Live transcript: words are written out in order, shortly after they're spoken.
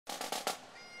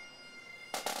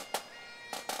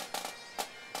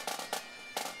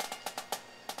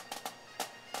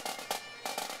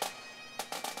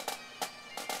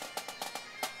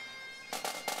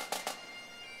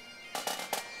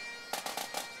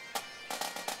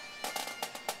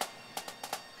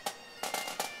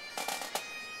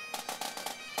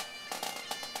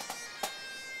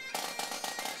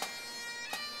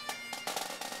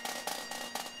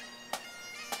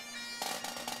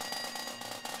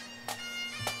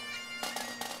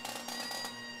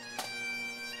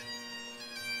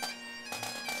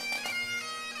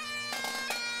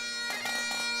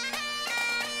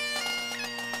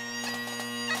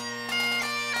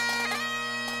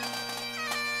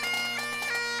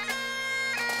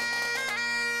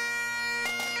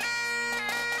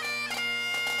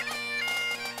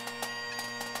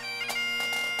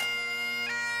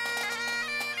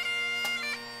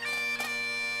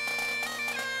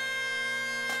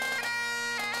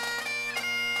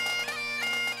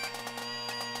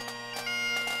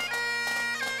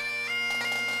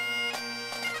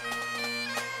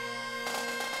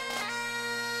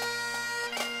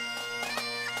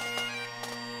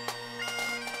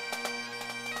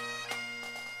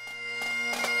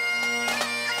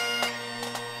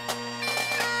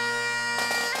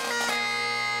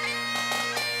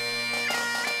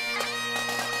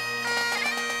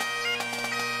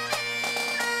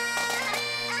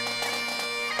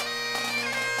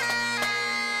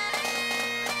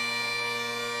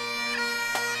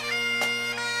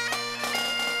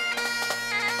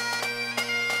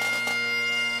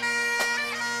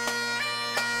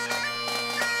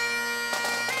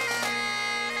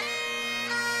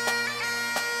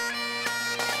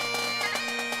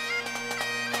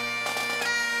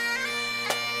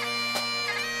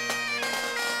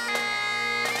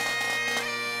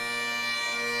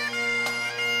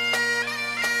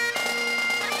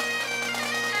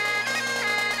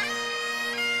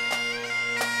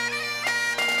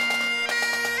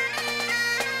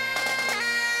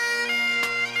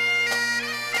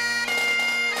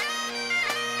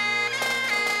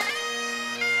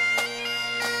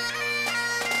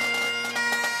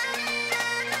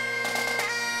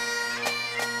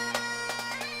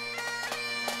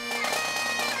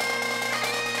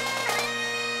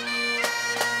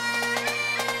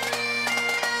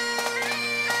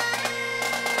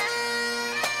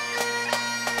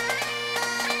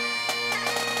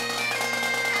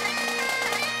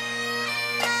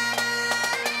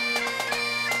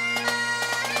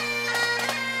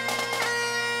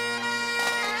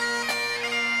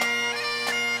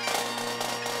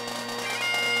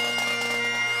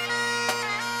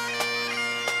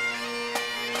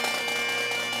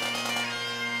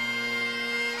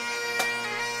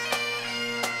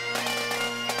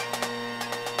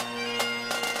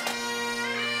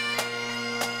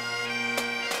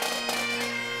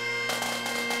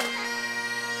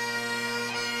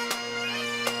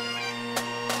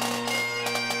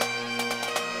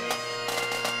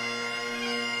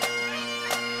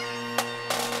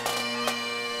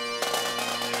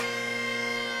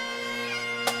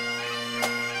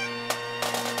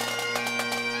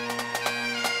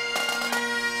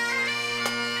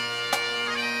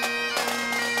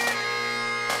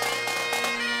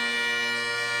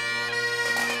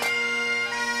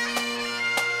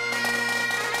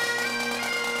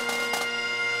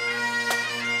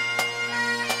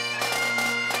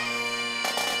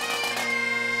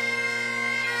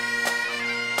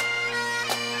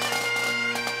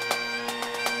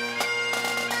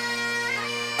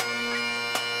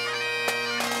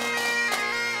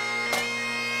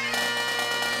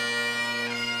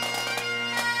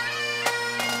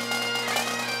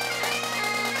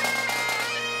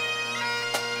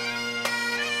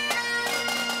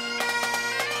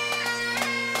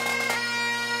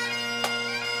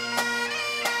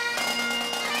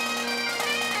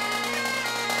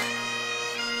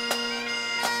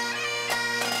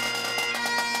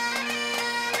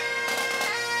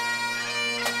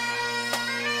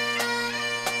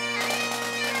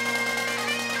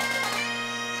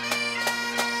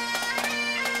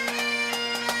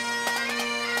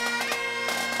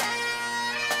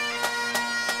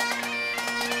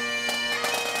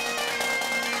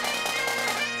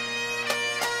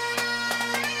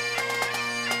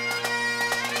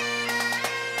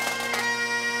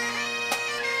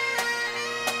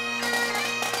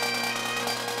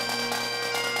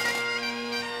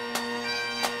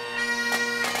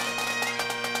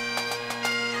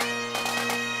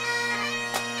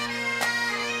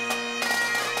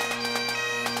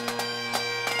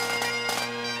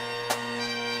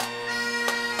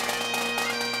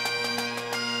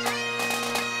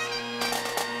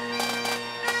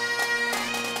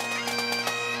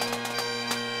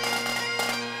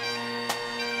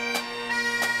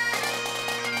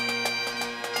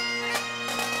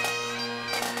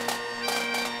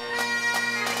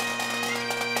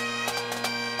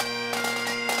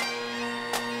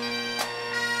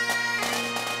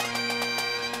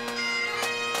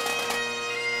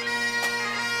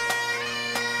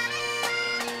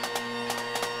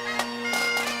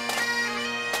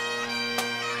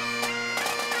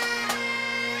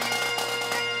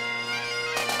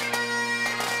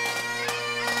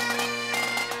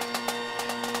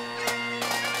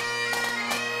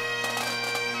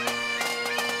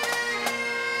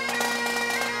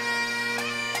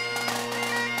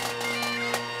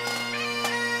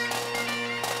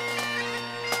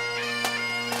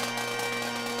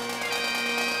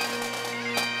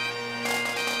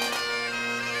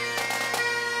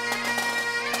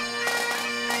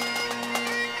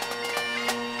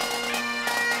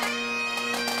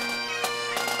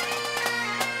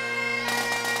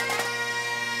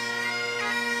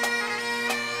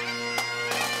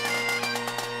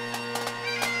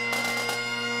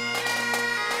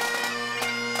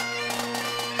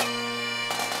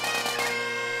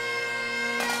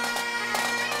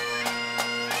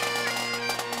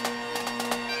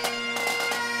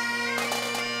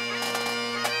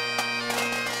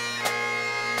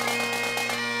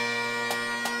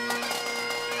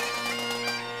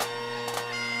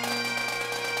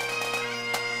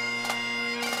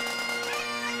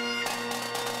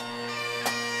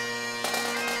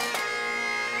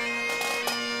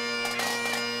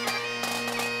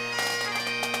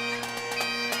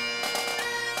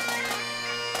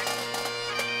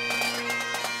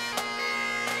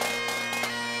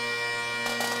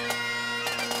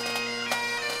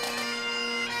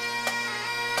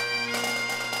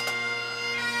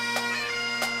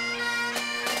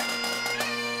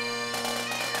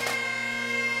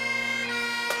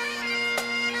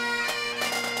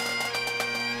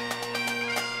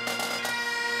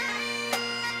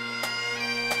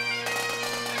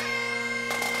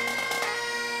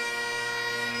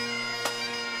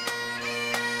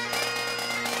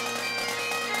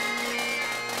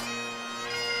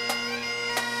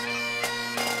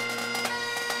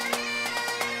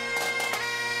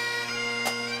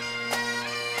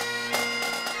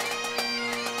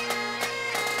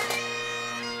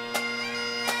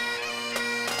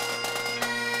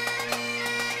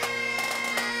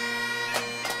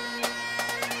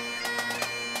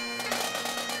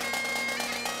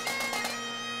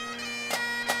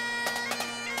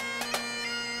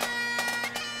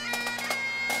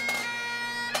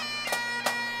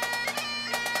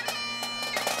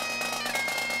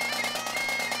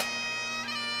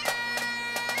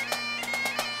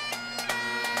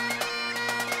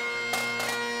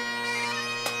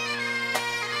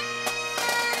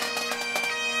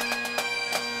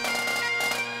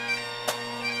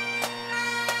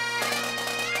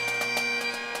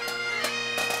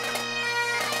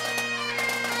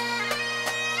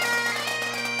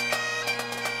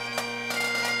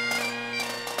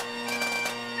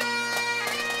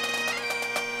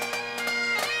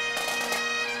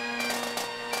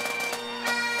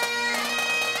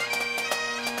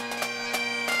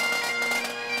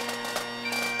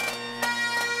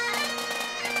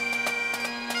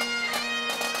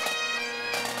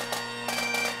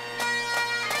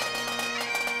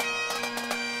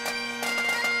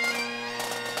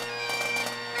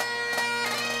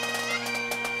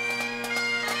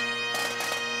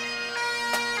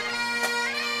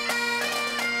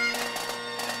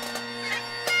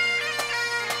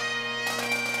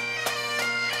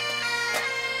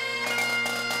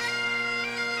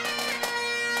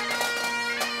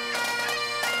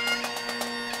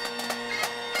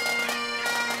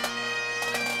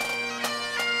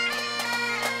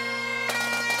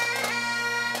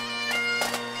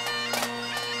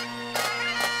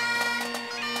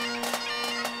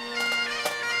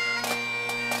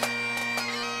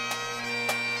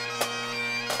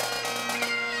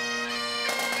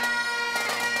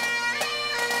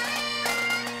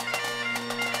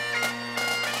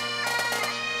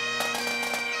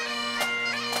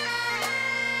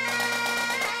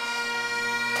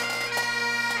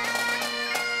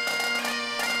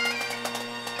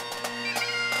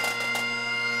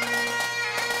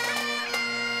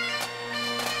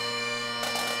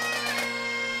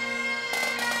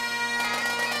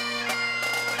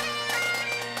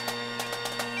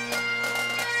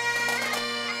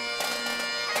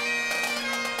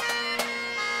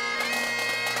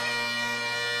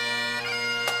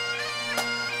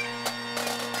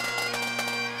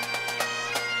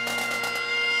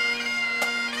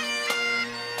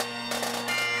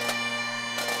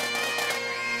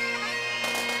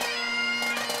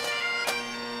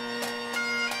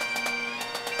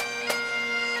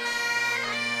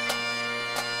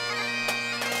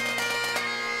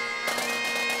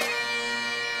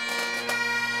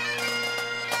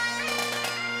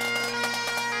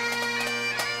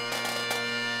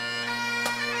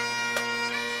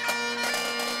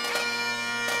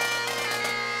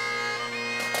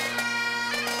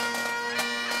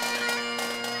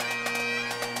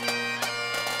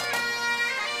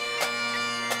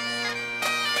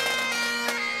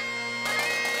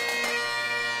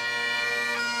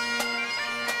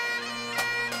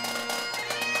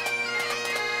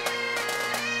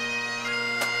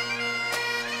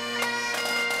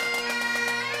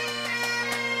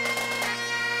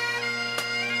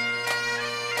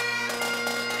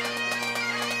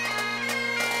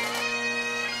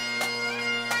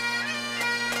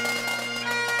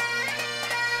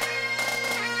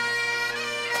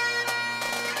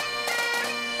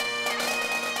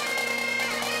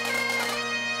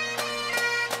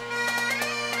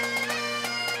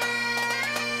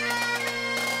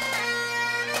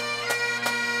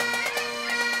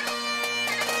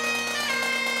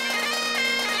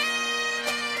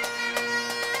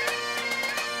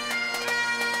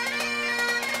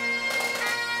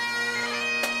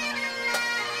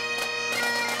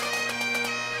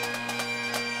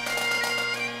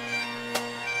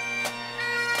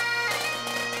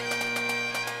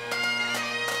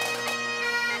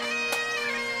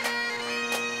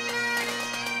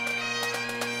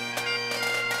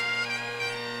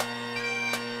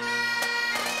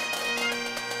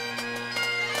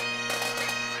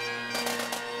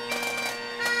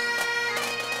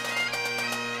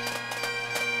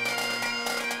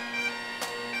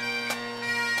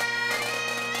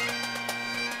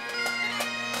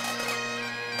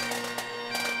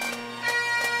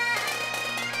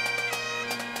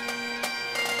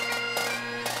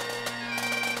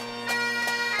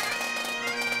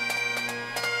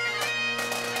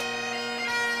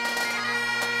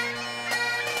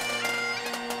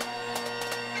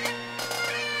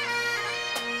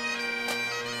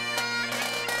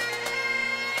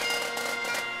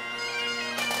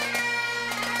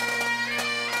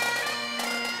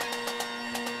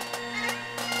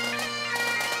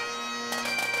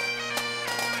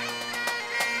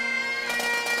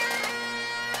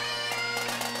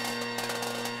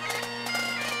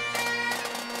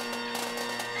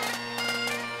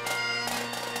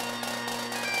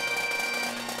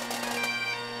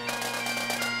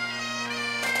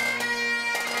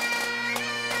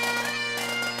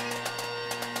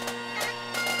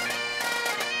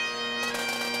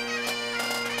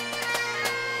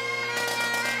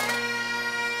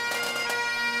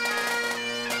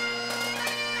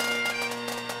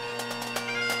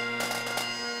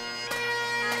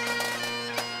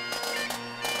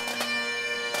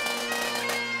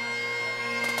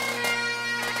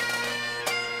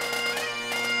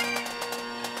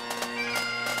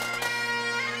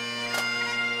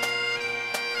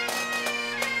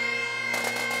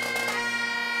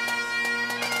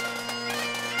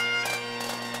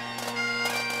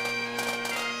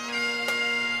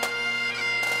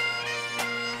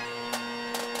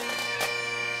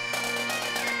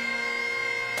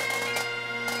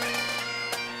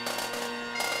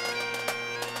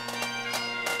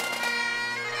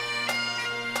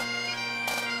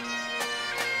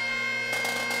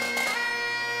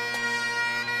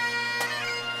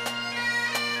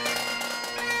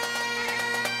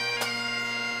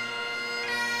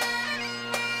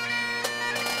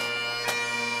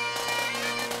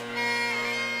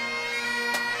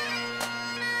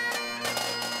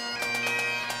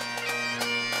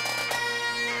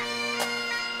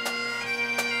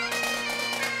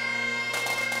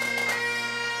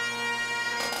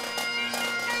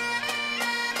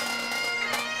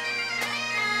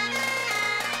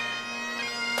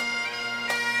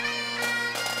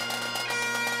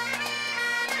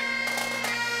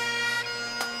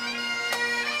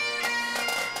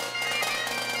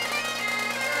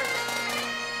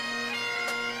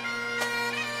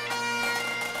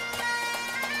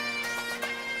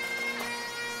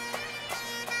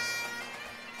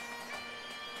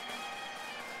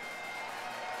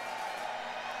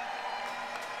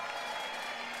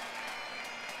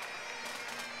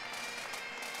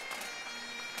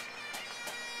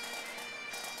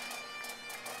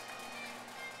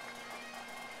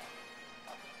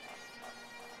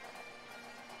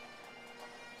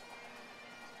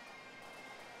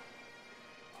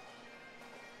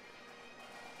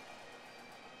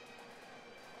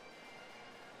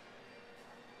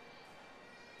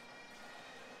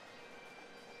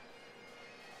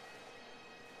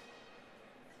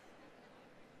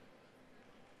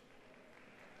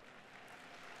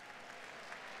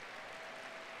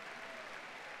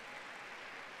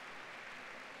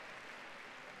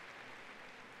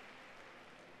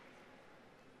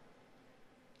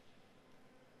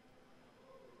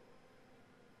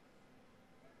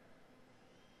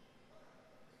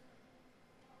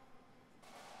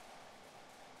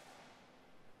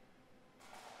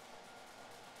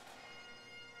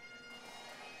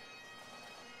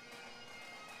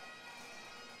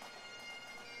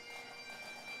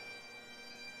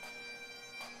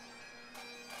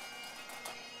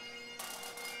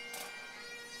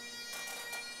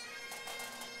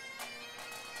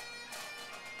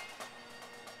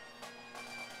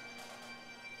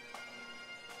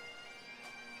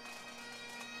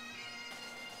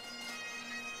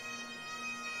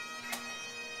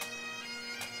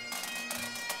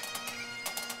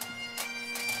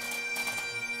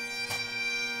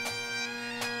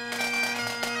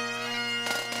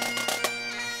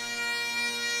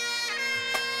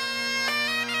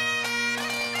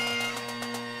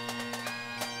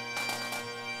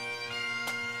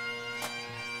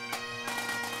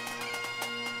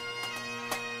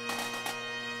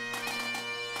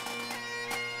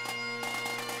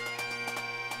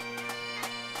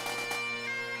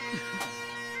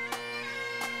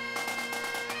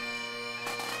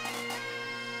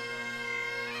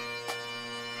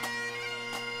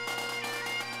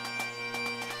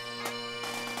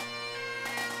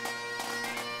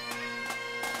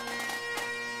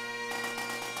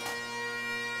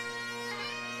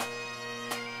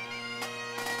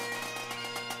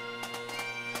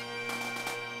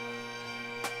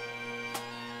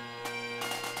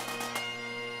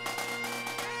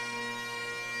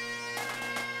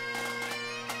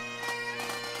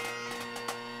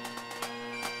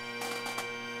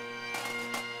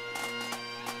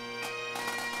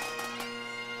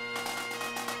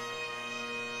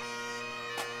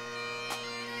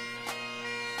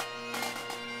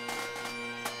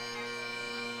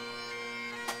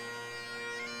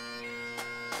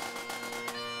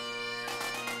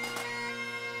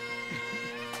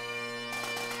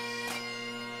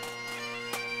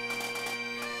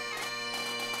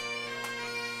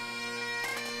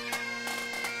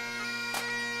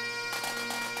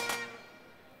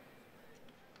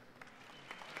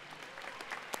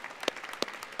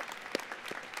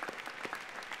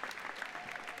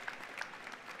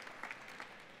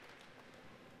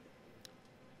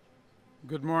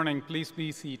Good morning. Please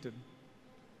be seated.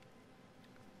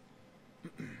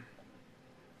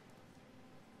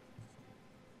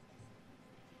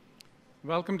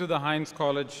 Welcome to the Heinz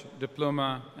College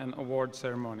Diploma and Award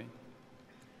Ceremony.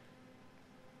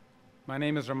 My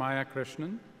name is Ramaya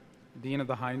Krishnan, Dean of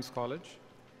the Heinz College,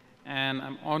 and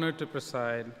I'm honored to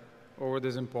preside over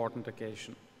this important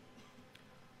occasion.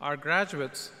 Our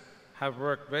graduates have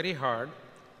worked very hard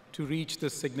to reach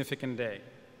this significant day.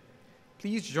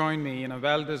 Please join me in a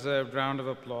well-deserved round of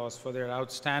applause for their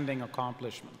outstanding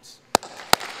accomplishments.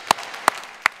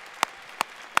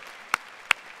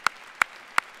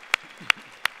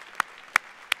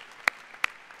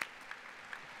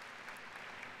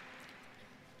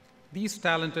 These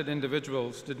talented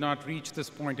individuals did not reach this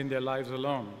point in their lives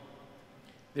alone.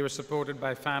 They were supported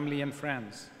by family and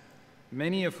friends,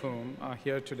 many of whom are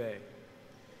here today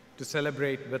to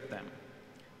celebrate with them.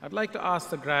 I'd like to ask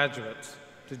the graduates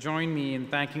to join me in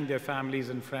thanking their families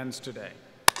and friends today.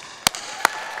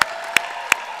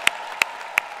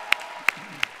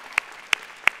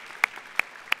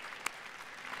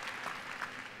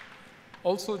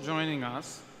 Also joining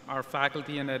us are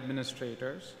faculty and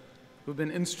administrators who've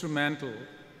been instrumental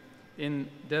in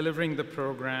delivering the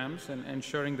programs and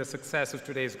ensuring the success of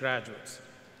today's graduates.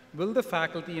 Will the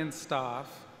faculty and staff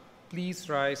please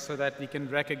rise so that we can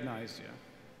recognize you?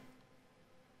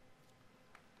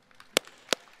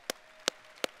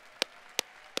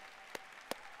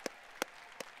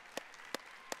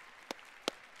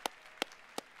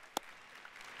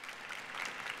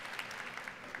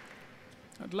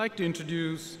 I'd like to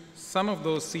introduce some of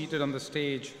those seated on the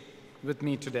stage with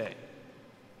me today.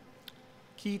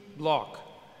 Keith Block.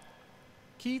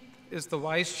 Keith is the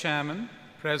Vice Chairman,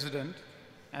 President,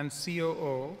 and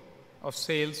COO of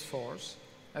Salesforce,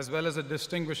 as well as a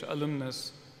distinguished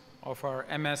alumnus of our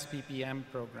MSPPM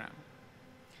program.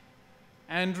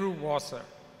 Andrew Wasser.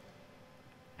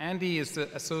 Andy is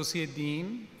the Associate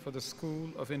Dean for the School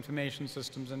of Information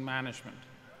Systems and Management.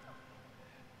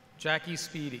 Jackie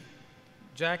Speedy.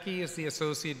 Jackie is the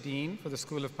Associate Dean for the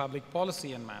School of Public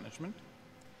Policy and Management.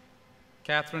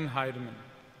 Catherine Heidemann.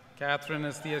 Catherine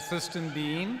is the Assistant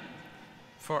Dean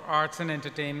for Arts and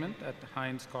Entertainment at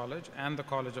Heinz College and the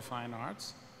College of Fine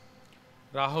Arts.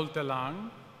 Rahul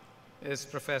Telang is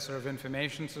Professor of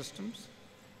Information Systems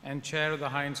and Chair of the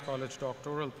Heinz College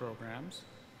Doctoral Programs.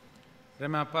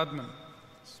 Rema Padman.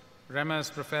 Rema is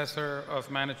Professor of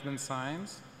Management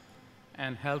Science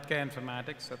and Healthcare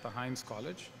Informatics at the Heinz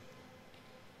College.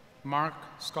 Mark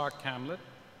Scott Camlett,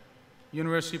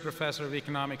 University Professor of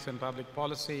Economics and Public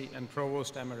Policy and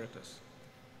Provost Emeritus.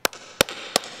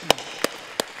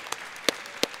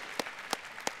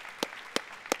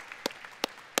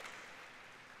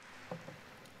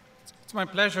 It's my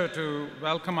pleasure to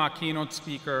welcome our keynote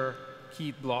speaker,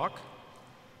 Keith Block.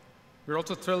 We're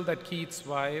also thrilled that Keith's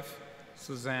wife,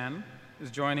 Suzanne,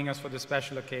 is joining us for this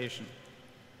special occasion.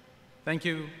 Thank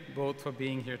you both for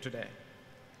being here today.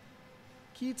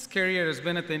 Keith's career has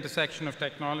been at the intersection of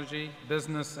technology,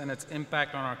 business, and its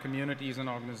impact on our communities and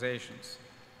organizations.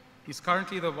 He's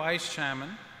currently the Vice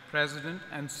Chairman, President,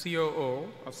 and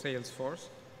COO of Salesforce,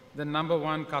 the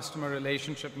 #1 customer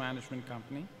relationship management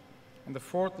company, and the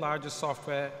 4th largest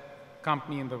software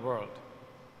company in the world.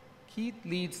 Keith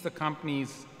leads the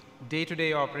company's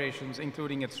day-to-day operations,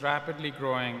 including its rapidly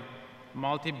growing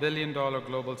multi-billion-dollar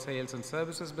global sales and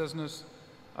services business,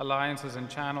 alliances and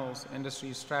channels,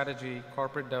 industry strategy,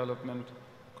 corporate development,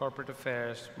 corporate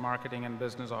affairs, marketing, and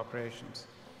business operations.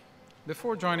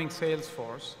 Before joining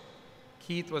Salesforce,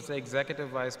 Keith was the Executive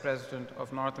Vice President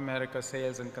of North America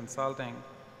Sales and Consulting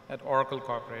at Oracle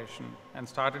Corporation and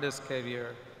started his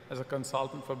career as a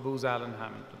consultant for Booz Allen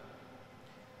Hamilton.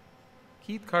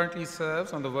 Keith currently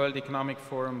serves on the World Economic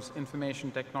Forum's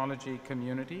Information Technology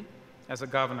Community as a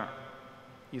governor.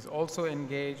 He's also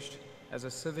engaged as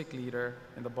a civic leader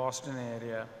in the Boston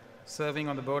area, serving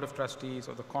on the Board of Trustees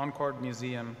of the Concord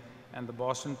Museum and the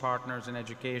Boston Partners in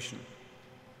Education.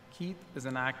 Keith is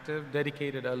an active,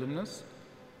 dedicated alumnus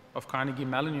of Carnegie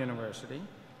Mellon University,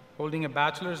 holding a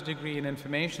bachelor's degree in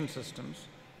information systems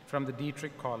from the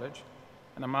Dietrich College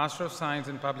and a Master of Science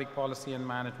in Public Policy and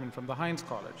Management from the Heinz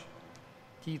College.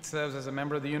 Keith serves as a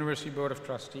member of the University Board of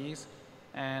Trustees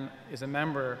and is a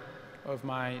member of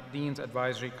my Dean's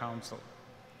Advisory Council.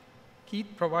 Keith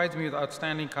provides me with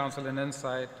outstanding counsel and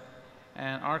insight,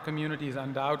 and our community is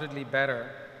undoubtedly better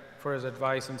for his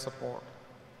advice and support.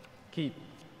 Keith.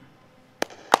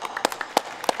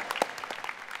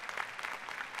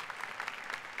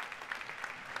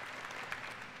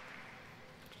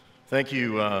 Thank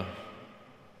you,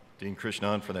 Dean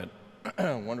Krishnan, for that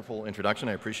wonderful introduction.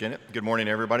 I appreciate it. Good morning,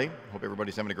 everybody. Hope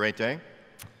everybody's having a great day.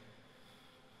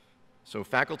 So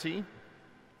faculty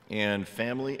and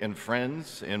family and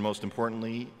friends, and most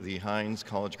importantly, the Heinz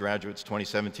College Graduates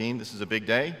 2017. This is a big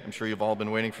day. I'm sure you've all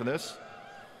been waiting for this.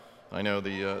 I know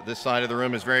this side of the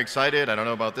room is very excited. I don't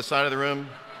know about this side of the room.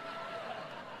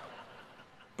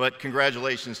 But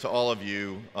congratulations to all of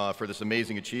you for this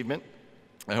amazing achievement.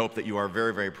 I hope that you are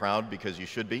very, very proud, because you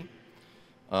should be,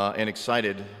 and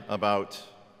excited about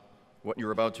what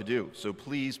you're about to do. So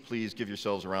please, please give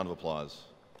yourselves a round of applause.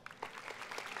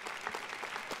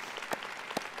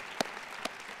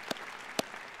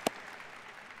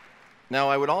 Now,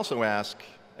 I would also ask,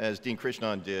 as Dean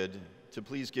Krishnan did, to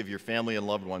please give your family and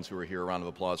loved ones who are here a round of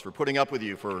applause for putting up with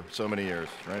you for so many years,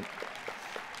 right?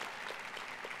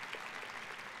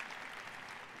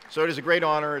 So it is a great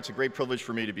honor, it's a great privilege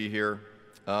for me to be here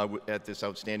at this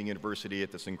outstanding university,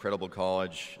 at this incredible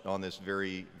college, on this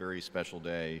very, very special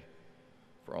day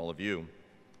for all of you.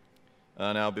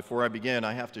 Now, before I begin,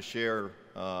 I have to share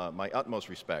my utmost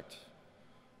respect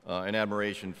and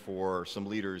admiration for some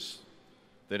leaders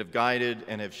that have guided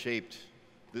and have shaped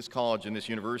this college and this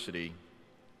university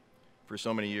for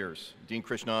so many years. Dean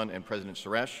Krishnan and President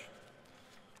Suresh,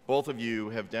 both of you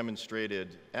have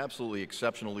demonstrated absolutely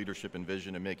exceptional leadership and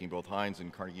vision in making both Heinz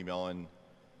and Carnegie Mellon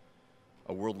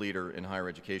a world leader in higher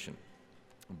education.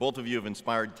 Both of you have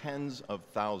inspired tens of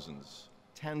thousands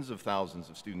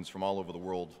of students from all over the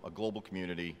world, a global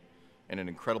community, and an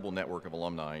incredible network of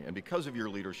alumni. And because of your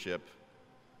leadership,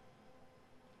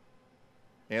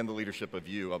 and the leadership of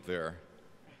you up there,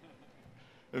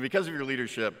 and because of your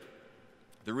leadership,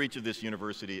 the reach of this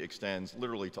university extends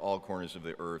literally to all corners of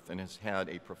the earth and has had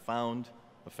a profound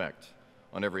effect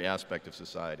on every aspect of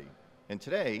society. And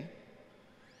today,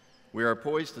 we are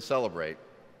poised to celebrate,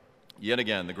 yet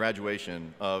again, the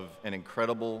graduation of an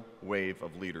incredible wave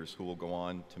of leaders who will go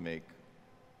on to make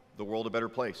the world a better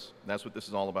place. That's what this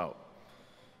is all about.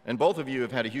 And both of you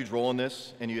have had a huge role in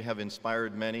this, and you have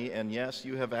inspired many, and yes,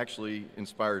 you have actually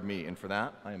inspired me, and for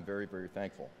that, I am very, very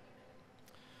thankful.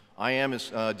 I am, as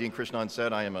Dean Krishnan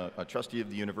said, I am a trustee of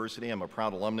the university. I'm a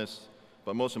proud alumnus,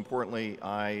 but most importantly,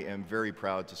 I am very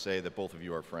proud to say that both of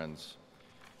you are friends.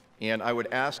 And I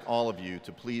would ask all of you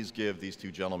to please give these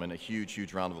two gentlemen a huge,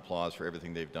 huge round of applause for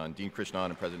everything they've done. Dean Krishnan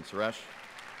and President Suresh.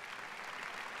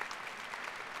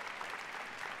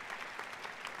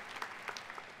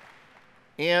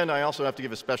 And I also have to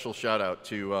give a special shout out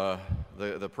to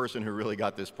the person who really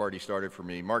got this party started for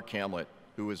me, Mark Camlett,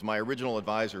 who was my original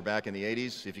advisor back in the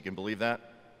 80s, if you can believe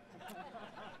that.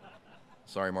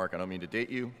 Sorry, Mark, I don't mean to date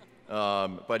you.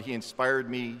 But he inspired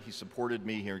me, he supported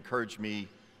me, he encouraged me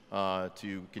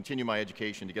to continue my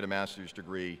education, to get a master's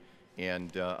degree.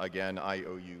 And again, I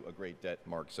owe you a great debt,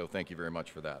 Mark, so thank you very much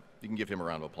for that. You can give him a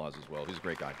round of applause as well. He's a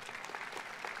great guy.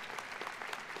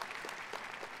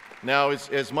 Now,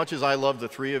 as much as I love the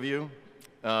three of you,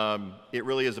 it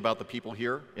really is about the people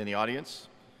here in the audience,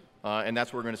 and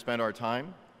that's where we're going to spend our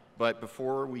time. But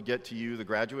before we get to you, the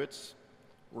graduates,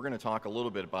 we're going to talk a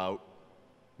little bit about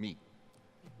me.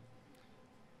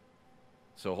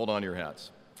 So hold on to your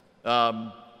hats.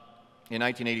 In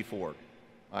 1984,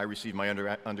 I received my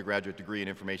undergraduate degree in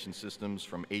information systems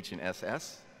from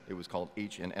H&SS. It was called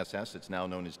H&SS. It's now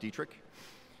known as Dietrich.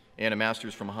 And a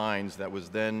master's from Heinz that was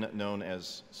then known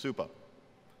as SUPA,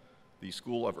 the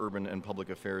School of Urban and Public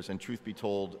Affairs. And truth be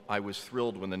told, I was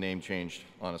thrilled when the name changed,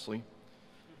 honestly,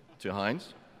 to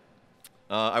Heinz.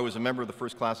 I was a member of the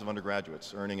first class of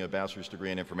undergraduates, earning a bachelor's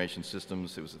degree in information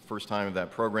systems. It was the first time of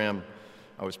that program.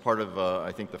 I was part of,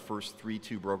 I think, the first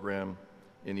 3-2 program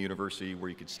in the university where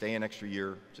you could stay an extra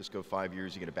year, just go 5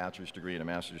 years, you get a bachelor's degree and a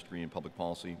master's degree in public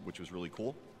policy, which was really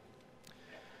cool.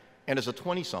 And as a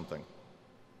 20-something,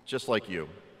 just like you,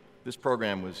 this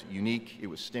program was unique, it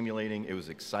was stimulating, it was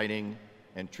exciting,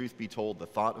 and truth be told, the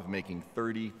thought of making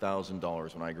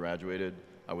 $30,000 when I graduated,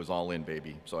 I was all in,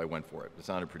 baby, so I went for it. It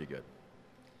sounded pretty good.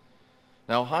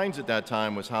 Now, Heinz at that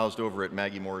time was housed over at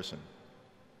Maggie Morrison,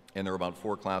 and there were about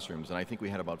 4 classrooms, and I think we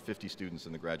had about 50 students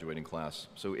in the graduating class.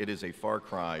 So it is a far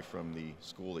cry from the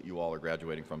school that you all are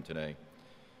graduating from today.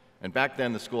 And back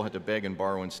then, the school had to beg and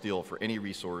borrow and steal for any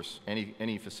resource,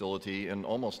 any facility, and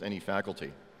almost any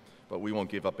faculty. But we won't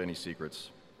give up any secrets.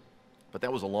 But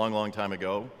that was a long, long time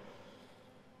ago.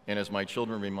 And as my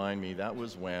children remind me, that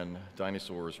was when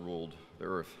dinosaurs ruled the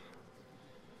earth.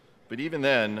 But even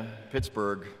then,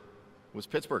 Pittsburgh was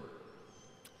Pittsburgh.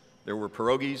 There were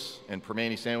pierogies and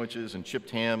permane sandwiches and chipped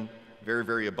ham, very,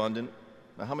 very abundant.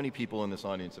 Now, how many people in this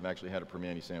audience have actually had a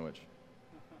permane sandwich?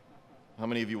 How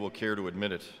many of you will care to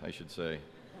admit it, I should say?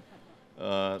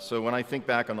 So when I think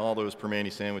back on all those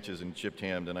permane sandwiches and chipped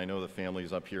ham, and I know the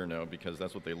family's up here now because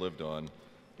that's what they lived on,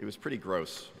 it was pretty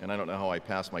gross. And I don't know how I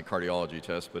passed my cardiology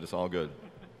test, but it's all good.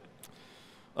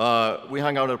 We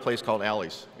hung out at a place called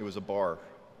Alley's. It was a bar,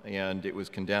 and it was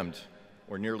condemned,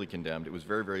 or nearly condemned. It was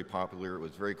very, very popular. It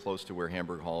was very close to where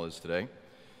Hamburg Hall is today.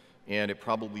 And it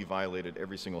probably violated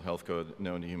every single health code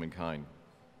known to humankind.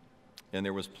 And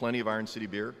there was plenty of Iron City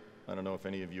beer. I don't know if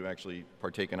any of you actually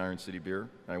partake in Iron City beer.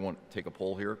 I won't take a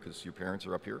poll here because your parents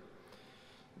are up here.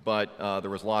 But there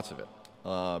was lots of it.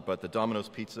 But the Domino's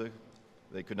pizza,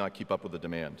 they could not keep up with the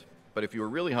demand. But if you were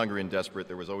really hungry and desperate,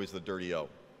 there was always the Dirty O.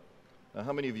 Now,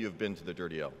 how many of you have been to the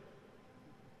Dirty O?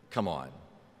 Come on.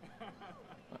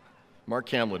 Mark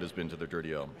Camlet has been to the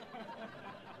Dirty O.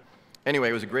 Anyway,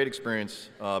 it was a great experience,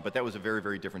 but that was a very,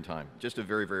 very different time. Just a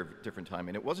very, very different time.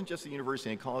 And it wasn't just the university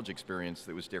and college experience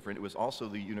that was different. It was also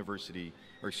the university,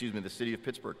 or excuse me, the city of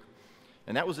Pittsburgh.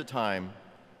 And that was a time,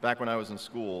 back when I was in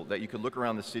school, that you could look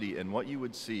around the city and what you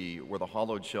would see were the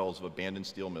hollowed shells of abandoned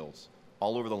steel mills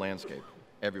all over the landscape,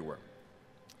 everywhere.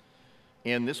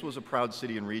 And this was a proud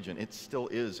city and region. It still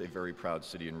is a very proud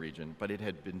city and region, but it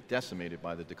had been decimated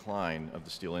by the decline of the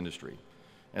steel industry.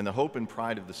 And the hope and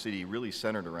pride of the city really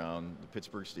centered around the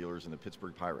Pittsburgh Steelers and the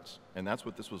Pittsburgh Pirates. And that's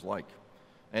what this was like.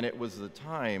 And it was the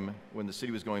time when the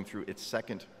city was going through its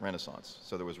second Renaissance.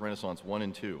 So there was Renaissance 1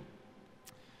 and 2.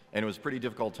 And it was a pretty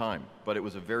difficult time, but it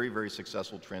was a very, very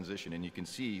successful transition. And you can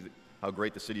see how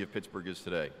great the city of Pittsburgh is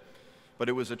today. But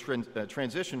it was a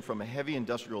transition from a heavy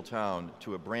industrial town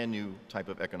to a brand new type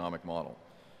of economic model.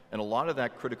 And a lot of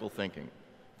that critical thinking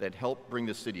that helped bring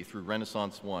the city through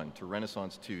Renaissance 1 to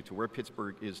Renaissance 2 to where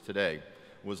Pittsburgh is today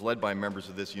was led by members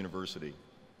of this university,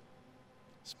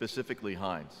 specifically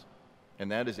Heinz.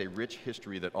 And that is a rich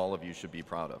history that all of you should be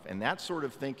proud of. And that sort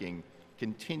of thinking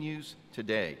continues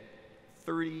today,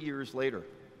 30 years later,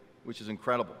 which is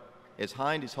incredible, as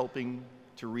Heinz is helping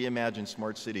to reimagine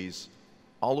smart cities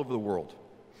all over the world.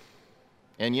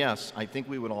 And yes, I think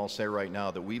we would all say right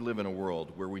now that we live in a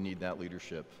world where we need that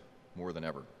leadership more than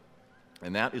ever.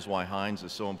 And that is why Heinz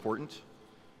is so important,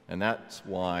 and that's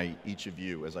why each of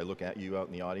you, as I look at you out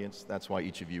in the audience, that's why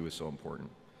each of you is so important.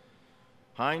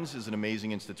 Heinz is an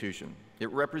amazing institution.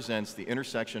 It represents the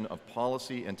intersection of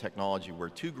policy and technology where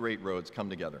 2 great roads come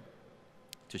together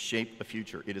to shape a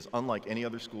future. It is unlike any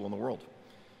other school in the world,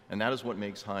 and that is what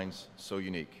makes Heinz so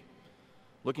unique.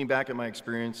 Looking back at my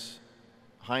experience,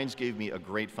 Heinz gave me a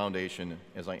great foundation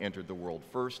as I entered the world.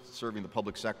 First, serving the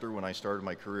public sector when I started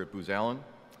my career at Booz Allen,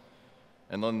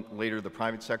 and then later the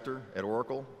private sector at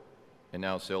Oracle, and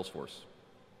now Salesforce.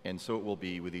 And so it will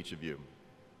be with each of you.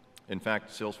 In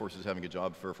fact, Salesforce is having a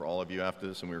job fair for all of you after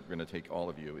this, and we're going to take all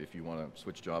of you. If you want to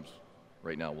switch jobs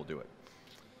right now, we'll do it.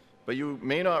 But you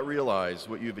may not realize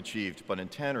what you've achieved, but in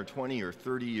 10 or 20 or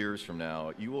 30 years from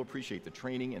now, you will appreciate the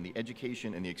training and the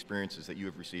education and the experiences that you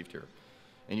have received here.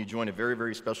 And you join a very,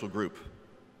 very special group.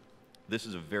 This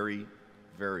is a very,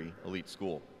 very elite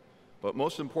school. But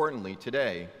most importantly,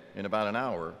 today, in about an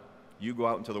hour, you go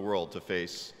out into the world to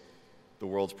face the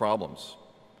world's problems.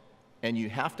 And you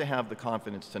have to have the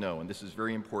confidence to know, and this is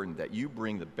very important, that you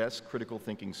bring the best critical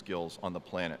thinking skills on the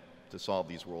planet to solve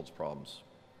these world's problems.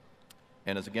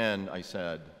 And as again I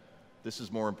said, this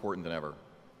is more important than ever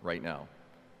right now.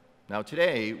 Now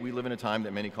today, we live in a time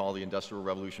that many call the Industrial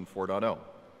Revolution 4.0.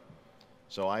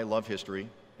 So I love history,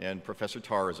 and Professor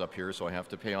Tarr is up here, so I have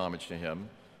to pay homage to him.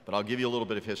 But I'll give you a little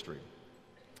bit of history.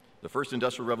 The first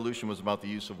Industrial Revolution was about the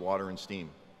use of water and steam.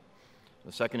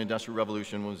 The second Industrial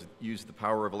Revolution was used the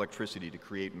power of electricity to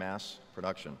create mass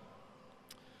production.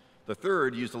 The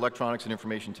third used electronics and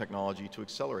information technology to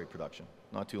accelerate production,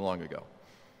 not too long ago.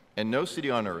 And no city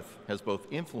on earth has both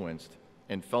influenced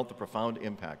and felt the profound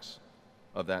impacts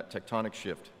of that tectonic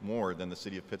shift more than the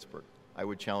city of Pittsburgh. I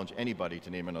would challenge anybody to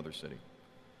name another city.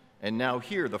 And now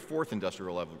here, the fourth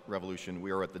industrial revolution,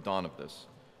 we are at the dawn of this,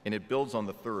 and it builds on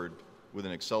the third with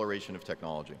an acceleration of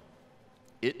technology.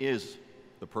 It is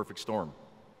the perfect storm.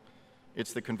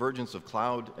 It's the convergence of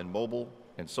cloud and mobile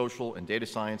and social and data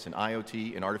science and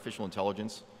IoT and artificial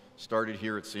intelligence, started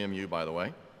here at CMU, by the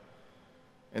way.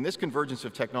 And this convergence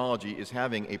of technology is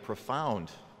having a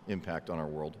profound impact on our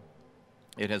world.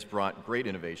 It has brought great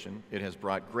innovation. It has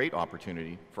brought great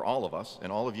opportunity for all of us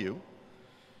and all of you.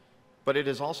 But it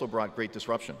has also brought great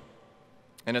disruption.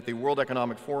 And at the World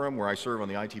Economic Forum, where I serve on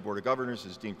the IT Board of Governors,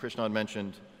 as Dean Krishnan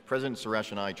mentioned, President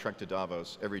Suresh and I trek to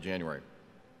Davos every January.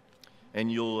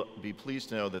 And you'll be pleased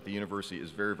to know that the university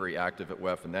is very, very active at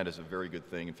WEF, and that is a very good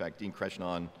thing. In fact, Dean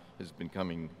Krishnan has been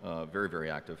coming very, very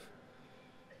active.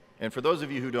 And for those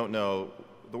of you who don't know,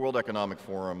 the World Economic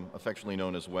Forum, affectionately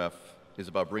known as WEF, is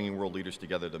about bringing world leaders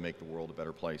together to make the world a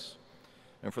better place.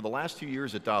 And for the last 2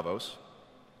 years at Davos,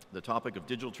 the topic of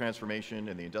digital transformation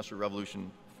and the Industrial Revolution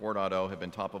 4.0 have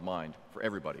been top of mind for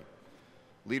everybody.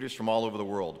 Leaders from all over the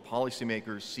world,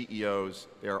 policymakers, CEOs,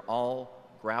 they are all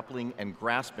grappling and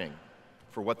grasping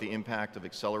for what the impact of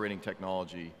accelerating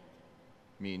technology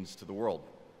means to the world.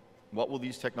 What will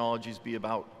these technologies be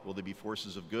about? Will they be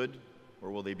forces of good,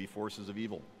 or will they be forces of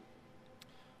evil?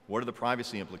 What are the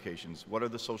privacy implications? What are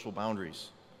the social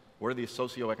boundaries? What are the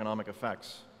socioeconomic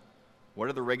effects? What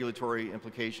are the regulatory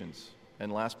implications?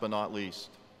 And last but not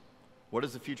least, what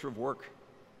is the future of work?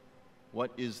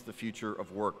 What is the future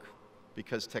of work?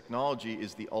 Because technology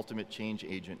is the ultimate change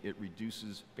agent. It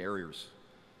reduces barriers.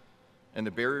 And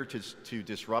the barrier to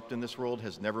disrupt in this world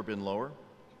has never been lower,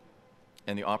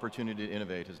 and the opportunity to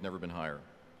innovate has never been higher.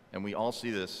 And we all see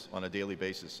this on a daily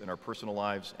basis in our personal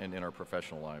lives and in our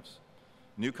professional lives.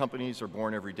 New companies are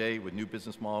born every day with new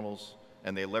business models,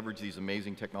 and they leverage these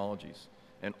amazing technologies.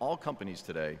 And all companies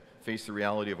today face the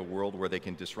reality of a world where they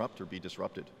can disrupt or be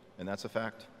disrupted, and that's a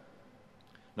fact.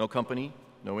 No company,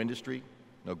 no industry,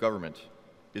 no government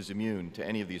is immune to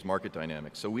any of these market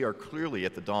dynamics. So we are clearly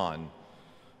at the dawn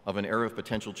of an era of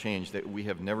potential change that we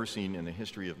have never seen in the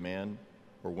history of man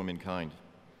or womankind.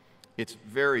 It's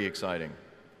very exciting,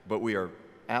 but we are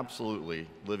absolutely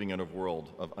living in a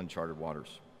world of uncharted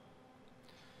waters.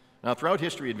 Now, throughout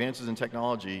history, advances in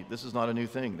technology, this is not a new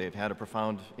thing. They've had a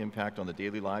profound impact on the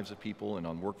daily lives of people and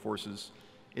on workforces.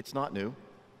 It's not new.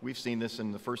 We've seen this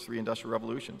in the first three industrial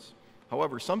revolutions.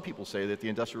 However, some people say that the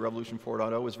Industrial Revolution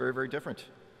 4.0 is very, very different.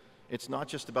 It's not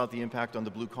just about the impact on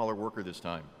the blue-collar worker this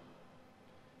time.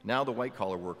 Now the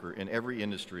white-collar worker in every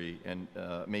industry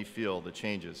may feel the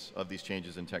changes of these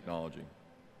changes in technology.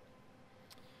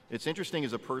 It's interesting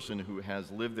as a person who has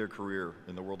lived their career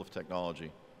in the world of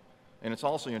technology, and it's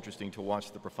also interesting to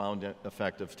watch the profound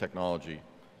effect of technology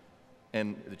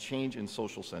and the change in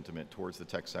social sentiment towards the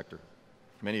tech sector,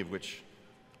 many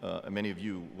of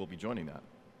you will be joining that.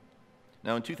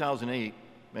 Now, in 2008,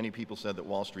 many people said that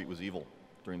Wall Street was evil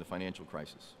during the financial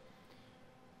crisis.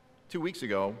 2 weeks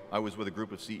ago, I was with a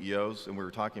group of CEOs, and we were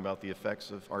talking about the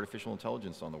effects of artificial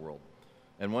intelligence on the world.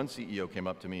 And one CEO came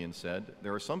up to me and said,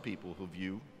 there are some people who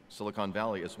view Silicon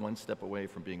Valley as one step away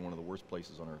from being one of the worst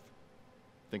places on earth.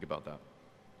 Think about that.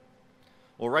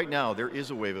 Well, right now, there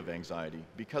is a wave of anxiety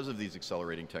because of these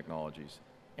accelerating technologies,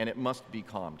 and it must be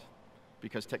calmed,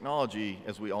 because technology,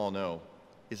 as we all know,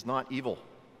 is not evil,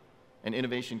 and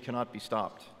innovation cannot be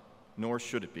stopped, nor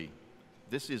should it be.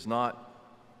 This is not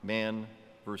man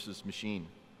versus machine.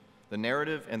 The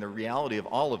narrative and the reality of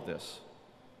all of this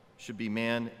should be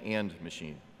man and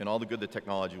machine, and all the good that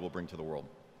technology will bring to the world.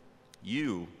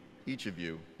 You, each of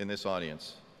you in this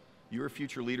audience, you are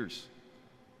future leaders,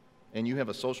 and you have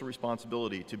a social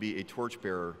responsibility to be a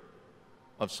torchbearer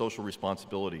of social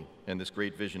responsibility and this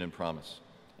great vision and promise.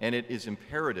 And it is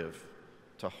imperative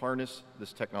to harness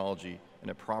this technology in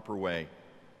a proper way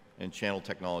and channel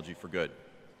technology for good.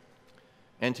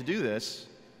 And to do this,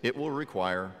 it will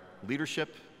require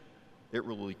leadership, it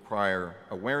will require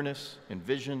awareness and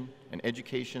vision and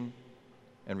education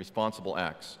and responsible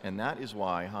acts. And that is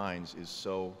why Heinz is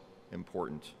so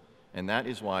important. And that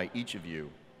is why each of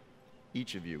you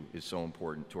is so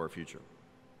important to our future.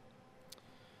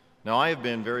 Now, I have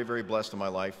been very, very blessed in my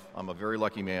life. I'm a very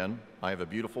lucky man. I have a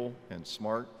beautiful and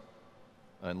smart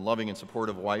and loving and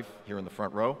supportive wife here in the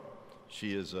front row.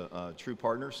 She is a true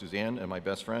partner, Suzanne, and my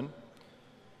best friend.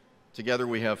 Together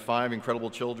we have 5 incredible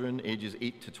children, ages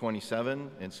 8 to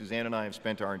 27, and Suzanne and I have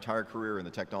spent our entire career in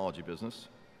the technology business.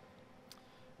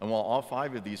 And while all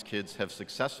 5 of these kids have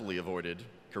successfully avoided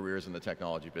careers in the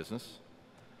technology business.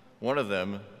 One of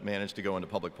them managed to go into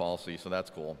public policy, so that's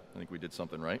cool. I think we did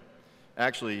something right.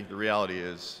 Actually, the reality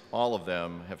is all of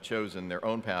them have chosen their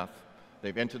own path.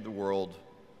 They've entered the world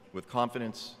with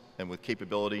confidence and with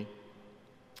capability.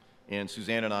 And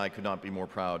Suzanne and I could not be more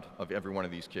proud of every one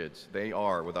of these kids. They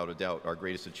are, without a doubt, our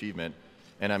greatest achievement.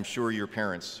 And I'm sure your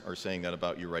parents are saying that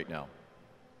about you right now.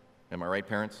 Am I right,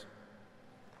 parents?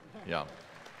 Yeah.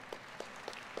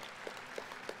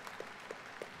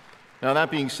 Now,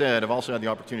 that being said, I've also had the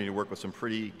opportunity to work with some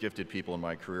pretty gifted people in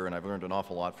my career, and I've learned an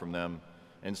awful lot from them.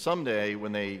 And someday,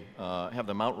 when they have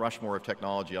the Mount Rushmore of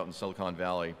technology out in Silicon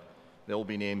Valley, there will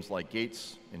be names like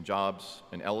Gates and Jobs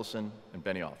and Ellison and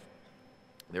Benioff.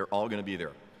 They're all going to be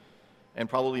there, and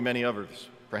probably many others,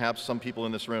 perhaps some people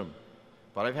in this room.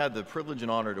 But I've had the privilege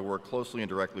and honor to work closely and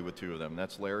directly with two of them.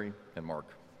 That's Larry and Mark.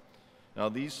 Now,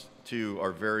 these two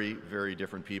are very, very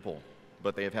different people,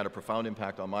 but they have had a profound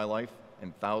impact on my life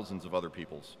and thousands of other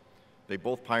people's. They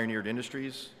both pioneered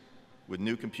industries with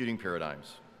new computing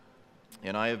paradigms.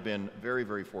 And I have been very,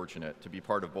 very fortunate to be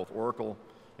part of both Oracle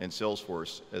and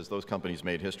Salesforce as those companies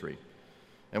made history.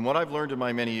 And what I've learned in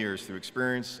my many years through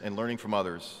experience and learning from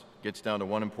others gets down to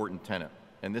one important tenet,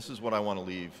 and this is what I want to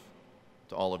leave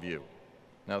to all of you.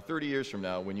 Now, 30 years from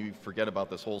now, when you forget about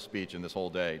this whole speech and this whole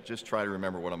day, just try to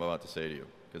remember what I'm about to say to you,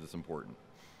 because it's important.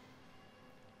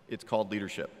 It's called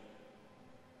leadership.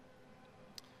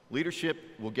 Leadership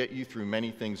will get you through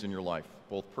many things in your life,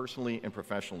 both personally and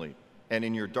professionally. And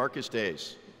in your darkest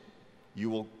days, you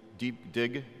will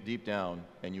dig deep down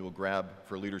and you will grab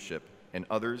for leadership, and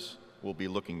others will be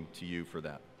looking to you for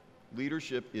that.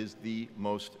 Leadership is the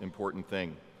most important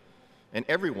thing. And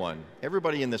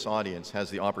everybody in this audience has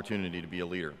the opportunity to be a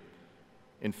leader.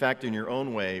 In fact, in your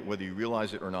own way, whether you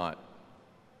realize it or not,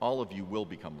 all of you will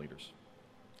become leaders.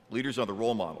 Leaders are the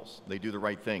role models. They do the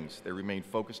right things. They remain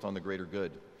focused on the greater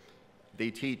good. They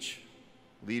teach.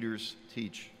 Leaders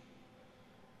teach.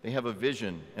 They have a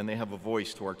vision and they have a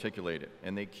voice to articulate it,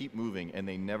 and they keep moving and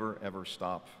they never ever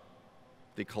stop.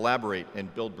 They collaborate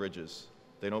and build bridges.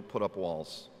 They don't put up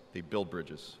walls. They build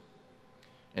bridges.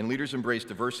 And leaders embrace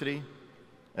diversity,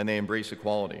 and they embrace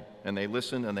equality, and they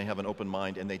listen, and they have an open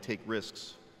mind, and they take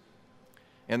risks.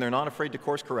 And they're not afraid to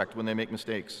course correct when they make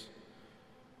mistakes.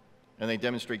 And they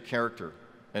demonstrate character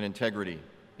and integrity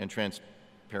and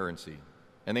transparency.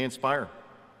 And they inspire.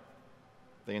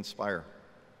 They inspire.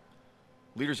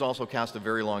 Leaders also cast a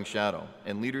very long shadow,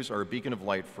 and leaders are a beacon of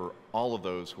light for all of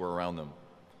those who are around them.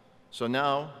 So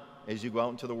now, as you go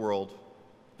out into the world,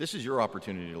 this is your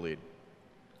opportunity to lead.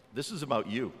 This is about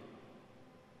you.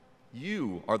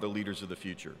 You are the leaders of the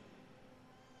future.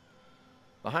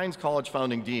 The Heinz College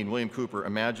founding dean, William Cooper,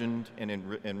 imagined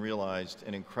and realized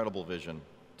an incredible vision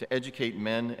to educate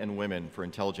men and women for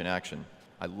intelligent action.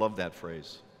 I love that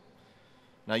phrase.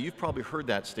 Now, you've probably heard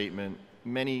that statement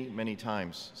many, many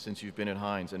times since you've been at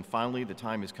Heinz, and finally the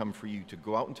time has come for you to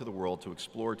go out into the world, to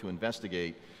explore, to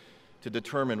investigate, to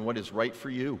determine what is right for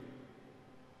you.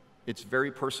 It's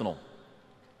very personal,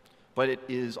 but it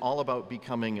is all about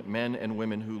becoming men and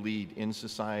women who lead in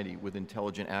society with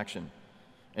intelligent action.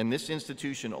 And this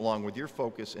institution, along with your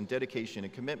focus and dedication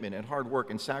and commitment and hard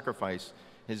work and sacrifice,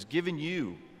 has given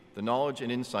you the knowledge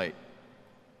and insight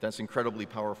that's incredibly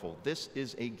powerful. This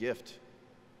is a gift.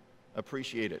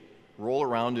 Appreciate it. Roll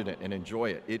around in it and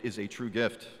enjoy it. It is a true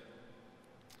gift,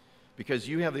 because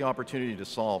you have the opportunity to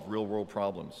solve real-world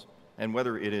problems. And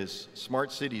whether it is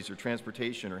smart cities or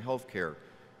transportation or healthcare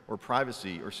or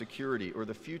privacy or security or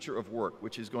the future of work,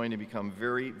 which is going to become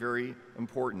very, very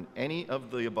important, any of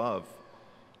the above,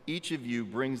 each of you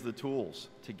brings the tools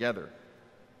together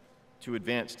to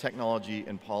advance technology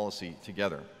and policy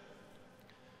together.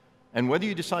 And whether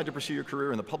you decide to pursue your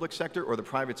career in the public sector or the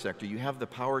private sector, you have the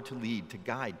power to lead, to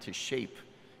guide, to shape.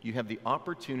 You have the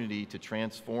opportunity to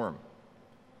transform.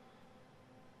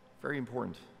 Very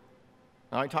important.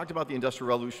 Now, I talked about the Industrial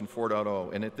Revolution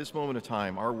 4.0, and at this moment of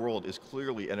time, our world is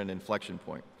clearly at an inflection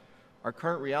point. Our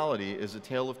current reality is a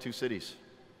tale of two cities.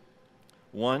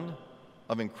 One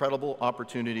of incredible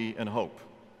opportunity and hope.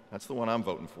 That's the one I'm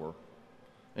voting for.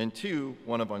 And two,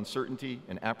 one of uncertainty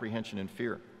and apprehension and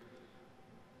fear.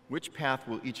 Which path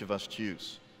will each of us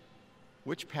choose?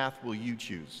 Which path will you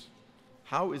choose?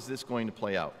 How is this going to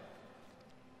play out?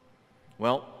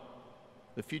 Well,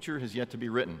 the future has yet to be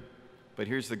written. But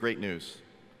here's the great news.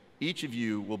 Each of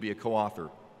you will be a co-author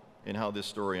in how this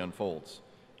story unfolds.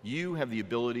 You have the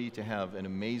ability to have an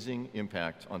amazing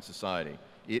impact on society.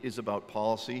 It is about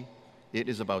policy. It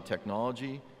is about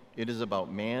technology. It is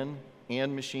about man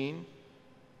and machine.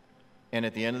 And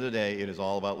at the end of the day, it is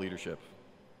all about leadership.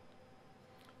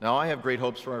 Now, I have great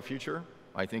hopes for our future.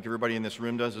 I think everybody in this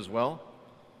room does as well.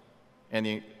 and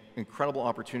the incredible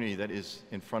opportunity that is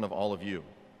in front of all of you.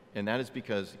 And that is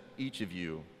because each of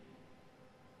you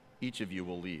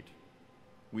will lead.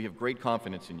 We have great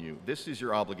confidence in you. This is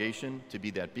your obligation to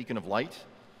be that beacon of light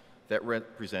that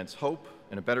represents hope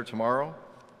and a better tomorrow.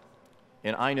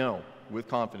 And I know with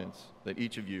confidence that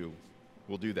each of you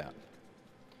will do that.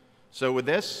 So with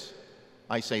this,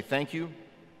 I say thank you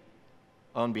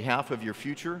on behalf of your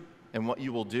future and what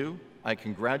you will do. I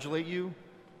congratulate you,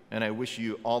 and I wish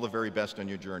you all the very best on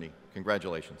your journey.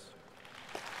 Congratulations.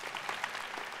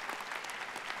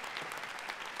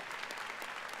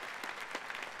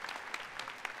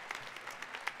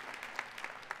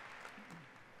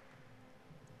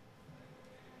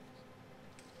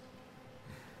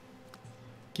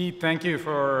 Keith, thank you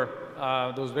for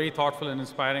those very thoughtful and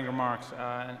inspiring remarks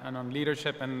and on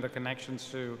leadership and the connections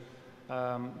to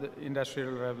the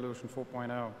Industrial Revolution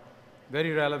 4.0.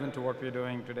 Very relevant to what we're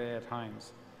doing today at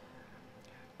Heinz.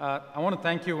 I want to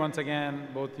thank you once again,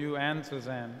 both you and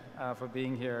Suzanne, for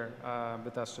being here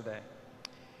with us today.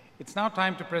 It's now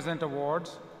time to present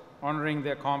awards honoring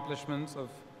the accomplishments of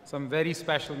some very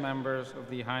special members of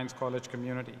the Heinz College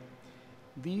community.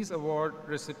 These award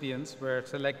recipients were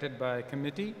selected by a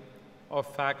committee of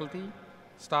faculty,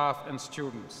 staff, and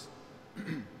students.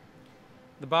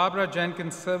 The Barbara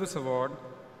Jenkins Service Award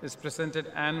is presented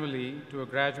annually to a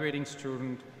graduating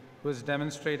student who has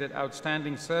demonstrated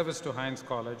outstanding service to Heinz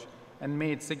College and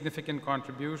made significant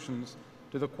contributions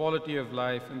to the quality of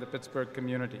life in the Pittsburgh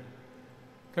community.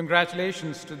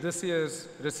 Congratulations to this year's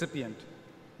recipient,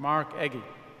 Mark Eggy.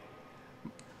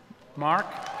 Mark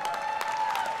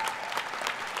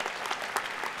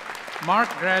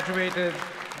graduated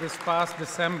this past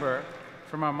December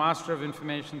from our Master of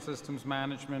Information Systems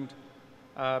Management,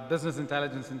 Business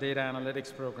Intelligence and Data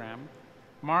Analytics program.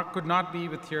 Mark could not be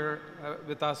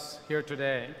with us here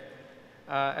today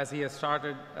as he has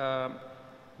started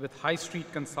with High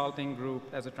Street Consulting Group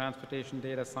as a transportation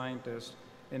data scientist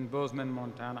in Bozeman,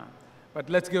 Montana. But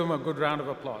let's give him a good round of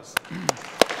applause.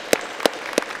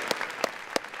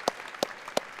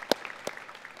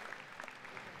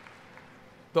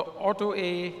 The Otto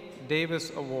A. Davis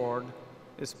Award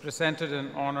is presented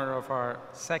in honor of our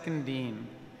second dean,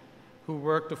 who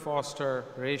worked to foster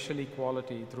racial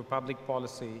equality through public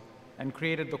policy and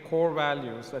created the core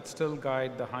values that still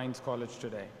guide the Heinz College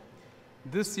today.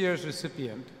 This year's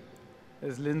recipient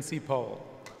is Lindsay Powell.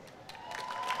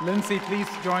 Lindsay, please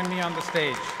join me on the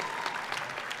stage.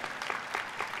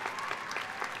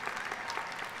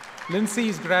 Lindsay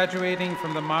is graduating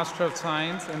from the Master of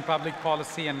Science in Public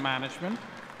Policy and Management,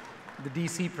 the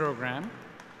DC program.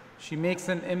 She makes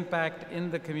an impact in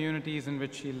the communities in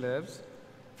which she lives,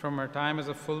 from her time as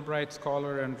a Fulbright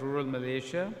scholar in rural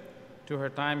Malaysia to her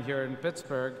time here in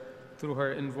Pittsburgh, through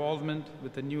her involvement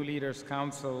with the New Leaders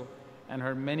Council and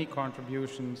her many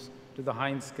contributions to the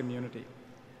Heinz community.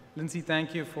 Lindsay,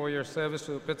 thank you for your service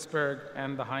to Pittsburgh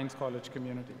and the Heinz College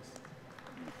communities.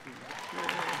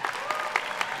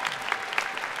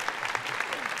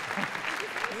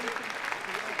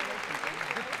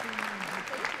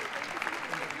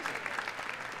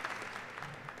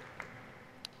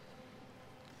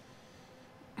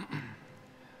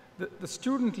 The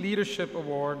Student Leadership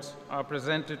Awards are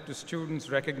presented to students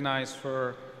recognized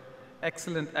for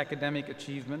excellent academic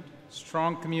achievement,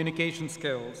 strong communication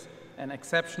skills, and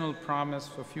exceptional promise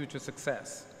for future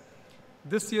success.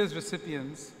 This year's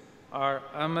recipients are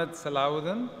Ahmed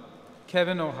Salahuddin,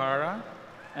 Kevin O'Hara,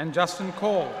 and Justin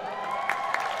Cole.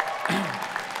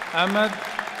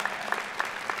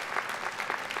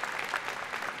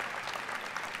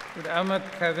 Would Ahmed,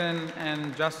 Kevin,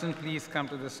 and Justin please come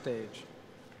to the stage?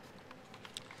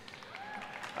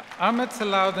 Ahmed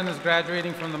Salahuddin is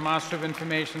graduating from the Master of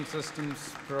Information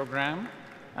Systems program.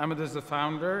 Ahmed is the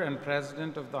founder and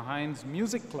president of the Heinz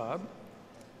Music Club,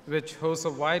 which hosts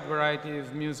a wide variety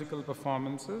of musical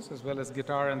performances as well as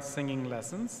guitar and singing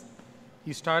lessons.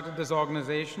 He started this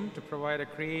organization to provide a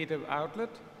creative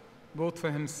outlet both for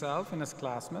himself and his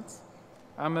classmates.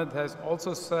 Ahmed has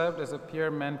also served as a peer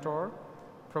mentor,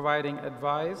 providing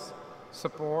advice,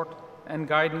 support, and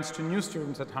guidance to new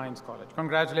students at Heinz College.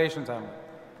 Congratulations, Ahmed.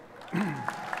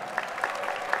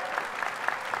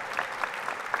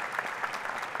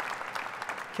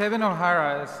 Kevin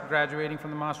O'Hara is graduating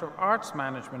from the Master of Arts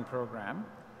Management program.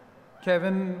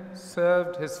 Kevin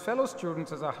served his fellow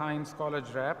students as a Heinz College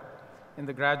rep in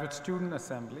the Graduate Student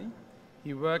Assembly.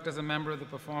 He worked as a member of the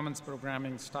performance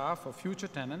programming staff of Future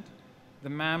Tenant, the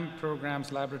MAM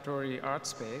program's laboratory art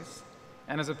space,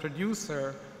 and as a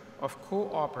producer of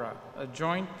Co-Opera, a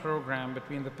joint program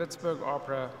between the Pittsburgh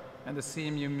Opera and the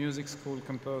CMU Music School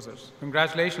composers.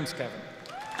 Congratulations, Kevin.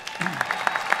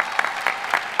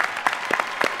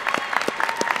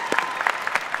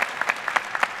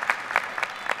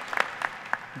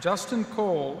 Justin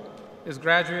Cole is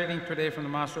graduating today from the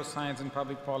Master of Science in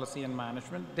Public Policy and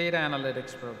Management Data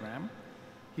Analytics program.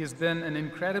 He has been an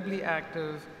incredibly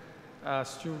active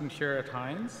student here at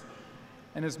Heinz,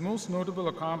 and his most notable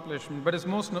accomplishment,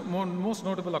 most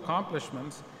notable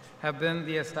accomplishments have been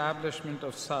the establishment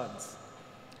of SUDS,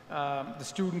 the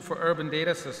Student for Urban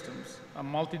Data Systems, a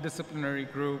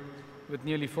multidisciplinary group with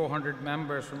nearly 400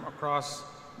 members from across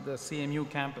the CMU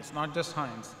campus, not just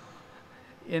Heinz.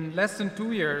 In less than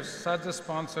 2 years, SUDS has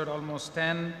sponsored almost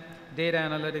 10 data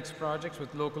analytics projects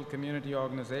with local community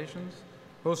organizations,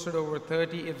 hosted over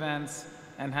 30 events,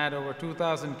 and had over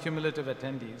 2,000 cumulative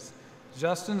attendees.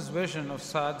 Justin's vision of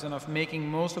SUDS and of making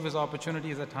most of his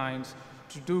opportunities at Heinz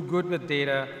to do good with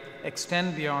data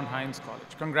extend beyond Heinz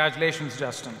College. Congratulations,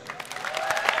 Justin.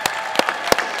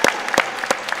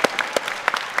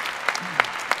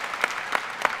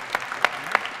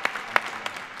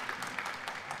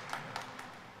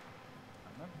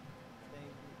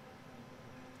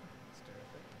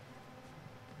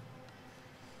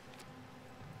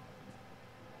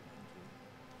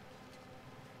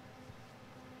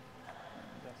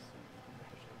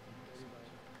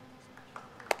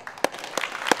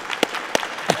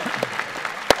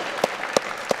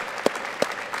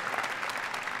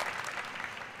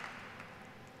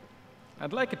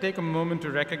 I'd like to take a moment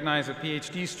to recognize a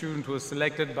PhD student who was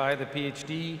selected by the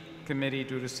PhD committee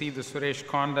to receive the Suresh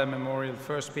Konda Memorial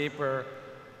First Paper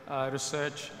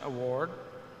Research Award.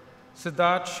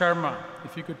 Siddharth Sharma,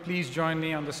 if you could please join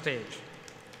me on the stage.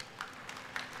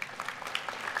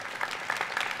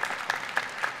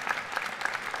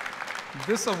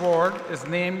 This award is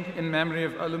named in memory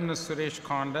of alumnus Suresh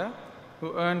Konda,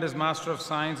 who earned his Master of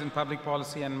Science in Public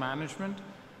Policy and Management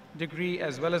degree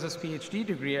as well as his PhD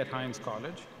degree at Heinz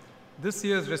College. This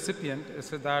year's recipient is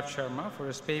Siddharth Sharma for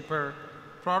his paper,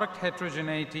 Product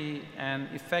Heterogeneity and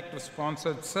Effect of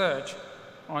Sponsored Search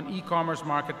on E-commerce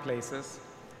Marketplaces,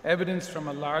 Evidence from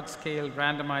a Large-Scale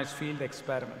Randomized Field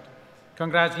Experiment.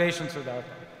 Congratulations, Siddharth.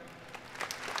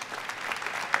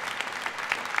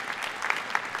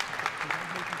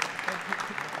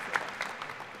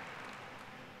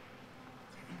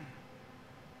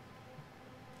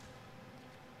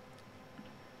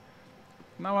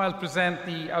 Now I'll present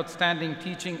the Outstanding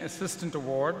Teaching Assistant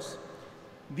Awards.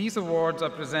 These awards are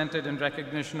presented in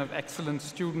recognition of excellent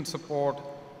student support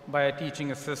by a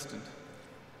teaching assistant.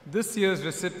 This year's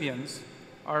recipients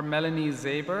are Melanie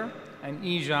Zaber and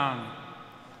Yi Zhang.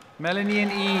 Melanie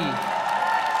and Yi,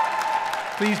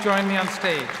 please join me on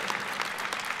stage.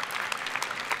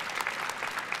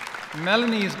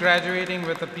 Melanie is graduating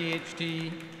with a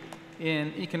PhD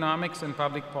in Economics and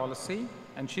Public Policy,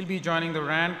 and she'll be joining the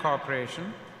RAND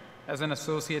Corporation as an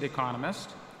associate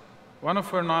economist. One of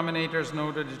her nominators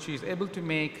noted that she's able to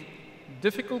make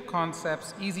difficult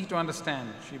concepts easy to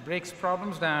understand. She breaks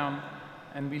problems down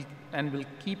and will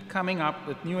keep coming up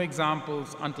with new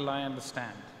examples until I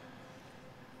understand.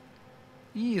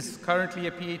 He is currently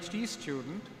a PhD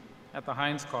student at the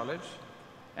Heinz College,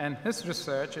 and his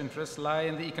research interests lie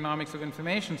in the economics of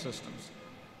information systems.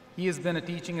 He has been a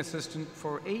teaching assistant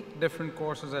for 8 different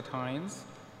courses at Heinz,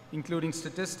 including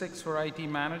statistics for IT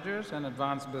managers and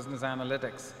advanced business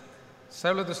analytics.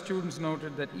 Several of the students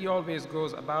noted that he always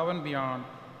goes above and beyond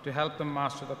to help them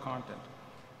master the content.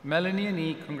 Melanie and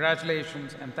E,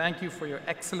 congratulations, and thank you for your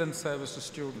excellent service to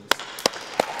students.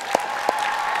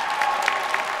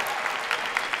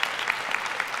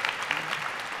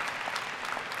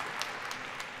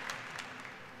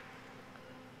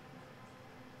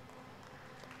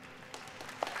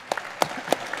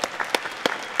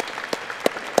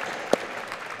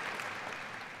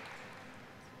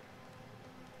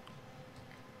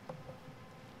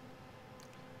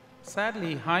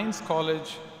 Sadly, Heinz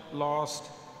College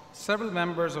lost several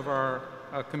members of our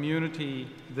community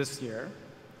this year.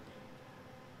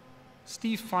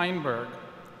 Steve Feinberg,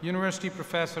 University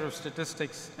Professor of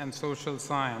Statistics and Social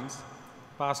Science,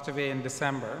 passed away in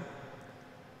December.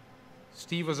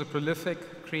 Steve was a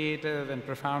prolific, creative, and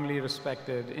profoundly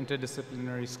respected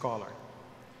interdisciplinary scholar.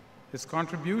 His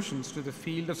contributions to the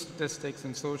field of statistics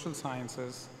and social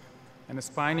sciences and his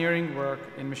pioneering work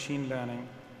in machine learning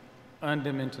earned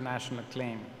him international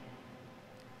acclaim.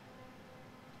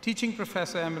 Teaching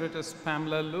Professor Emeritus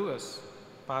Pamela Lewis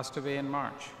passed away in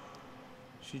March.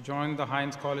 She joined the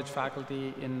Heinz College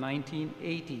faculty in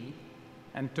 1980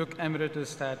 and took emeritus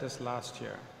status last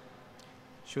year.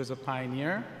 She was a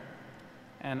pioneer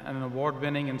and an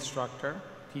award-winning instructor,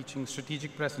 teaching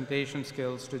strategic presentation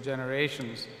skills to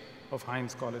generations of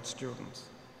Heinz College students.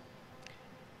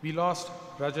 We lost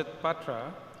Rajat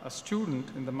Patra, a student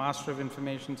in the Master of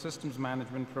Information Systems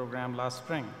Management program last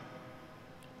spring.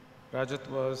 Rajat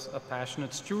was a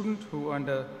passionate student who earned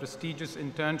a prestigious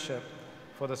internship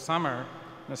for the summer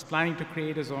and is planning to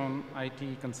create his own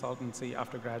IT consultancy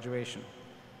after graduation.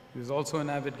 He was also an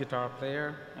avid guitar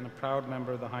player and a proud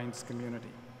member of the Heinz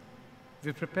community.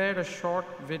 We prepared a short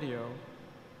video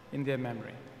in their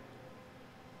memory.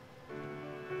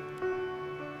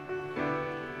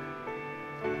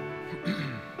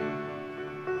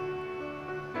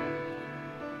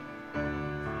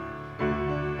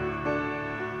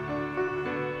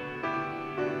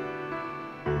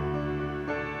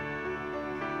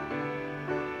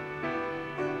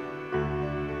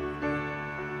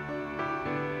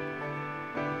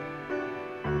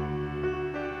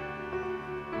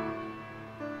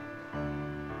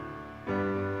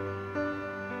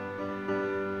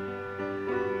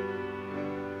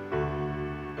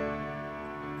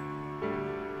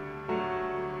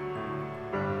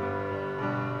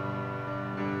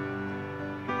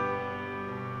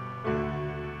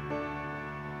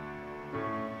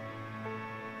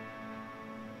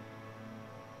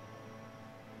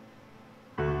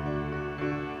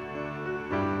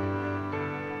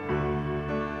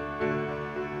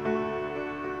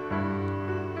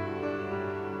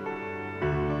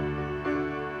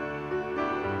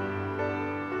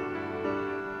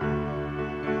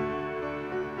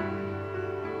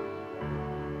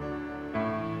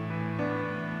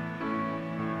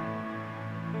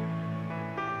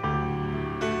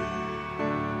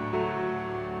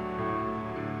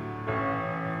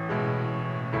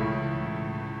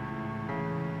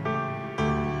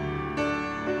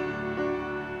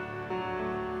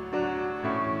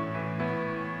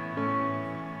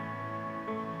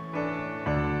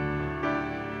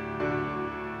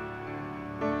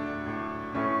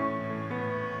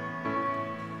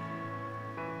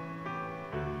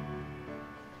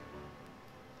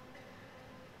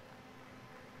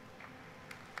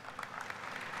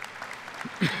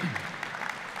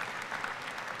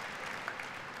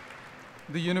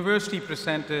 The university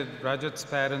presented Rajat's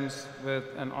parents with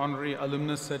an honorary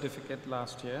alumnus certificate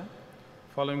last year.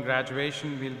 Following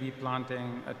graduation, we'll be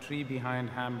planting a tree behind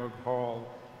Hamburg Hall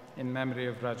in memory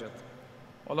of Rajat.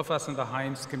 All of us in the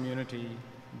Heinz community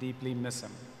deeply miss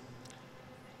him.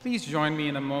 Please join me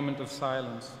in a moment of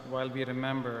silence while we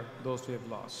remember those we have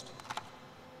lost.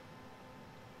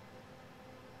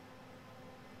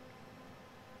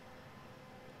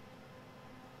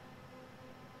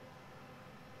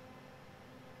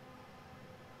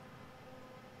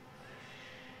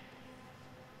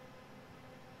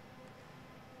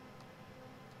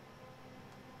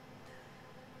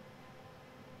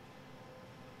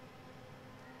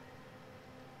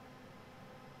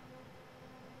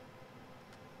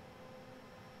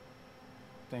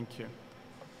 Thank you.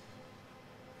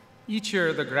 Each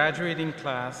year, the graduating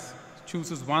class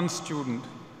chooses one student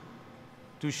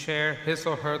to share his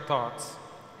or her thoughts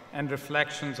and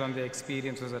reflections on their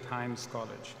experiences at Heinz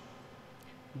College.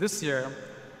 This year,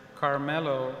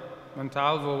 Carmelo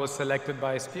Montalvo was selected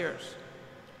by his peers.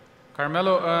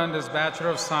 Carmelo earned his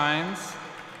Bachelor of Science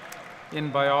in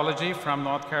Biology from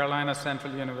North Carolina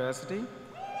Central University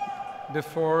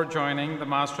before joining the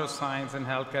Master of Science in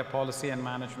Healthcare Policy and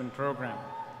Management program.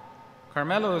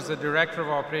 Carmelo is the Director of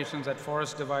Operations at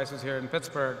Forest Devices here in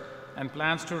Pittsburgh and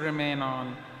plans to remain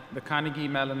on the Carnegie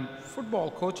Mellon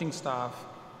football coaching staff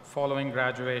following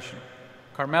graduation.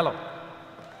 Carmelo.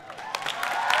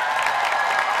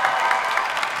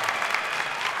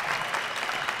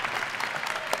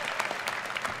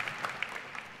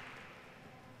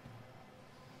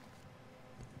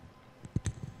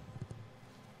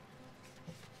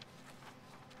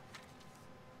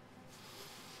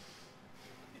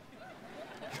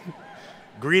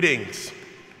 Greetings,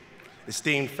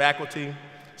 esteemed faculty,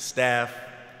 staff,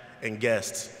 and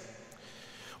guests.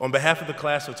 On behalf of the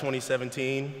class of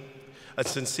 2017, a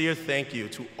sincere thank you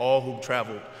to all who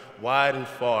traveled wide and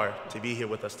far to be here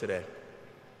with us today.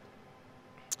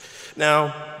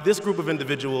 Now, this group of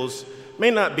individuals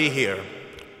may not be here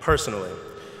personally,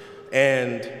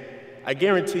 and I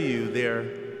guarantee you they're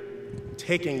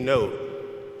taking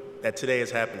note that today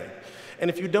is happening. And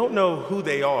if you don't know who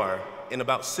they are, in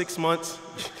about 6 months,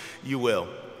 you will.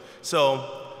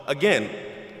 So again,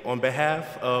 on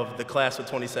behalf of the class of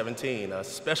 2017, a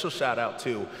special shout out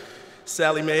to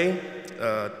Sally Mae,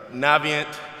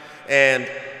 Navient, and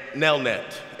Nelnet.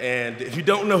 And if you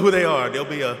don't know who they are, they'll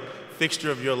be a fixture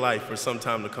of your life for some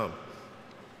time to come.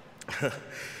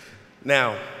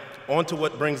 Now, on to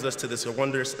what brings us to this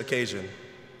wondrous occasion.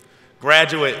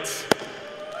 Graduates.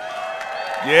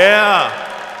 Yeah.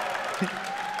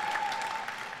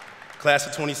 Class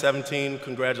of 2017,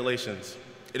 congratulations.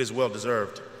 It is well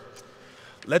deserved.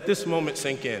 Let this moment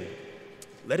sink in.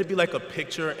 Let it be like a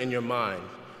picture in your mind,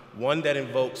 one that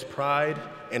invokes pride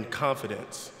and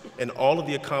confidence in all of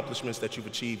the accomplishments that you've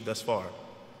achieved thus far.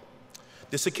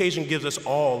 This occasion gives us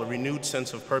all a renewed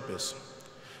sense of purpose.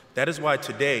 That is why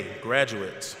today,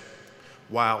 graduates,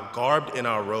 while garbed in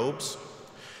our robes,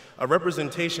 a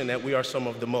representation that we are some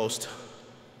of the most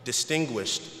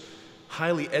distinguished,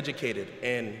 highly educated,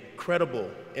 and credible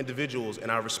individuals in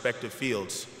our respective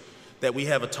fields, that we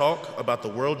have a talk about the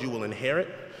world you will inherit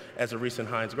as a recent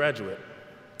Heinz graduate.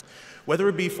 Whether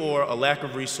it be for a lack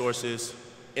of resources,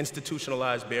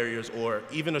 institutionalized barriers, or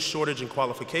even a shortage in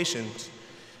qualifications,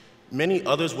 many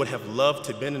others would have loved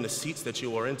to have been in the seats that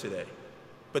you are in today,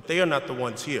 but they are not the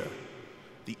ones here.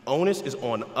 The onus is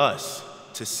on us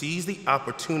to seize the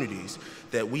opportunities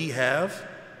that we have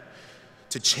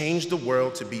to change the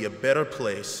world to be a better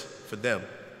place for them.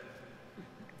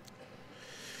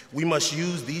 We must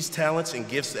use these talents and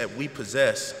gifts that we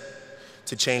possess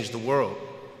to change the world.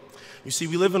 You see,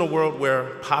 we live in a world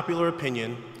where popular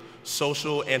opinion,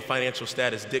 social and financial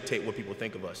status dictate what people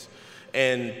think of us.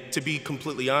 And to be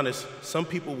completely honest, some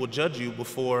people will judge you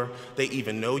before they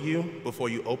even know you, before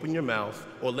you open your mouth,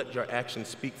 or let your actions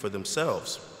speak for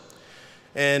themselves.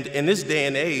 And in this day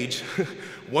and age,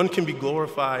 one can be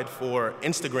glorified for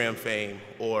Instagram fame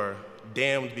or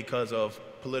damned because of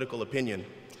political opinion.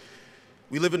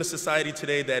 We live in a society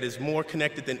today that is more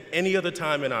connected than any other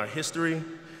time in our history,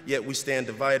 yet we stand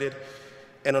divided.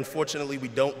 And unfortunately, we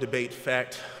don't debate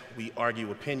fact, we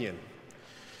argue opinion.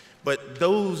 But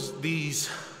these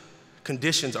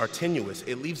conditions are tenuous.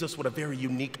 It leaves us with a very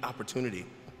unique opportunity.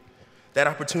 That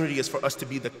opportunity is for us to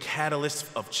be the catalyst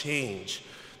of change,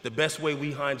 the best way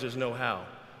we Heinzers know how,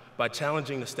 by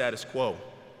challenging the status quo.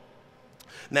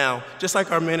 Now, just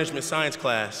like our management science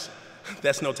class,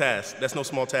 that's no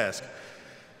small task.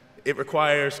 It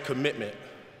requires commitment,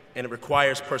 and it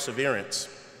requires perseverance.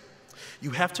 You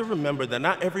have to remember that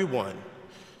not everyone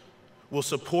will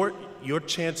support your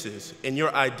chances and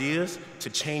your ideas to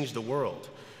change the world.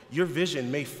 Your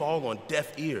vision may fall on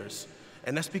deaf ears,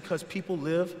 and that's because people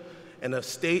live in a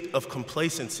state of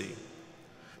complacency,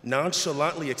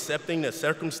 nonchalantly accepting the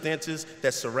circumstances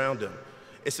that surround them.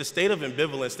 It's a state of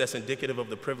ambivalence that's indicative of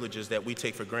the privileges that we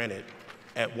take for granted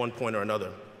at one point or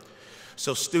another.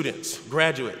 So students,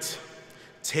 graduates,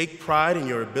 take pride in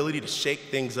your ability to shake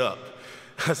things up.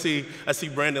 I see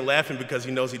Brandon laughing because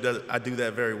he knows I do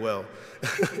that very well.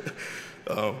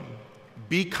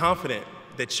 Be confident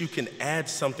that you can add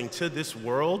something to this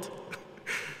world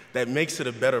that makes it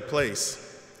a better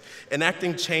place.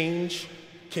 Enacting change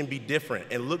can be different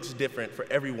and looks different for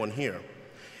everyone here.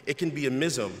 It can be a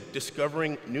MISM,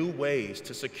 discovering new ways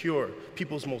to secure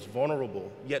people's most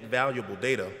vulnerable yet valuable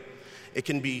data. It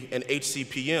can be an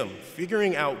HCPM,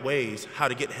 figuring out ways how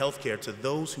to get healthcare to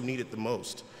those who need it the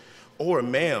most. Or a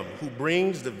MAM, who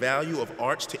brings the value of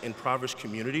arts to impoverished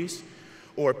communities.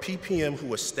 Or a PPM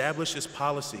who establishes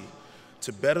policy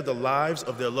to better the lives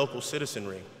of their local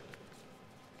citizenry.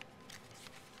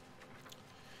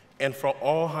 And for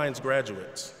all Heinz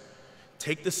graduates,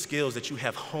 take the skills that you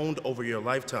have honed over your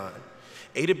lifetime,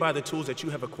 aided by the tools that you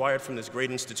have acquired from this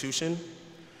great institution,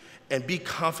 and be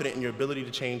confident in your ability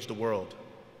to change the world.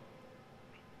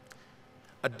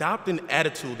 Adopt an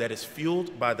attitude that is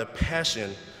fueled by the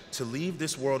passion to leave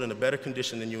this world in a better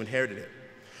condition than you inherited it.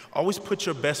 Always put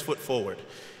your best foot forward,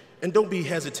 and don't be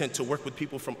hesitant to work with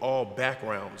people from all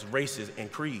backgrounds, races,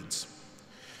 and creeds.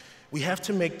 We have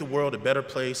to make the world a better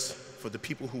place for the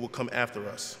people who will come after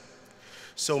us.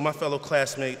 So my fellow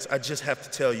classmates, I just have to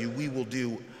tell you, we will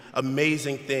do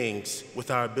amazing things with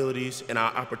our abilities and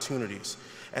our opportunities.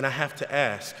 And I have to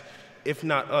ask, if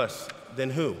not us, then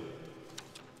who?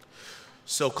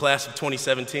 So class of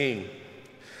 2017,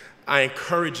 I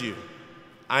encourage you,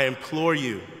 I implore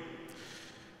you,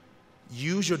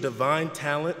 use your divine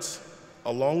talents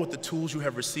along with the tools you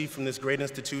have received from this great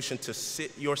institution to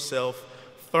sit yourself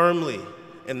firmly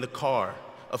in the car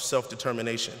of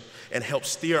self-determination and help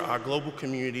steer our global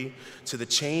community to the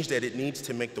change that it needs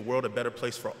to make the world a better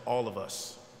place for all of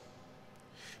us.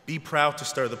 Be proud to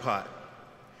stir the pot.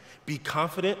 Be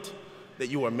confident that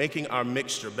you are making our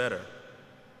mixture better.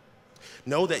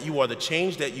 Know that you are the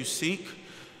change that you seek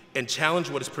and challenge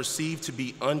what is perceived to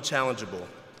be unchallengeable.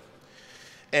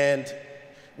 And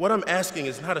what I'm asking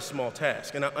is not a small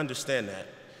task, and I understand that.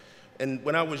 And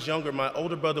when I was younger, my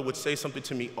older brother would say something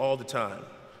to me all the time.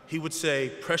 He would say,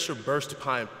 pressure bursts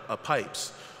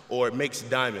pipes, or it makes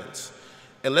diamonds.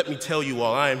 And let me tell you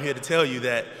all, I am here to tell you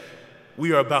that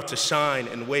we are about to shine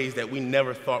in ways that we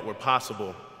never thought were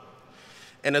possible.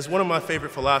 And as one of my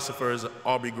favorite philosophers,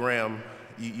 Aubrey Graham,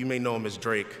 you may know him as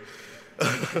Drake,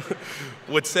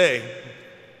 would say,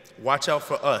 watch out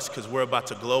for us, because we're about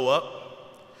to glow up,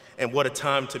 and what a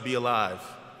time to be alive.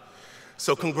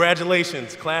 So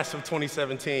congratulations, class of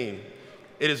 2017.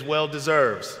 It is well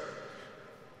deserved.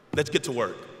 Let's get to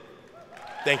work.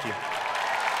 Thank you.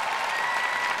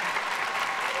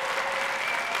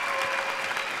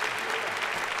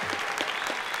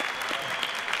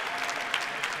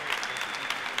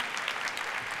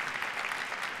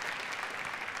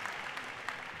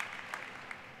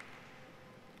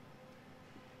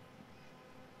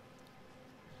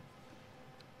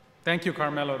 Thank you,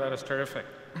 Carmelo. That is terrific.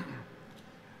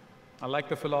 I like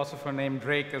the philosopher named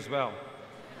Drake as well.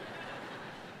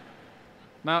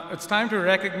 Now, it's time to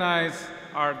recognize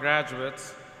our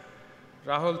graduates.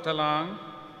 Rahul Talang,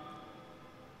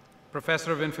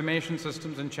 Professor of Information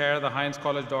Systems and Chair of the Heinz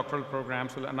College Doctoral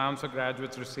Programs, will announce the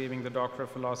graduates receiving the Doctor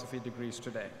of Philosophy degrees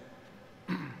today.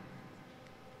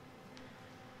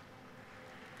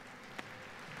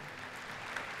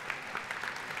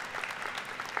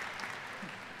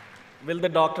 Will the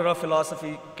Doctor of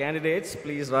Philosophy candidates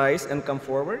please rise and come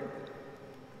forward?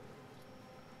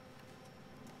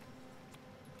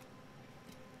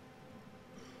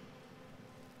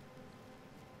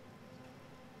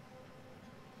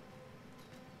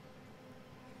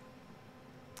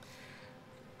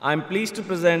 I'm pleased to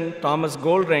present Thomas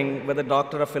Goldring with the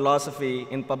Doctor of Philosophy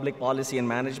in Public Policy and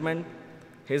Management.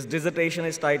 His dissertation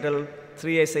is titled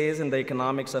 3 Essays in the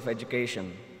Economics of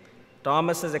Education.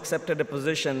 Thomas has accepted a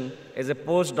position as a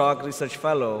postdoc research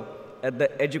fellow at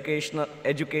the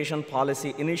Education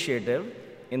Policy Initiative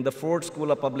in the Ford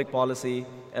School of Public Policy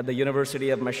at the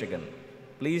University of Michigan.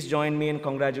 Please join me in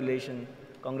congratulating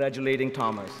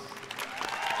Thomas.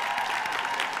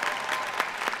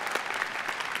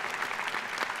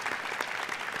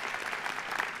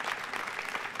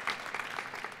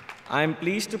 I am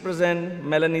pleased to present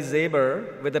Melanie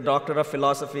Zaber with the Doctor of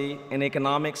Philosophy in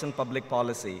Economics and Public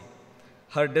Policy.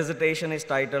 Her dissertation is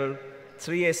titled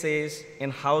 3 Essays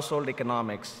in Household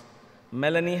Economics.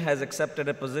 Melanie has accepted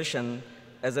a position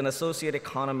as an associate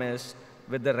economist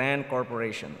with the RAND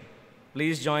Corporation.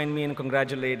 Please join me in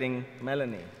congratulating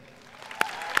Melanie.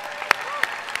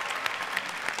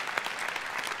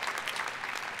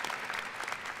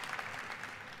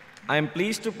 I am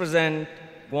pleased to present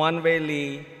Guanwei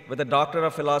Li with a Doctor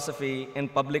of Philosophy in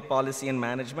Public Policy and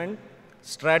Management,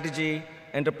 Strategy,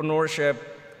 Entrepreneurship,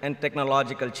 and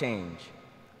Technological Change.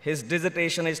 His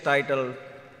dissertation is titled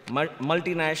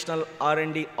Multinational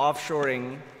R&D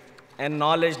Offshoring and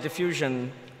Knowledge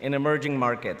Diffusion in Emerging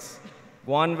Markets.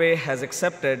 Guanwei has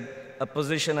accepted a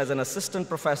position as an assistant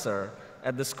professor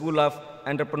at the School of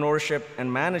Entrepreneurship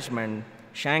and Management,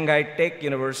 Shanghai Tech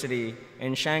University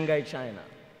in Shanghai, China.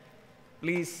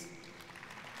 Please.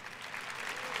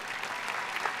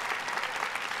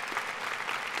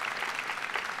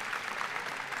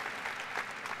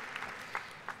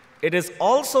 It is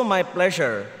also my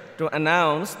pleasure to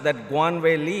announce that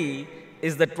Guanwei Li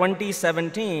is the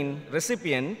 2017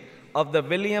 recipient of the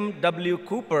William W.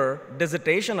 Cooper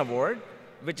Dissertation Award,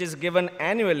 which is given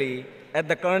annually at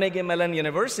the Carnegie Mellon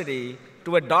University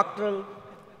to a doctoral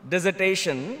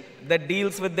dissertation that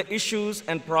deals with the issues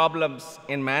and problems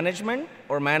in management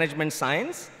or management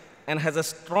science and has a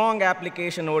strong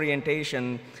application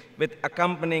orientation with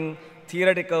accompanying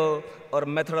theoretical or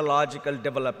methodological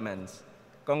developments.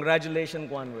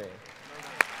 Congratulations, Guanwei.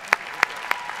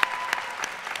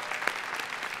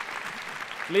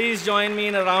 Please join me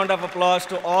in a round of applause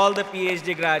to all the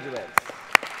PhD graduates.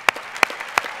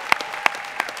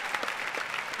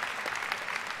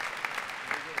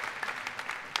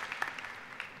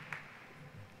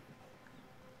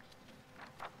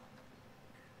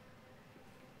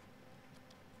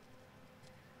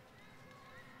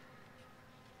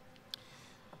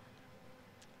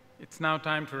 It's now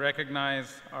time to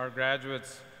recognize our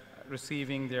graduates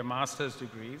receiving their master's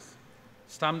degrees.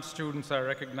 Some students are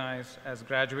recognized as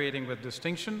graduating with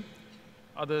distinction,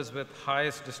 others with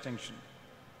highest distinction.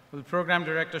 Will Program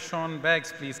Director Sean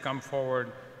Beggs please come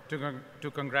forward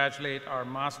to congratulate our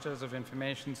Masters of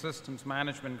Information Systems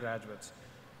Management graduates.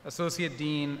 Associate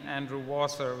Dean Andrew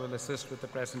Wasser will assist with the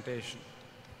presentation.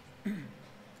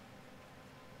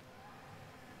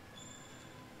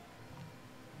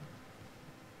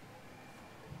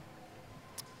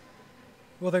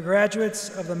 Will the graduates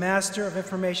of the Master of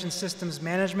Information Systems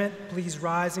Management please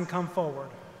rise and come forward?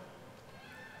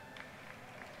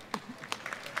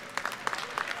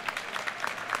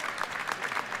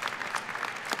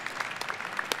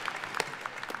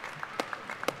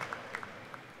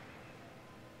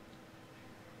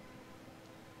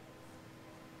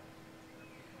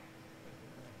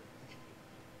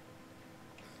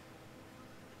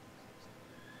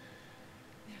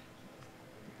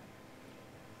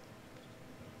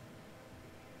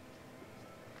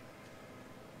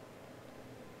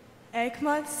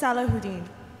 Ahmad Salahuddin.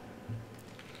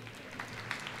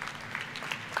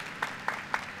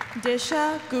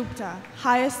 Disha Gupta,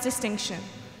 highest distinction.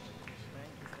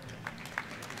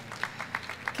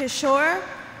 Kishore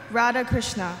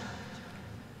Radhakrishna.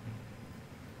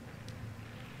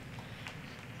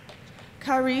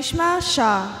 Karishma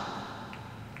Shah.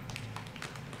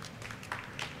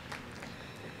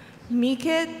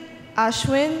 Mikit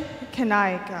Ashwin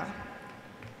Kanayaka.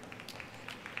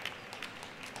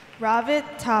 Ravit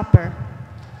Tapper.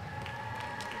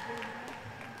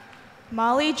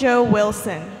 Molly Jo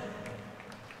Wilson.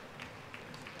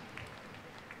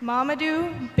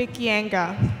 Mamadou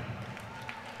Bikianga.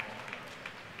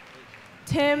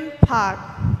 Tim Pak.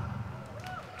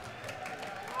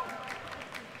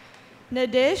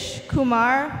 Nadish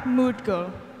Kumar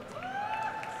Mudgal.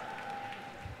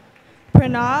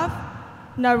 Pranav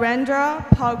Narendra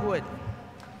Pogwood.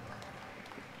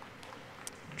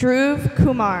 Dhruv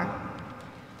Kumar.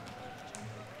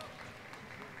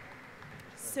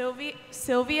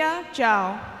 Sylvia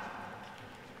Zhao.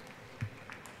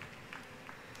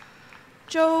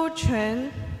 Zhou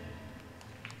Chun.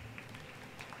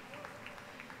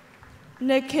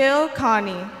 Nikhil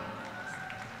Kani.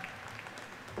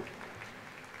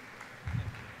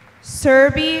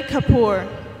 Surbi Kapoor.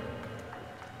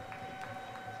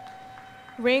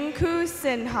 Rinku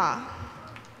Sinha.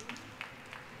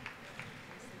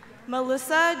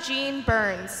 Melissa Jean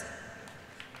Burns.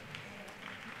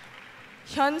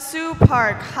 Hyunsu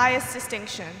Park, highest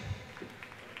distinction.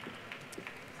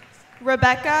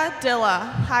 Rebecca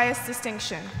Dilla, highest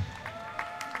distinction.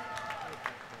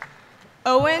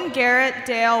 Owen Garrett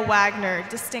Dale Wagner,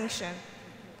 distinction.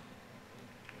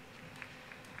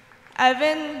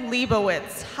 Evan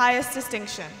Leibowitz, highest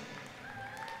distinction.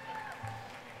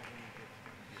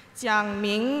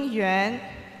 Jiangming Yuan.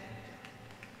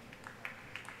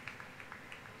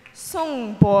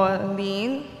 Song Bo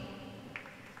Lin.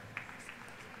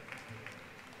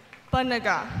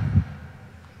 Banaga.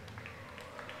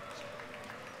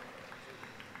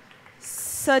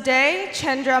 Sadeh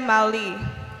Chandra Mauli.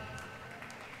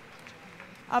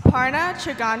 Aparna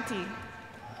Chaganti.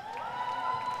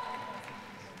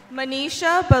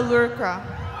 Manisha Balurkra.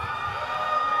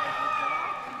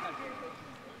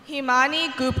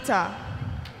 Himani Gupta.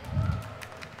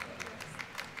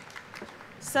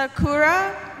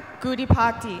 Sakura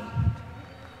Gudipati.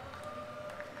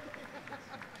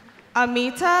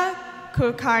 Amita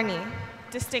Kulkarni,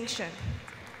 distinction.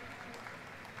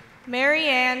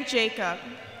 Marianne Jacob.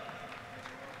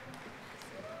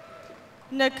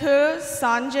 Nakur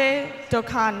Sanjay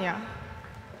Dokanya.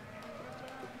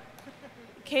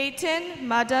 Ketan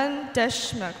Madan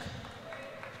Deshmukh.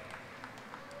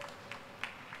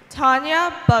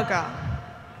 Tanya Baga.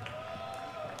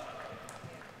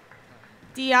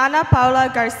 Diana Paula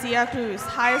Garcia Cruz,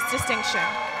 highest distinction.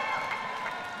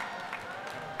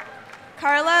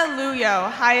 Carla Luyo,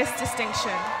 highest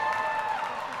distinction.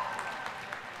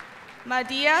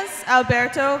 Matias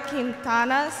Alberto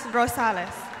Quintanas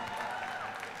Rosales.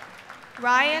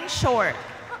 Ryan Short.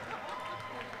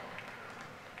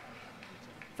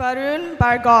 Varun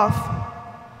Bargov.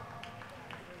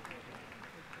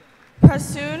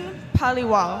 Prasoon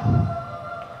Paliwal.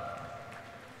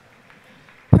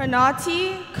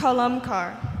 Pranati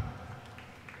Kalamkar.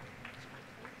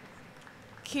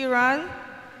 Kiran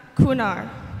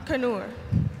Kanur.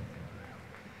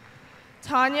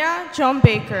 Tanya John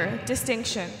Baker,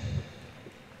 distinction.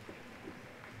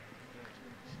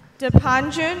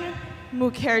 Dipanjan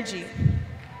Mukherjee.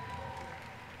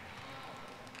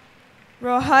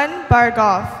 Rohan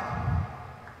Bargov.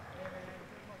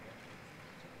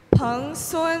 Peng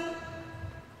Sun.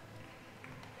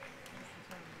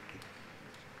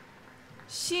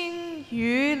 Xin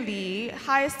Yu Li,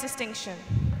 highest distinction.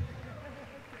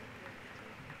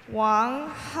 Wang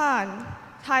Han,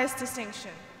 highest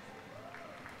distinction.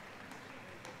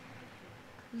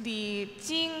 Li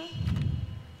Jing.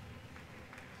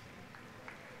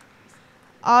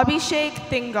 Abhishek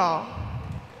Thingal.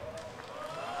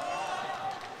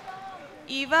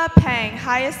 Eva Pang,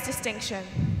 highest distinction.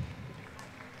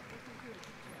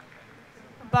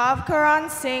 Bhavkaran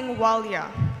Singh Walia.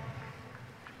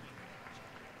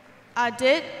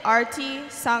 Adit Arti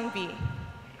Sangvi.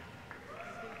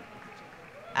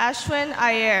 Ashwin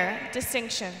Iyer,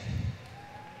 distinction.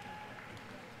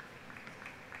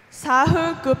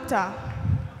 Sahur Gupta.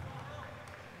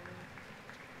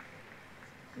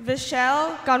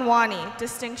 Vishal Ganwani,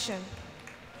 distinction.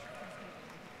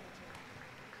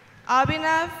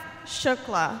 Abhinav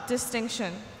Shukla,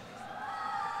 distinction.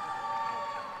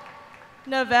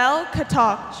 Navel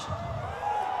Katok.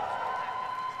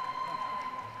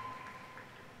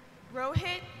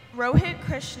 Rohit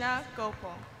Krishna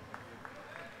Gopal.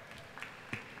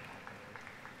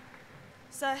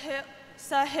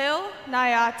 Sahil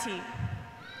Nayati.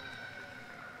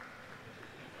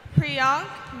 Priyank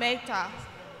Mehta.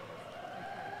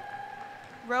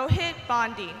 Rohit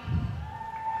Bondi.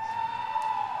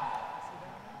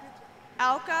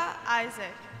 Alka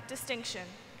Isaac, distinction.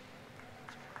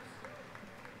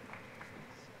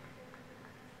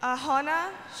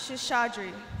 Ahona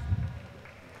Shishadri.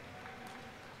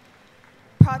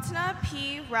 Pratna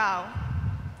P. Rao.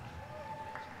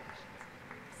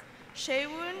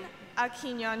 Shewun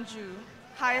Akinyanju,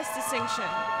 highest distinction.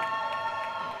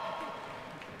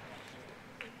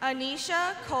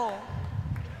 Anisha Cole.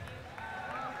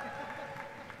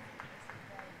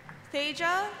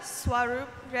 Teja Swarup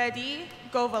Reddy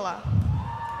Govala.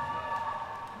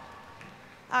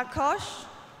 Akosh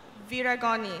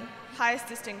Viragoni, highest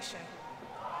distinction.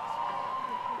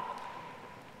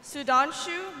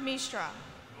 Sudanshu Mishra.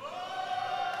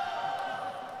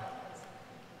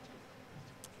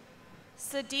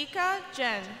 Sadika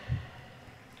Jen.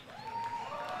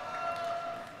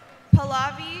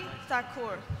 Pallavi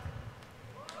Thakur.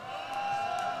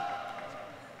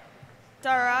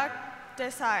 Darak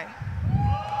Desai.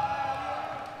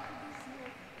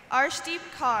 Arshdeep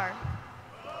Kaur.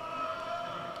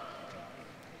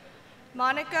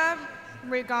 Monica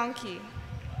Mriganki.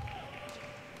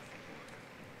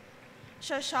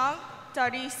 Shashank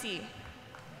Darisi.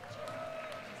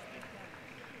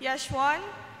 Yashwan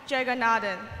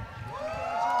Jagannathan.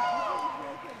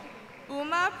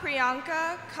 Uma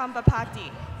Priyanka Kambapati.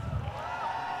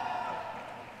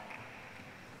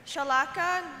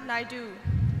 Shalaka Naidu.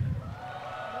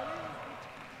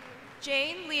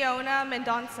 Jane Leona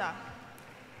Mendonça.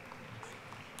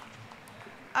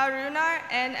 Arunar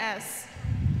N.S.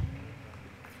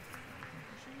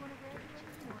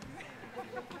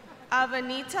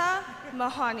 Avanita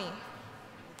Mahani.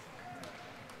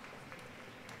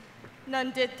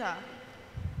 Nandita.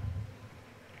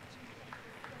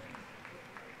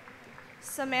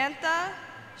 Samantha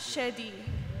Shetty.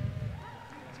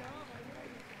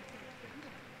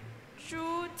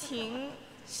 Zhu Ting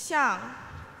Xiang.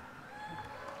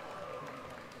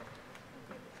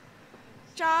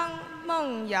 Zhang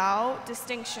Mengyao,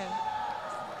 distinction.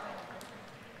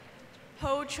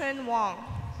 Ho Chun Wang.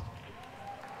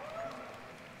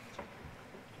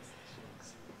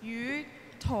 Yu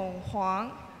Tong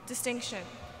Huang, distinction.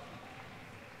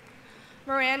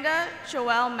 Miranda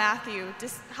Joelle Matthew,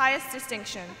 highest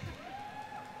distinction.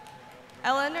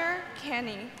 Eleanor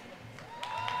Canny.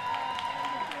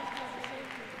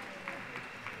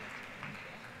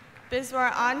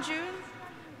 Biswar Anjun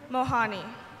Mohani.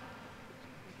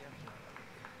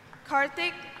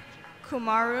 Karthik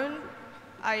Kumarun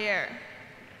Iyer.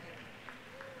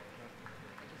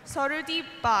 Sarudeep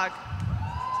Bagh.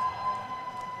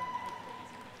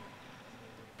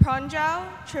 Pranjal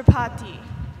Tripathi.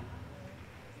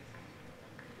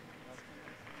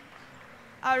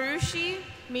 Arushi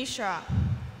Mishra.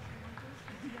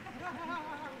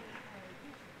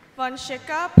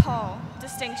 Vanshika Paul,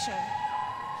 distinction.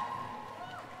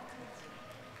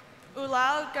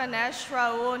 Ulal Ganesh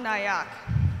Raul Nayak.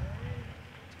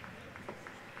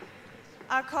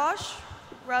 Akash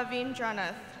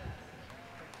Ravindranath.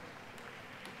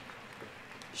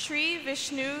 Sri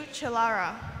Vishnu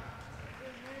Chilara.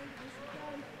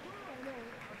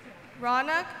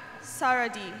 Ronak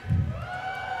Saradi.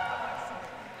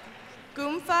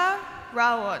 Gumfa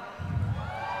Rawat.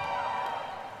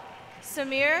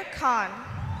 Samir Khan.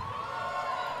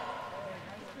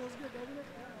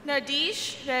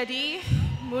 Nadish Reddy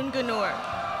Munganur.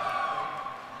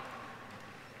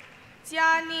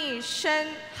 Jiani Shen,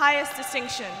 highest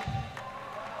distinction.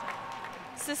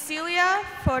 Cecilia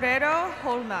Forero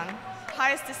Holman,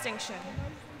 highest distinction.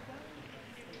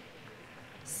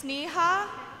 Sneha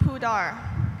Pudar.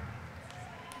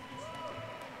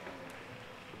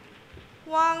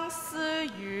 Wang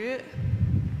Siyu.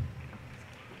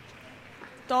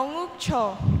 Donguk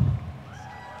Cho.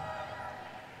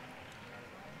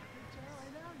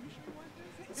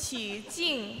 Qi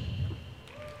Jing.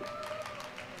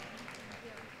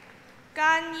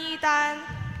 Gan Yidan.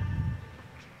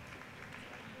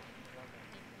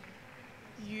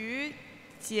 Yu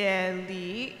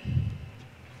Jieli.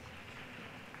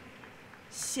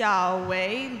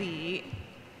 Xiaowei Li.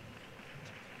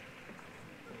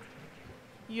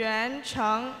 Yuan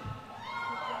Cheng.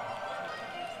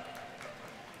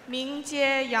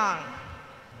 Mingjie Yang.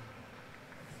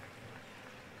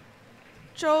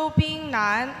 Zhou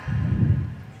Bingnan.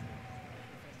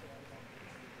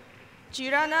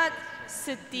 Jiranat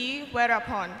Siddhi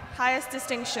Werapon, highest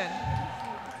distinction.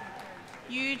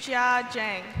 Yujia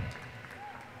Zhang.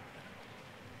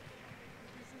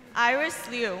 Iris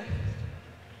Liu.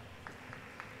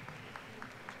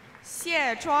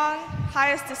 Xie Zhuang,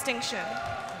 highest distinction.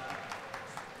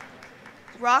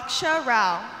 Raksha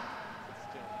Rao.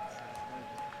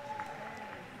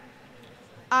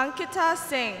 Ankita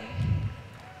Singh.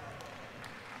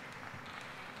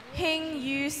 Hing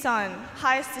Yu Sun,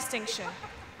 highest distinction.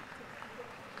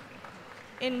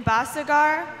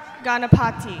 Inbasagar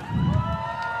Ganapati.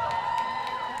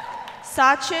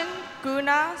 Sachin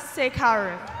Guna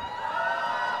Sekharun.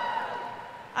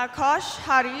 Akash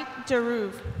Hari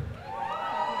Daruv.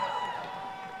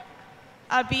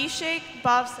 Abhishek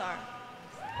Bhavsar.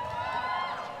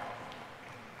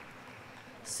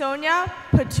 Sonia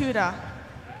Patuda.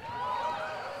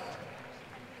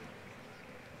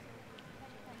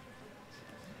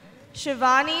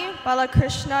 Shivani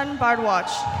Balakrishnan Bardwaj.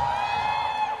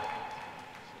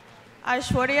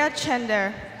 Aishwarya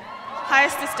Chender,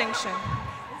 highest distinction.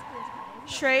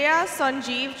 Shreya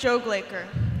Sanjeev Joglekar.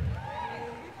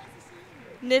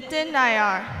 Nitin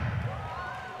Nayar.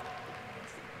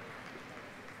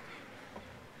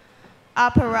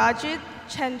 Aparajit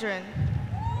Chandran.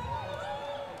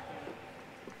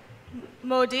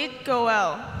 Modit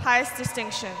Goel, highest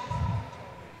distinction.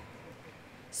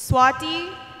 Swati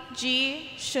G.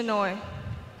 Shinoy.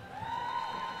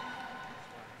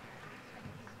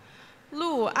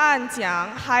 Lu Anjiang,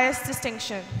 highest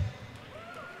distinction.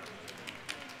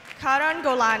 Karan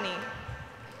Golani.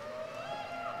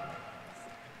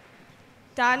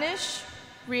 Danish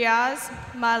Riaz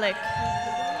Malik.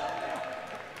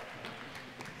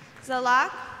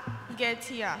 Zalak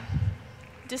Getia,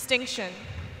 distinction.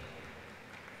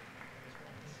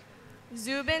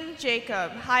 Zubin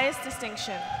Jacob, highest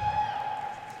distinction.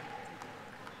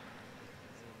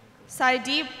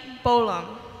 Saideep Bolam.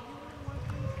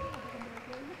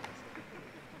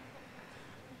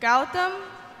 Gautam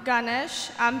Ganesh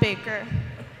Ambekar.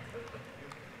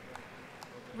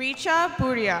 Richa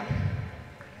Buria.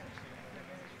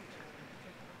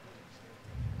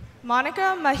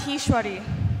 Monica Maheshwari.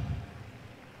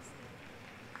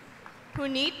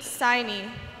 Puneet Saini.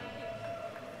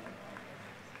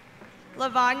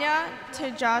 Lavanya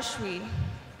Tejashwi.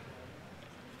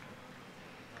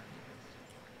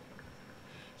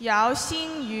 Yao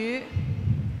Xin Yu.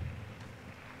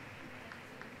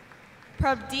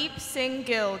 Prabdeep Singh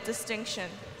Gill, distinction.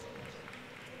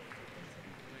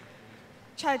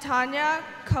 Chaitanya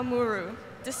Kamuru,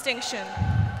 distinction.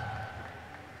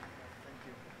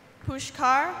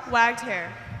 Pushkar Wagdhair.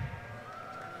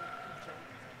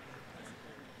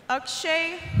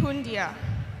 Akshay Hundia.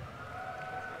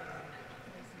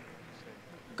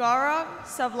 Gaurav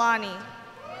Savlani.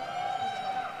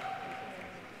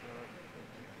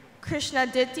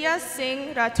 Krishnaditya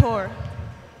Singh Rathore.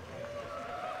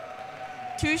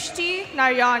 Tushti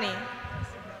Naryani.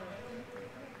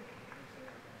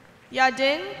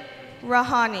 Yadin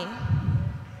Rahani.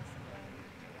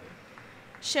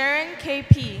 Sharon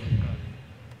KP.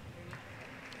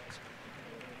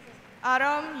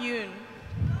 Aram Yoon.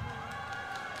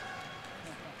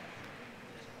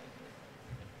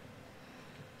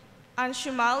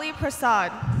 Anshumali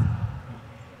Prasad.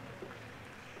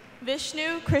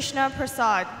 Vishnu Krishna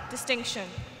Prasad, distinction.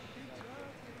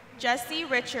 Jesse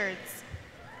Richards.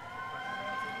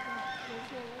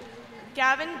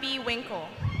 Gavin B. Winkle.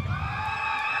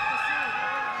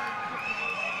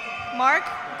 Mark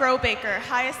Grobaker,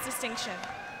 highest distinction.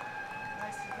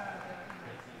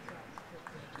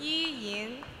 Yi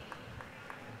Yin.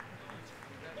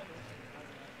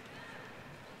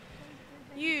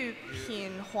 Yu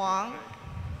Pin Huang.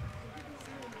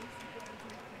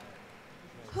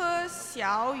 He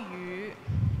Xiaoyu.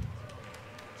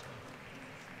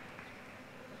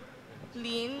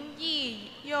 Lin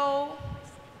Yiyou.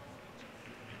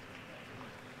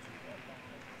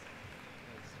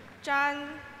 Zhan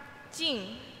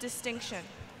Jing, distinction.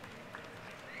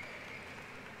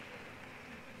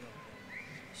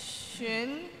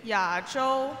 Xun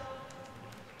Yazhou.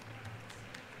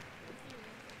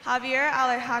 Javier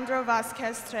Alejandro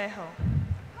Vasquez Trejo.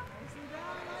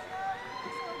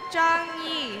 Zhang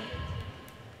Yi.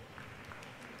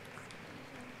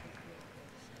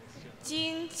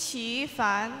 Jin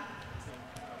Qifan.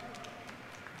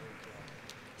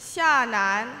 Xia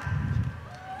Nan.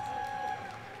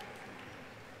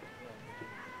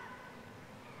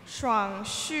 Shuang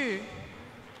Xu.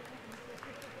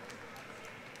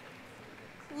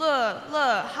 Le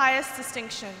Le, highest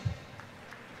distinction.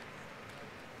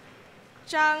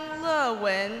 Zhang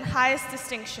Lewen, highest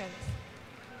distinction.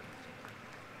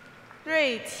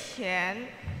 Rui Tian.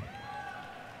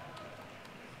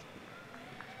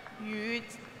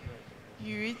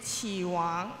 于启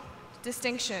王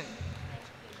distinction.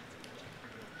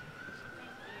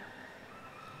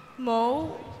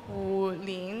 某武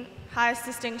林 highest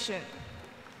distinction.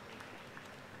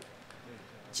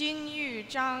 金玉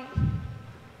章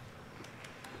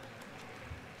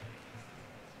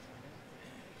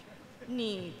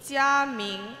李佳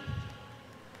明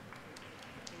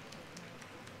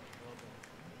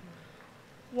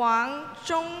王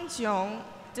忠炯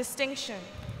distinction.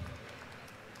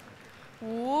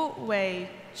 吴伟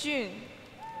俊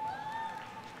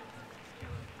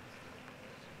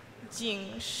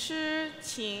景诗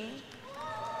琴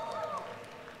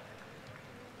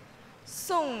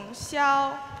宋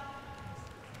萧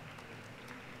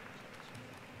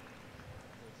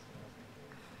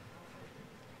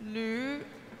吕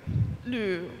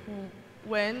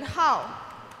文浩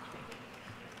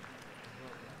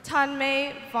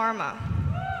Tanmay Varma.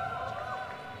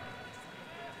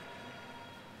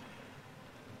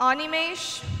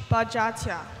 Animesh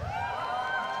Bhajatia.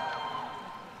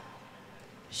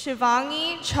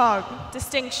 Shivangi Chugh,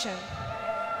 distinction.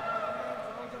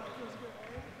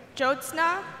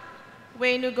 Jyotsna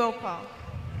Venugopal.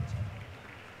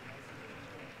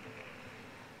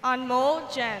 Anmol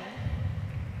Jain.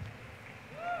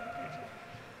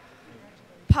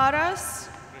 Paras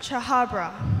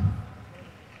Chahabra.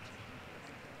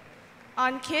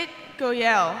 Ankit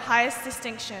Goyal, highest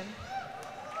distinction.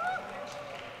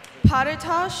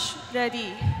 Paritosh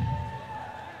Reddy.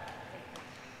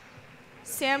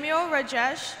 Samuel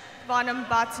Rajesh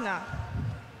Vanambatna.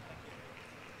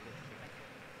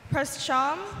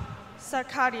 Prascham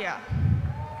Sakaria.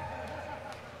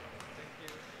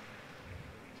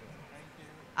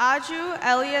 Aju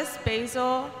Elias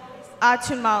Basil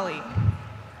Atumali.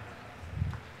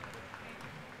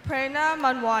 Prerna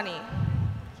Manwani.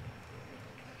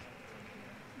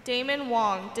 Damon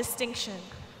Wong, distinction.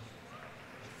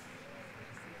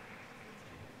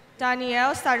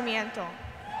 Daniel Sarmiento.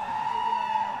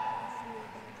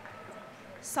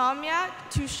 Samyak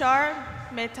Tushar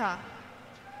Mehta.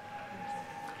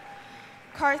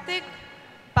 Karthik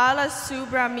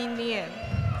Balasubramanian.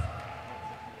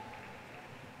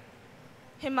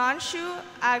 Himanshu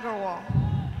Agarwal.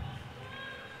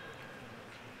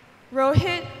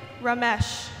 Rohit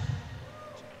Ramesh.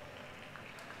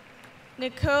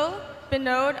 Nikul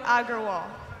Binod Agarwal.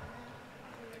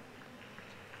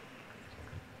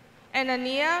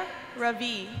 Anania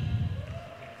Ravi.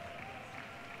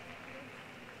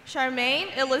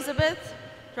 Charmaine Elizabeth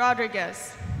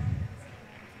Rodriguez.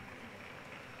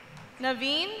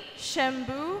 Naveen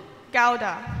Shambhu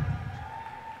Gowda.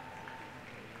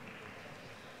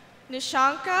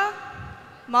 Nishanka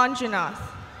Manjunath.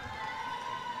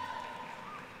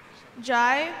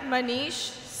 Jai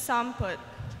Manish Samput.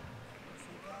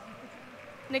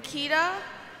 Nikita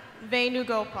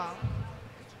Venugopal.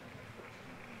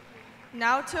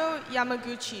 Naoto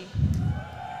Yamaguchi.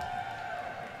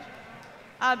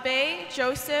 Abe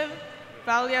Joseph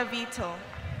Valiavito.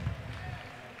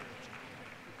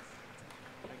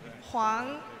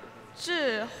 Huang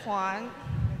Zhihuan.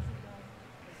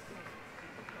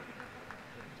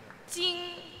 Jing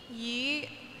Yi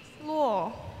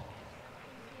Luo.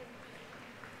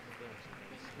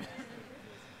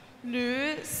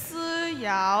 Lu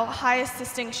Siyao, highest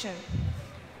distinction.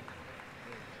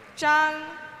 Zhang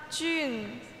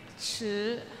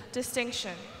Junchi,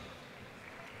 distinction.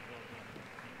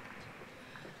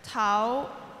 Tao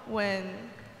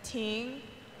Wenting.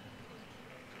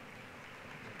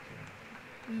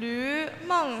 Lu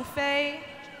Mengfei,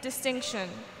 distinction.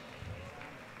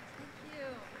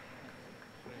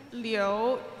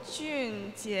 Liu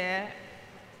Junjie.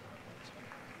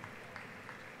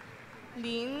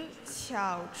 Lin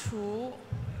Qiaochu.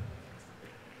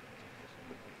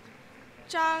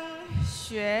 Zhang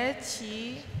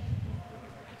Xueqi.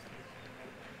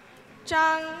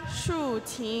 Zhang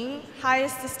Shuting,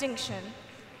 highest distinction.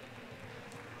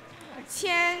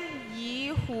 Qian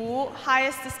Yihu,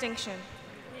 highest distinction.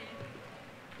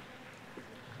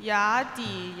 Ya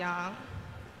Diyang.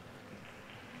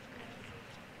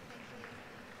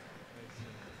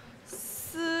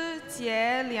 Si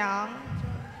Jieliang.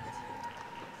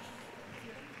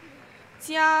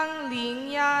 Jiang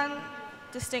Lingyan,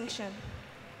 distinction.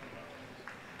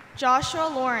 Joshua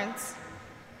Lawrence.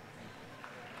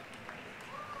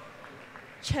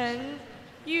 Chen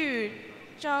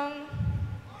Yuzheng.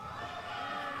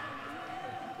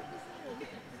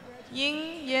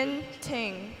 Ying Yin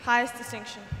Ting, highest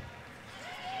distinction.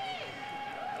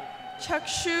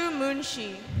 Chakshu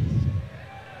Munshi.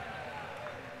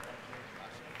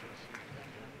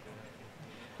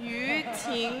 Yu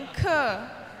Ting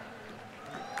Ke.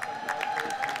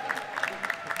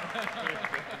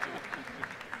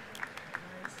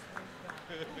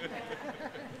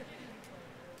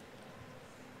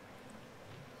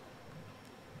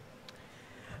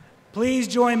 Please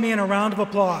join me in a round of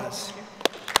applause.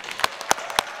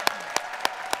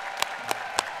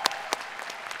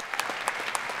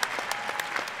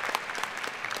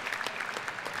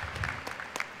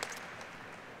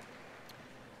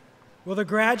 Will the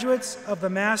graduates of the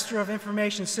Master of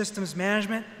Information Systems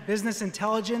Management, Business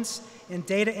Intelligence, and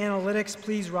Data Analytics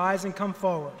please rise and come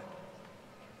forward?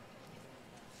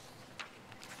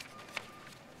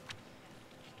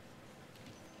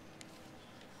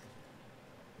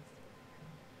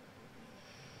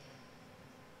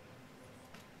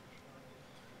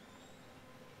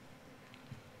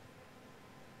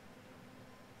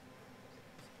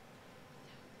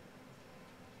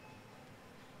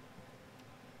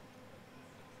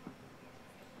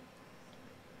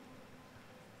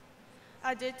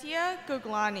 Aditya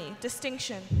Guglani,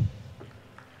 distinction.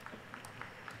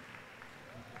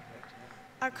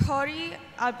 Akori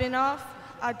Abhinav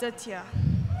Aditya.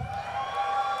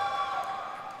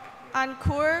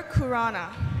 Ankur Kurana.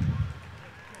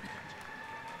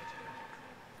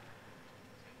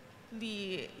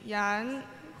 Li Yan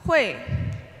Hui.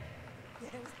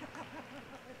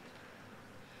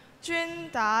 Jun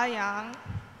Da Yang.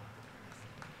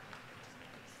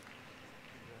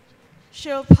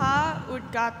 Shilpa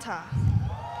Udgata.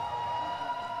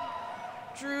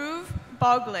 Dhruv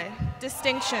Bogle,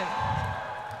 distinction.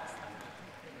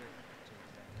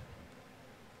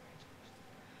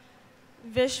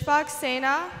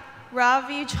 Vishvaksena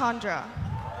Ravi Chandra.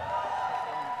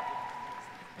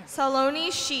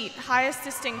 Saloni Sheet, highest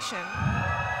distinction.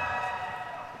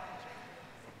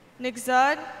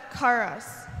 Nigzad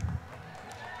Karas.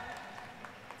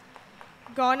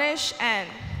 Ganesh N.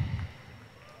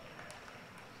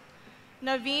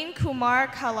 Naveen Kumar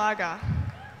Kalaga.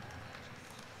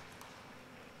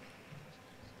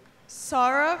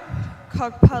 Saurabh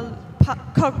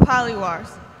Kokpaliwar,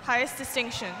 highest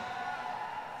distinction.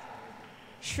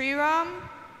 Sriram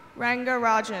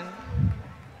Rangarajan.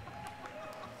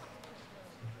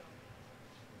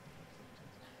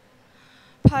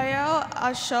 Payal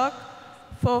Ashok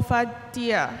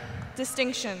Fofadia,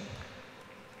 distinction.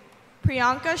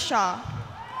 Priyanka Shah.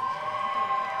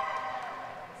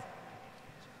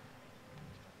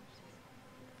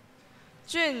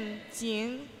 Jun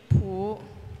Jin Pu.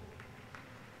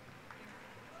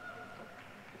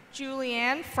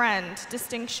 Julianne Friend,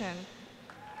 distinction.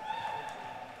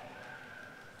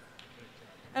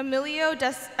 Emilio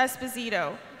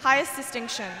Esposito, highest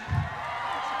distinction.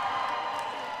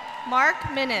 Mark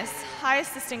Minnis,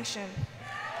 highest distinction.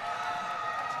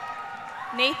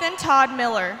 Nathan Todd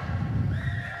Miller.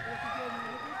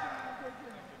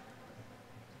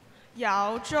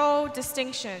 Yao Zhou,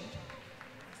 distinction.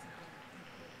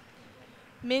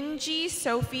 Minji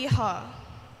Sophie Ha.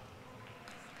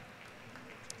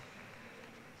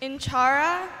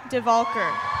 Inchara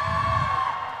Devalkar.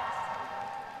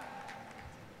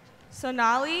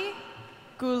 Sonali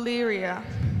Guliria,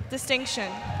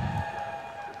 distinction.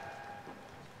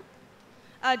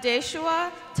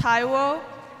 Adeshua Taiwo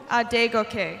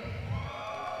Adegoke.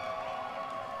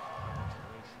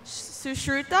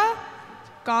 Sushruta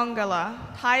Gongala,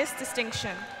 highest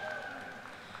distinction.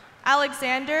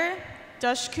 Alexander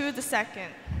Dushku II.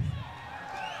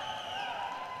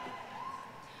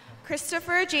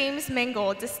 Christopher James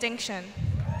Mingle, distinction.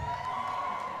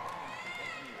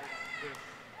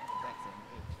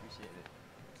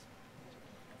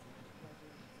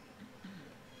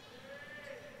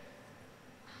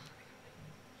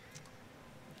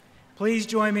 Please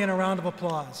join me in a round of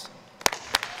applause.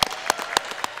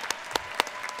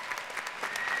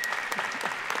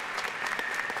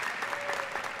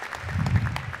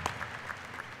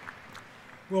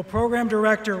 Will Program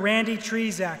Director Randy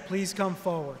Trezak please come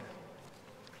forward?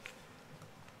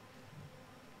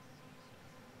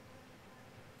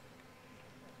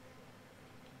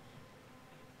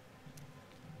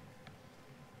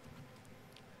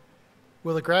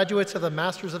 Will the graduates of the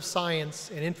Masters of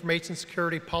Science in Information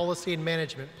Security Policy and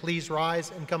Management please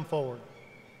rise and come forward?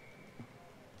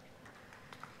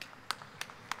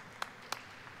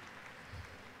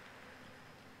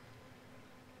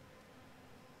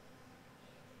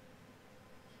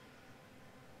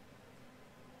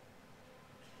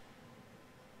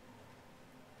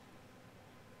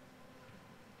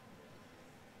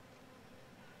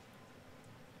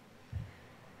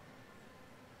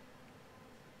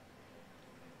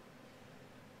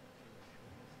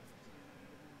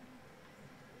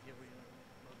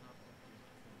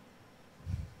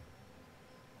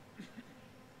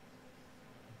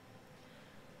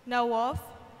 Nawaf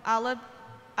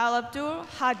Al-Abdul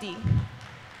Hadi.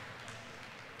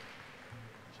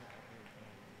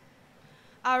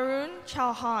 Arun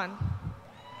Chauhan.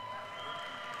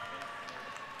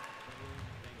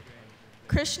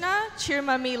 Krishna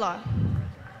Chirmamila.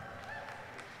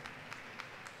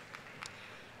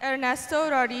 Ernesto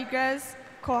Rodriguez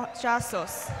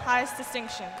Collasos, highest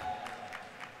distinction.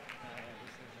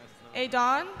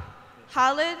 Adon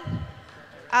Khalid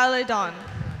Aladon.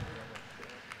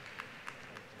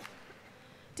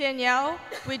 Danielle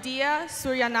Widya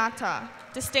Suryanata,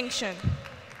 distinction.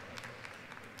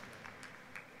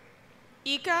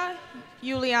 Ika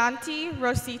Yulianti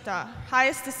Rosita,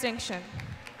 highest distinction.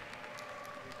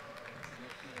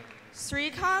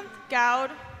 Srikanth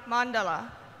Gaud Mandala,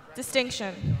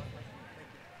 distinction.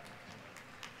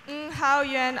 Ng Hao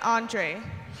Yuan Andre,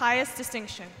 highest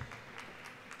distinction.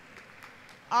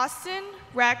 Austin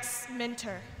Rex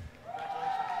Minter.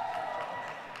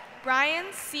 Brian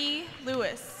C.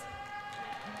 Lewis.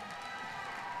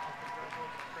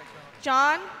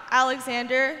 John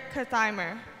Alexander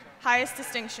Katheimer, highest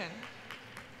distinction.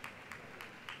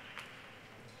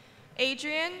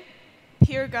 Adrian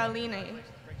Pirgalini.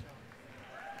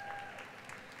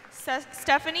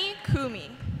 Stephanie Kumi.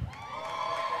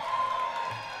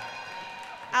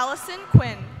 Allison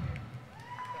Quinn.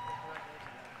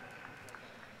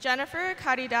 Jennifer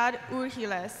Caridad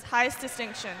Urgiles, highest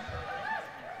distinction.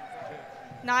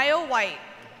 Niall White.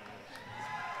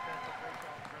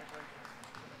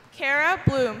 Kara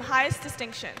Bloom, highest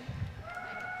distinction.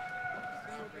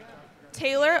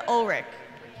 Taylor Ulrich.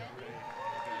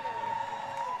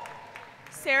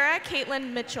 Sarah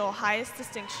Caitlin Mitchell, highest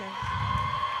distinction.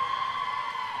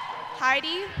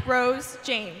 Heidi Rose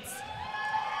James.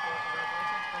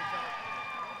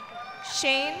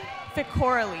 Shane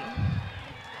Ficorelli.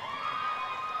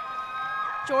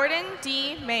 Jordan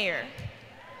D. Mayer.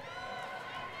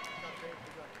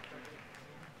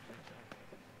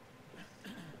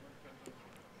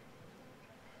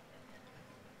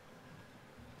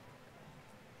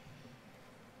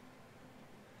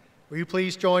 Will you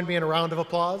please join me in a round of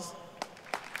applause?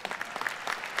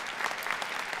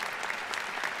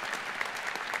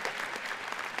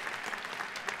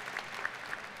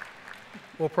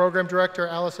 Will Program Director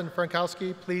Allison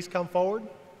Frankowski please come forward?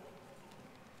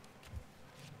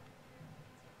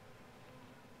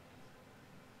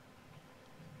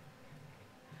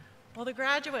 Will the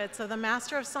graduates of the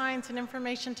Master of Science in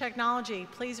Information Technology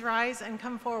please rise and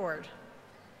come forward?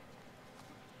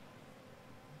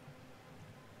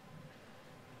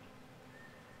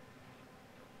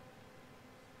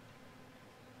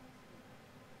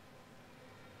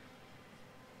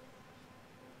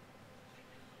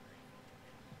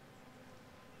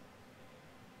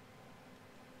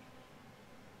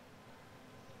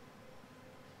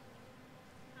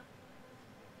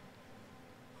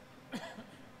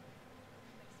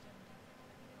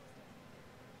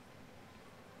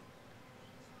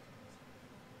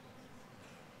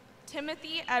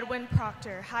 Timothy Edwin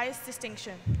Proctor, highest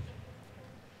distinction.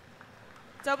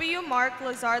 W. Mark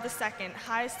Lazar II,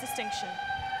 highest distinction.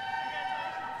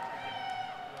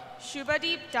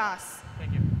 Shubhadeep Das.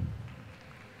 Thank you.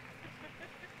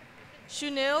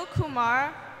 Shunil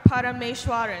Kumar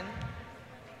Parameshwaran.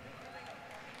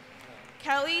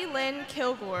 Kelly Lynn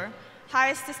Kilgore,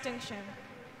 highest distinction.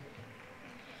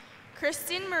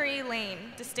 Kristen Marie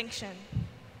Lane, distinction.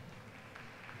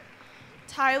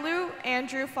 Tyloo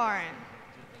Andrew Farin.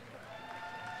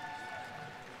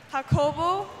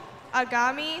 Jacobo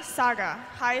Agami Saga,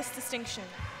 highest distinction.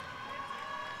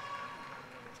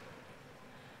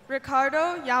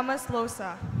 Ricardo Llamas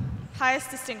Loza,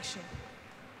 highest distinction.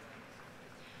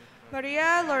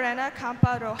 Maria Lorena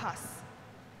Campa Rojas.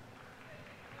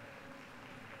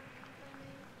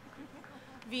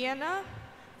 Viena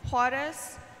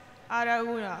Juarez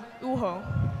Araujo.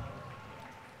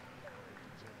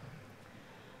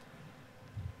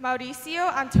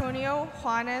 Mauricio Antonio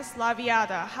Juanes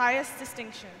Laviada, highest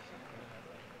distinction.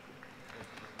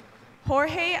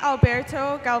 Jorge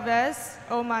Alberto Galvez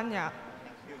Omaña.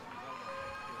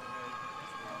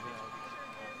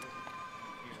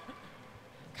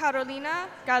 Carolina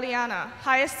Galeana,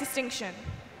 highest distinction.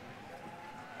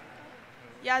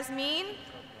 Yasmin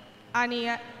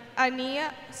Anai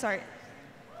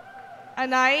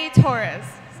Torres.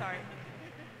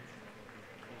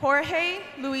 Jorge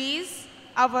Luis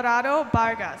Alvarado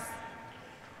Vargas.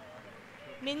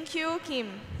 Minkyu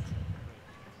Kim.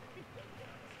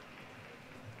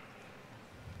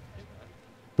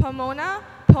 Pomona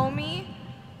Pomi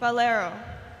Valero.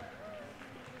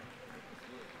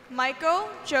 Michael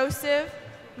Joseph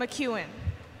McEwen.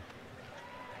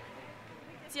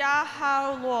 Jia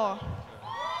Hao Luo.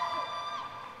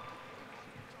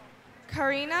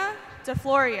 Karina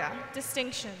DeFloria,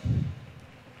 distinction.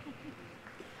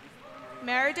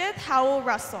 Meredith Howell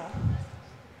Russell.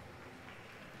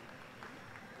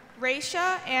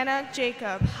 Raisha Anna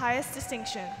Jacob, highest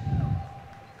distinction.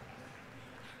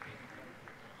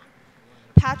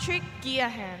 Patrick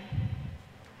Giahan.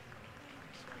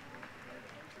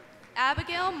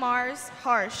 Abigail Mars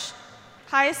Harsh,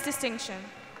 highest distinction.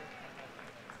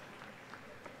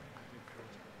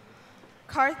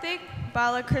 Karthik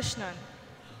Balakrishnan.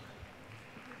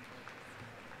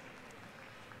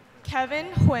 Kevin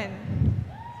Huynh.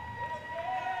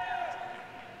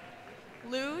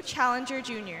 Lou Challenger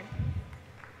Jr.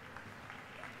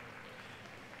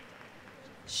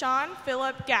 Sean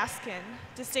Philip Gaskin,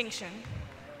 distinction.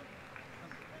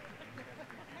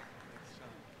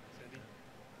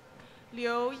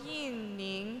 Liu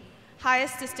Yinning,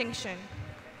 highest distinction.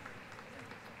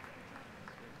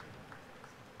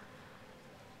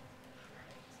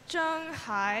 Zheng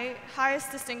Hai,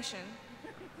 highest distinction.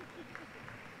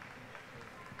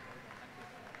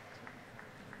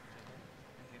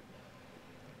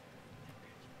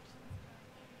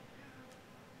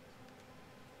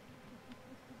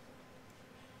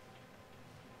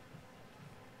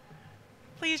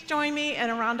 Please join me in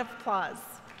a round of applause.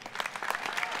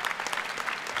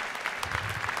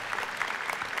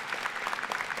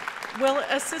 Will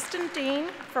Assistant Dean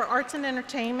for Arts and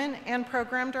Entertainment and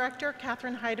Program Director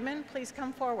Catherine Heidemann please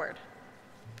come forward?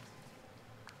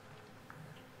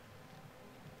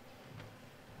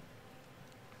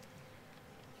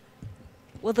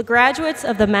 Will the graduates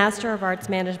of the Master of Arts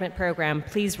Management program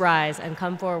please rise and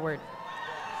come forward?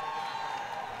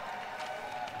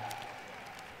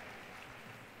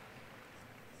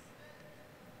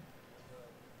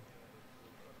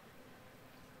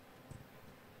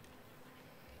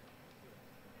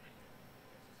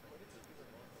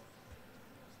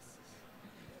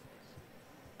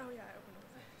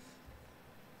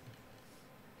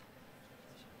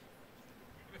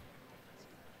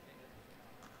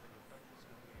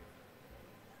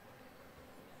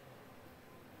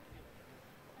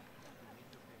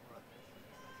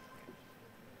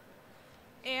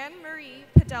 Anne Marie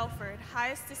Padelford,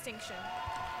 highest distinction.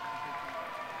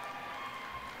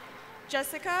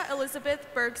 Jessica Elizabeth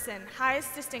Bergson,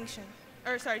 highest distinction.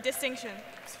 Distinction.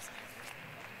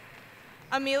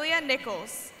 Amelia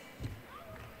Nichols.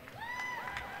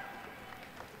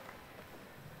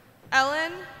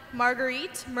 Ellen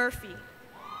Marguerite Murphy.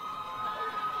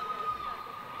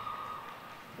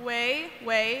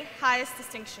 Wei, highest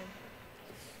distinction.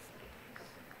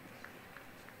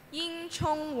 Ying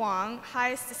Chong Wang,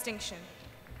 highest distinction.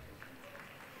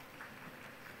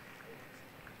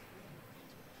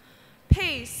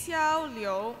 Pei Xiao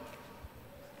Liu.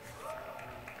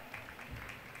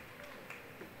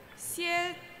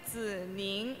 Xie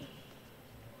Zining.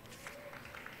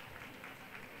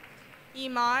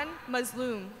 Iman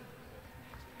Mazloom.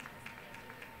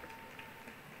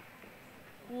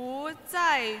 Wu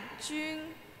Zaijun.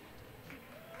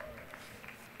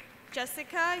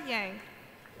 Jessica Yang.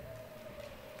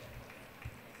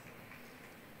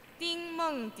 Ding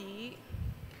Mengdi.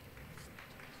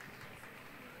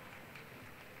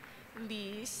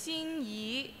 Li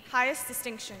Xinyi, highest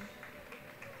distinction.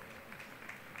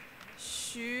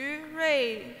 Xu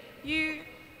Ruiyu,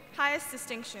 highest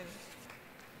distinction.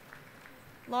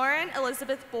 Lauren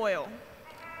Elizabeth Boyle.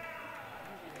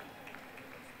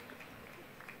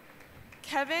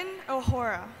 Kevin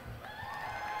O'Hora.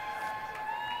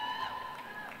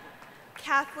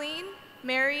 Kathleen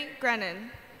Mary Grennan,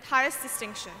 highest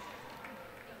distinction.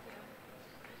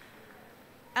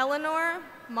 Eleanor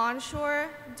Monshore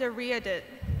de Riadit.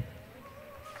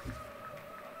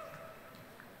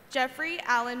 Jeffrey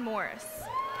Allen Morris.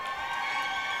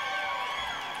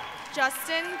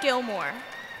 Justin Gilmore.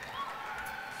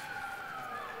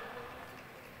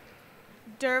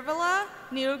 Dervila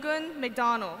Nilgun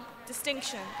McDonald,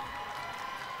 distinction.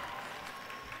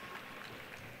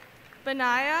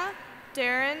 Benaya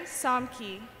Darren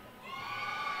Somke.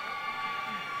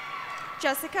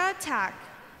 Jessica Tack.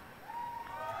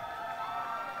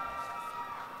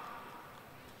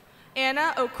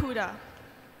 Anna Okuda.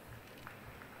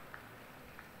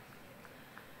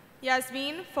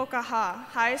 Yasmin Fokaha,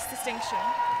 highest distinction.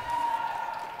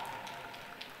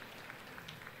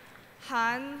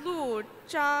 Han Lu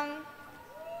Zhang.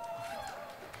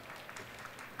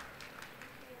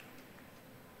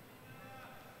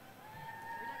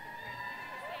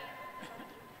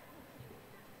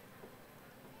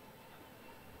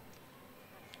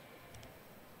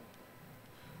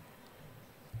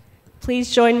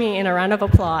 Please join me in a round of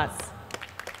applause.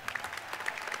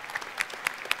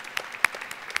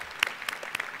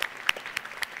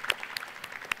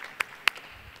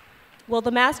 Will the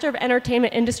Master of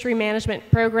Entertainment Industry Management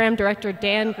Program Director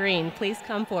Dan Green please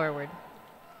come forward?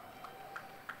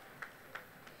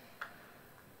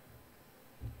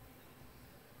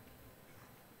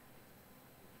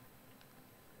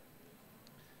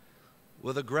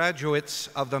 Will the graduates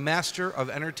of the Master of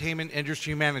Entertainment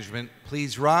Industry Management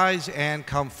please rise and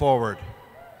come forward?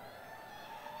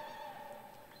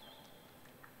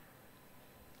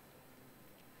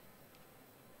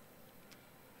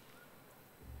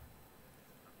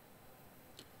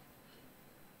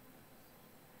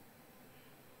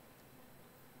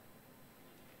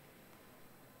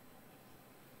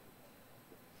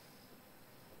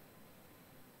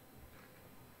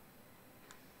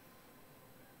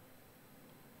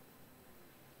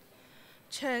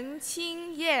 Chen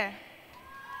Qingye.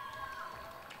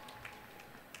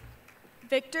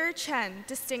 Victor Chen,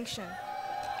 distinction.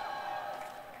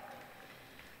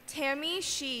 Tammy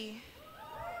Shi.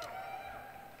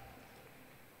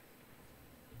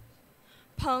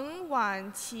 Peng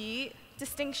Wanqi,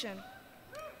 distinction.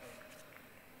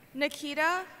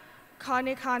 Nikita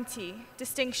Kanikanti,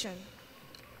 distinction.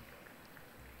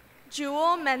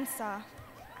 Jewel Mensa.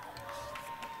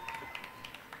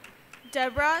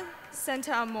 Deborah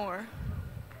Santa Amor.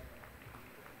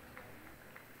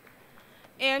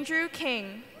 Andrew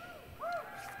King.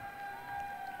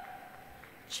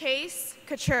 Chase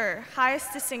Couture,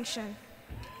 highest distinction.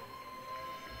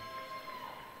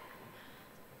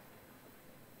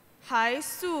 Hai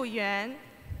Su Yuan.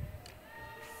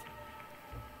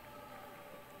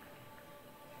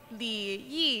 Li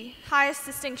Yi, highest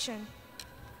distinction.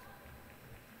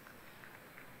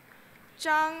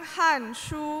 Zhang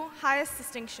Hanshu, highest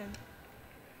distinction.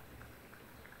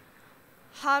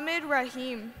 Hamid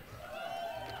Rahim.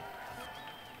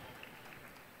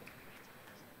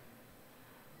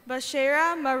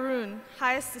 Bashira Maroon,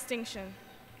 highest distinction.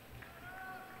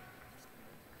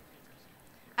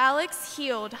 Alex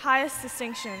Heald, highest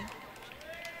distinction.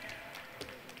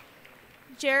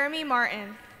 Jeremy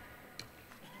Martin.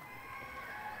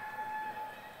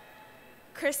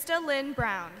 Krista Lynn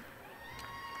Brown.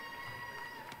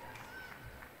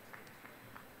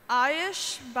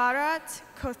 Ayush Bharat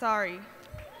Kothari.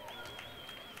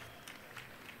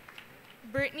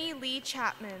 Brittany Lee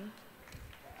Chapman.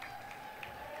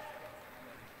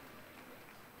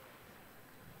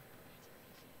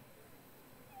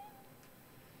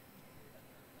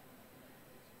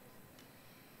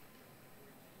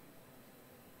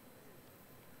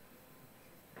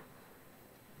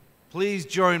 Please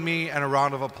join me in a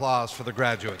round of applause for the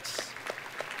graduates.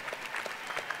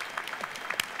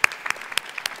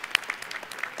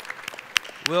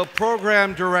 Will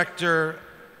Program Director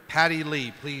Patty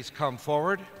Lee please come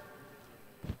forward?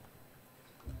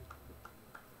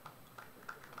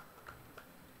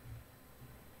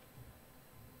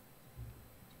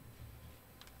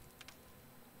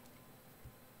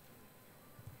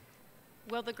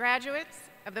 Will the graduates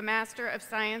of the Master of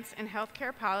Science in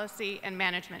Healthcare Policy and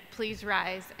Management please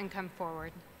rise and come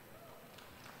forward?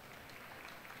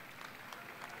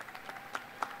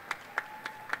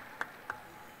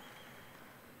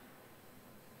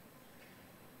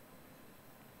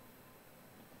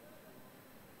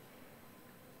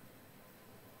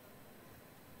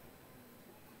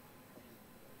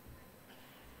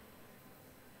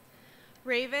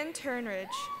 Raven Turnridge.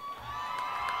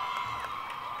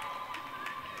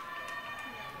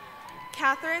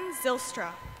 Catherine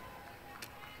Zilstra.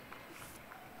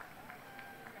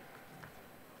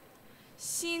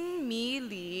 Xin Mi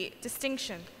Li,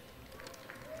 distinction.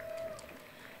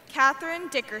 Catherine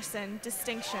Dickerson,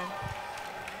 distinction.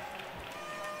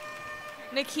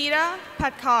 Nikita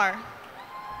Patkar.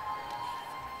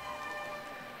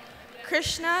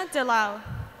 Krishna Dalal.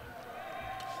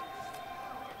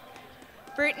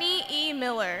 Brittany E.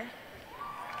 Miller.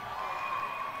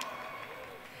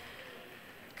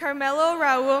 Carmelo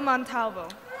Raul Montalvo.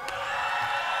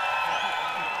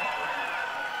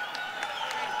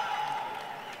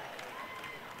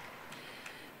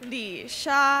 Li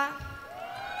Sha.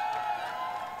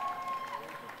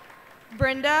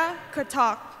 Brenda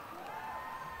Kotok.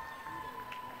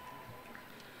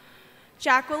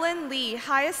 Jacqueline Lee,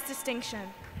 highest distinction.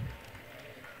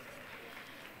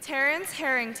 Terrence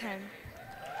Harrington.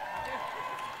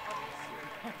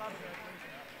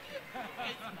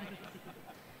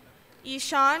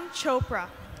 Ishan Chopra.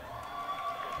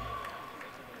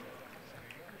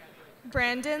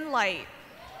 Brandon Light.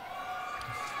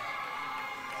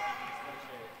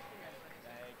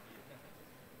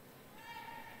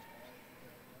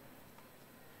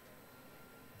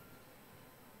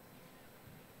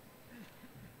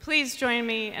 Please join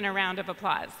me in a round of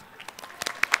applause.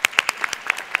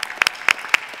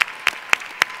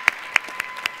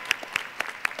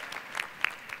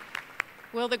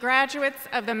 Will the graduates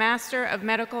of the Master of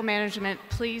Medical Management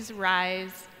please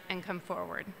rise and come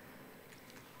forward?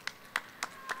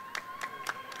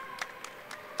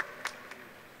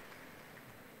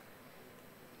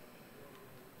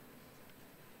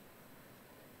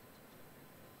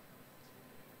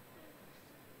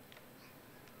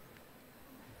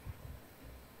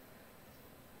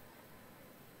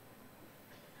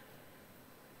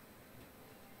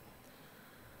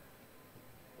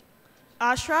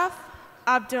 Ashraf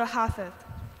Abdulhafid.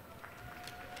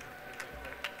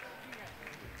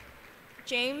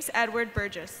 James Edward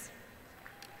Burgess.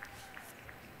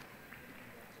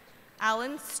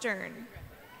 Alan Stern.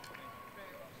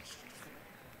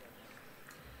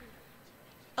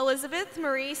 Elizabeth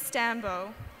Marie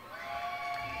Stambo.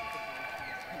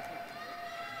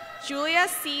 Julia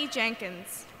C.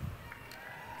 Jenkins.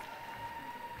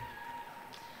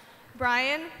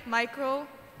 Brian Michael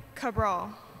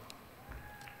Cabral.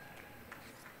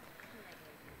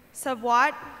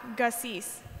 Sabwat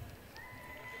Gassis.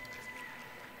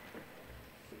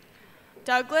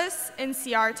 Douglas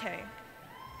Inciarte.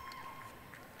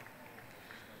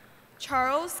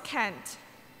 Charles Kent.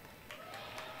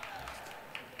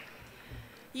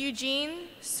 Eugene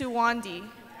Suwandi.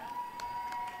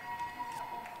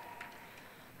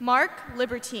 Mark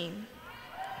Libertine.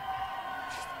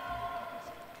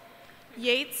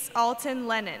 Yates Alton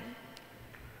Lennon.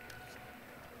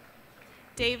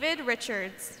 David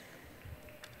Richards.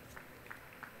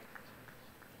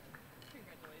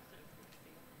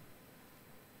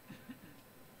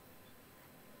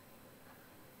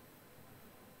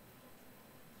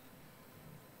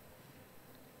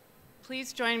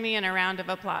 Please join me in a round of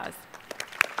applause.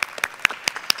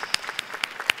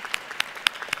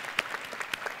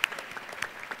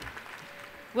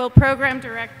 Will Program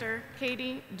Director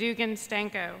Katie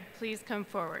Dugan-Stanko please come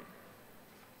forward?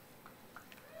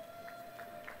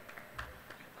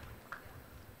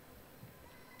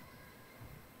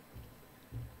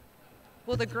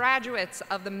 Will the graduates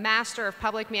of the Master of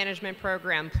Public Management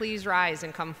program please rise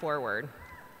and come forward?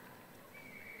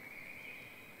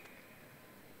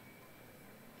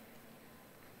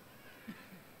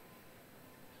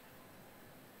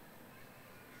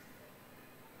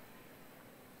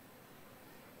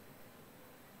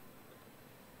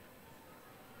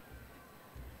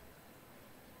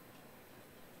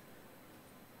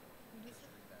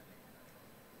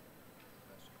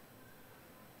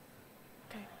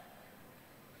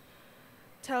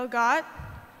 Telgat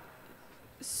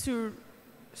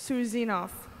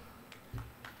Surzinov.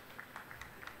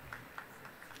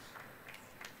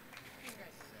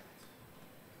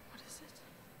 What is it?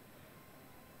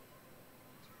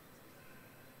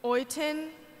 Oytun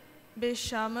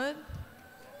Bishamud.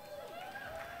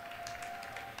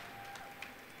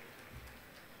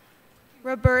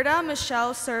 Roberta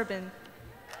Michelle Serbin.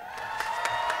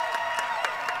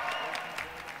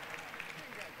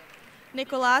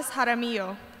 Nicolas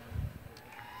Jaramillo.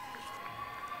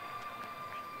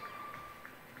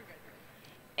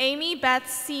 Amy Beth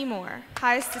Seymour,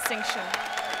 highest distinction.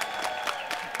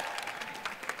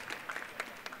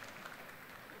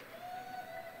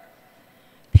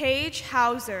 Paige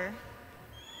Hauser.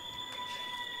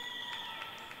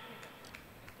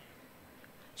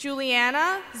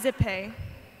 Juliana Zippe.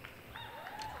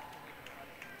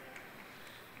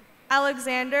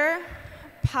 Alexander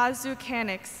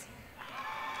Pazukanix.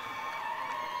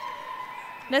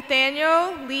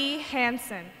 Nathaniel Lee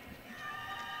Hansen.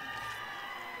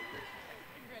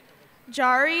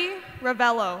 Jari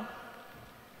Ravello.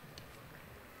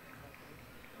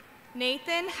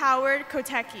 Nathan Howard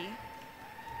Kotecki.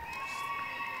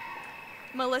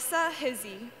 Melissa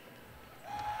Hizzy.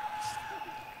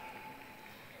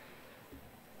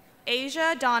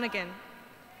 Asia Donegan.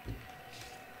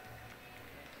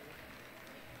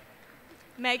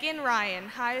 Megan Ryan,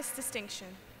 highest distinction.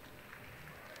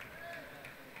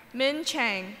 Min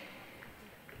Chang.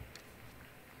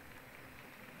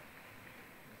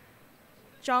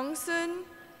 Jongsun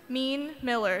Min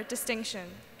Miller, distinction.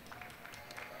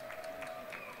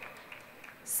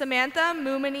 Samantha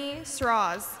Mumini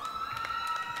Sraz.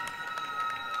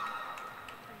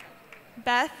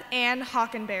 Beth Ann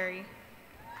Hockenberry.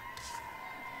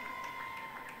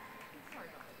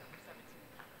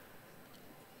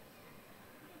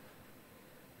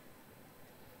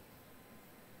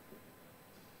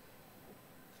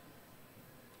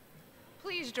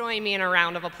 Please join me in a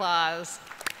round of applause.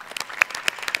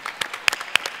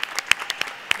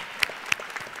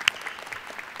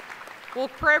 Will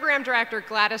Program Director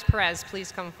Gladys Perez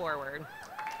please come forward?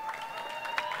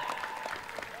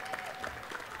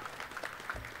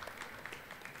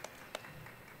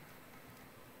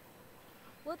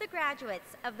 the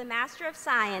graduates of the Master of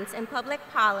Science in Public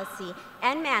Policy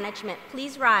and Management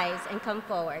please rise and come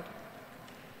forward?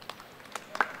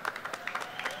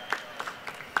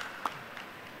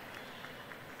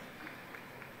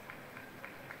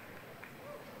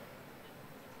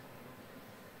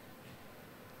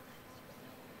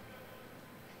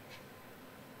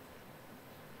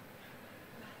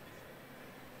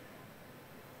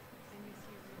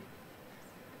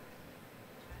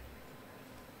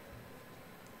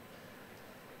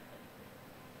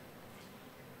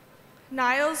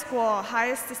 Niles Guo,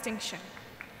 highest distinction.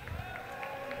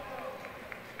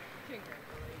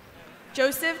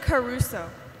 Joseph Caruso.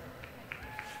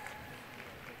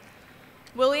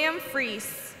 William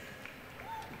Freese.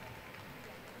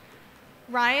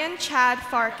 Ryan Chad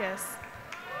Farkas.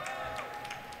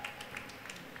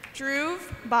 Drew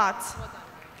Bott.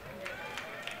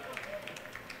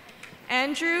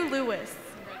 Andrew Lewis.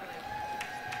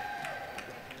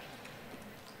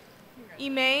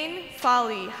 Emaine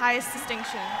Folly, highest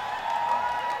distinction.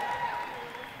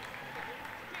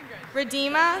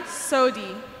 Radhima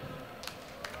Sodhi.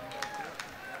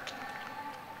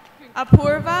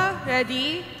 Apurva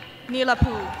Reddy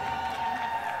Nilapu.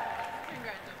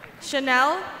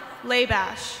 Chanel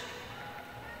Labash.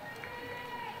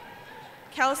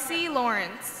 Kelsey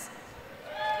Lawrence.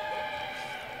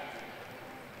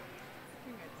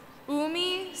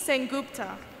 Umi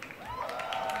Sengupta.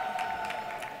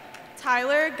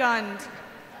 Tyler Gund.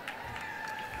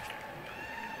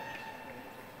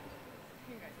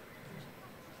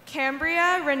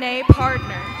 Cambria Renee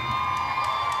Pardner.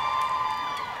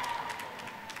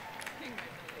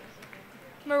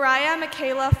 Mariah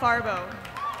Michaela Farbo.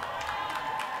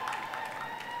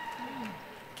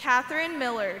 Catherine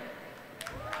Millard.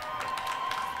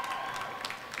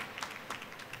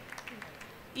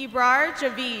 Ibrar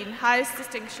Javid, highest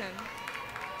distinction.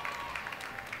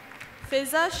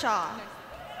 Fiza Shah.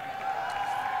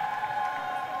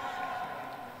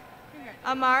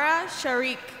 Amara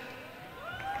Sharik.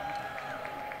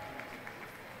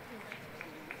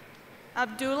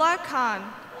 Abdullah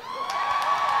Khan.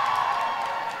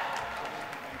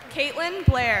 Caitlin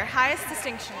Blair, highest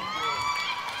distinction.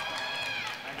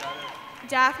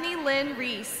 Daphne Lynn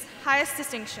Reese, highest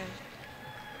distinction.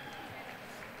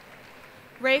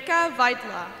 Rekha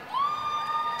Vaidla.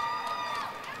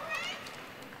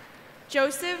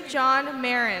 Joseph John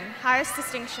Marin, highest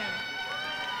distinction.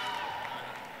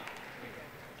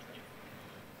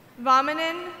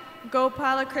 Vamanan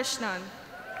Gopalakrishnan.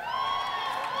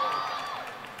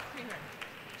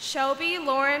 Shelby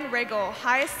Lauren Riggle,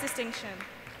 highest distinction.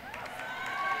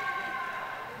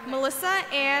 Melissa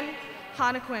Ann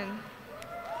Honiquin.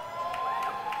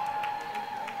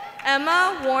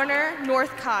 Emma Warner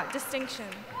Northcott, distinction.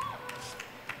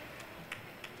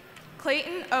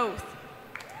 Clayton Oath.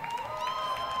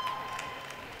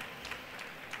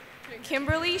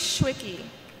 Kimberly Schwicke.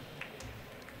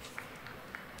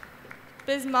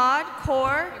 Bismad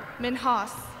Kaur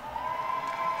Minhas.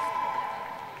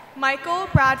 Michael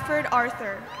Bradford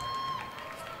Arthur.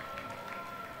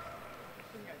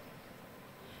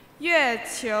 Yue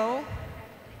Qiu.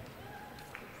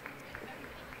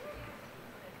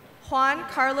 Juan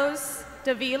Carlos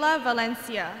Davila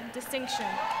Valencia, distinction.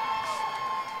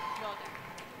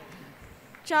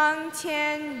 Zhang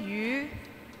Tianyu.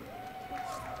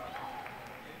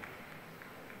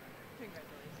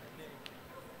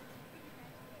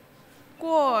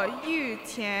 Guo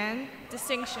Yutian,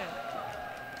 distinction.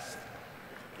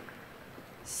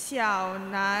 Xiao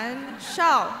Nan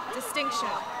Shao, distinction.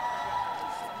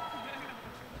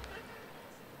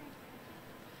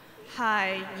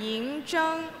 Hai Ying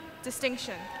Zheng,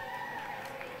 distinction.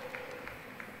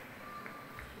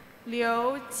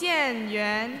 Liu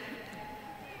Jianyuan.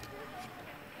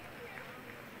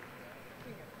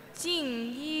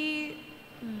 Jingyi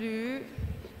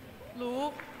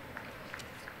Lu.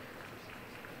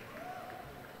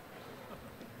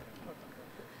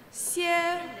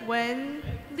 Xie Wen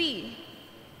Li.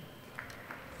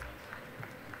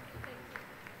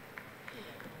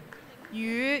 Yu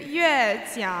Yue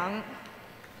Jiang.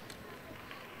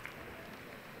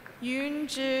 Yun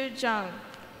Zhi Zhang.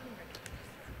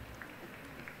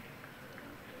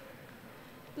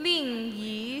 Ling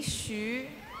Yi Xu.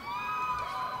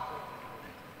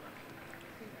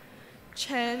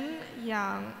 Chen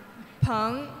Yang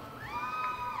Peng.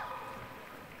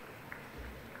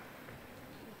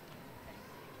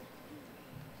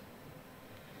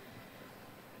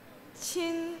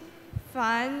 Qin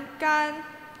Fan Gan.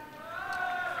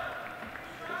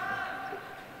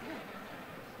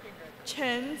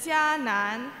 Chen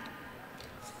Jianan.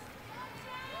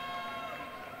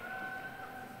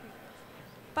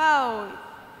 鲍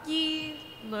一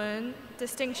伦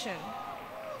distinction.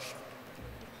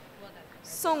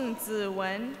 宋子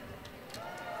文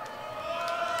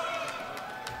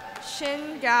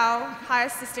Shin Gao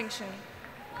highest distinction.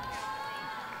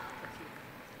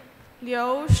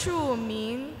 刘树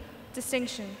明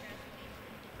distinction.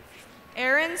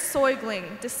 Aaron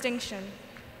Soigling distinction.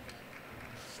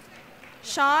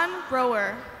 Sean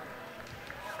Rower.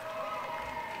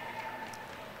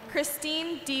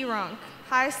 Christine Derunk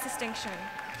highest distinction.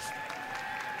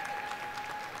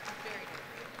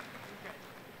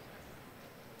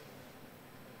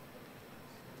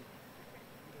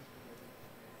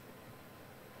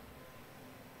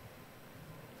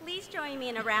 Please join me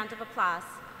in a round of applause.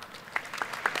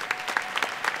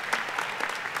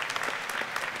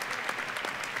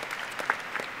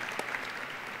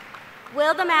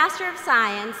 Will the Master of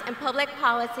Science in Public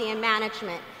Policy and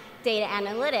Management, Data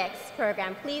Analytics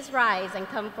program please rise and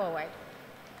come forward?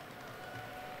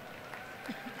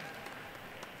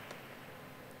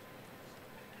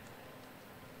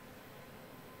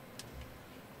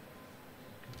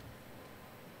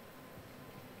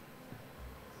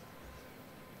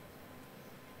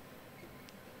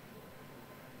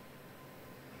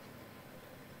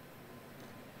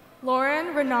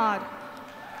 Lauren Renaud.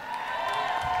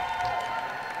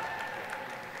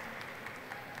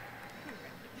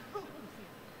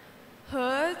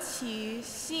 He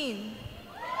Qixin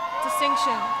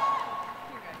distinction.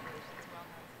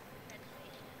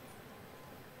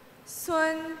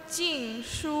 Sun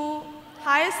Jingshu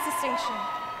highest distinction.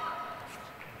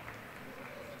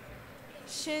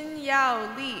 Xin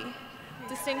Yao Li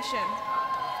distinction.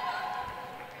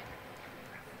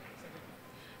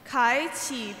 Kai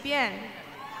Qibian.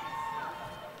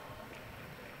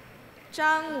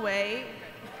 Zhang Wei.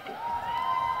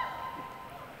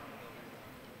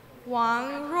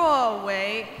 Wang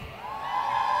Ruowei.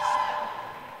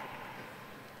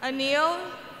 Anil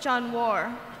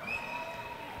Janwar.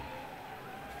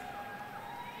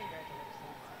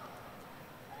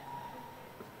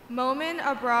 Momin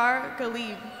Abrar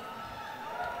Galib.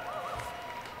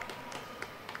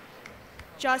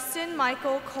 Justin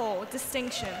Michael Cole,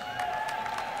 distinction.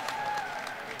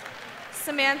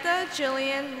 Samantha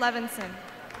Jillian Levinson.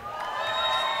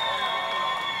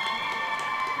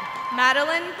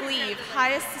 Madeline Glebe,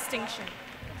 highest distinction.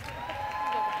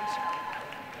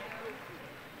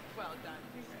 Well done.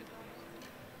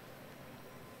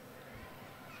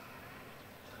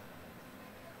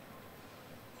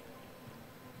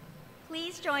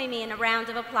 Please join me in a round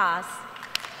of applause.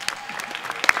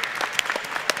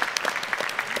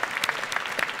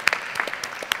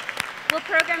 Will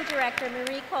Program Director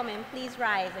Marie Coleman please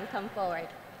rise and come forward?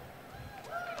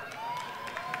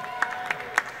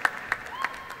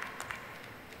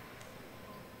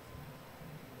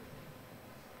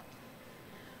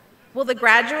 Will the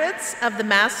graduates of the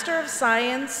Master of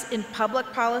Science in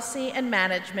Public Policy and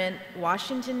Management,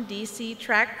 Washington, D.C.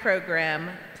 track program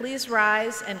please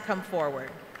rise and come forward?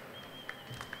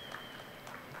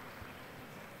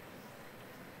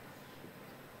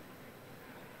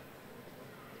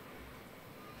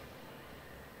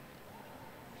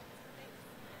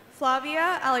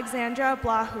 Flavia Alexandra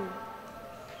Blahu.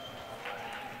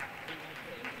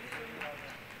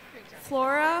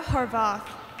 Flora Horvath.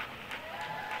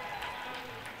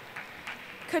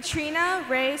 Katrina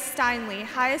Ray Steinley,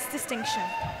 highest distinction.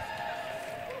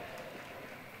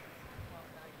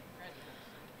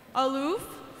 Aluf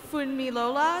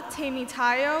Funmilola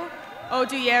Temitayo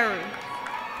Oduyeru.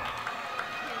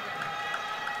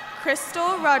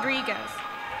 Crystal Rodriguez.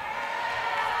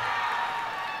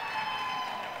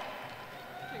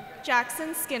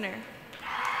 Jackson Skinner.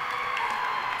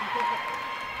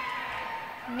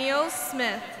 Neil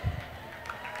Smith.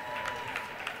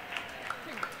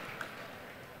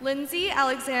 Lindsay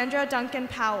Alexandra Duncan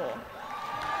Powell.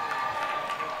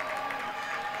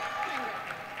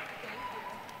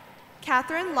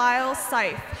 Catherine Lyle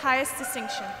Seif, highest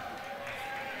distinction.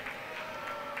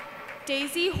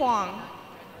 Daisy Huang.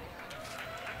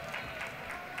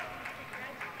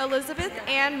 Elizabeth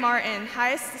Ann Martin,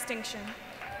 highest distinction.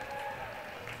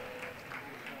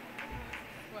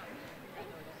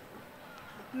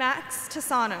 Max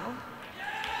Tassano.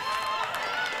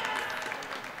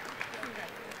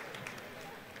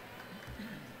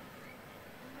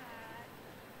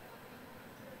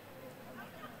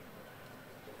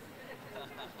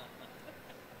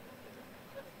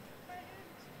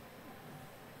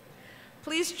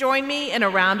 Please join me in a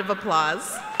round of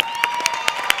applause.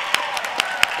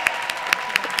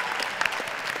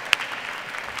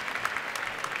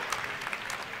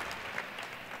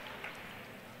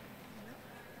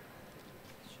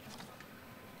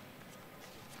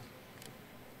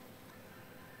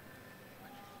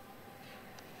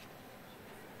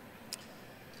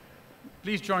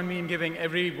 Please join me in giving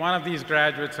every one of these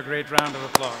graduates a great round of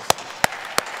applause.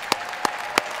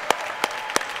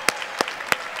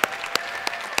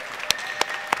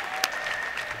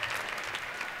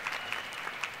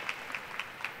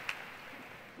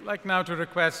 I'd like now to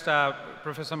request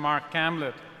Professor Mark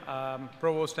Camlett,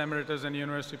 Provost Emeritus and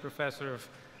University Professor of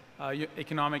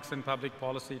Economics and Public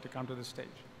Policy, to come to the stage.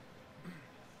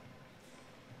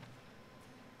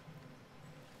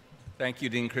 Thank you,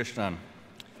 Dean Krishnan.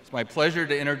 It's my pleasure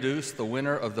to introduce the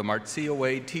winner of the Marcia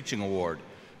Wade Teaching Award.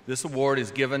 This award is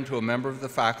given to a member of the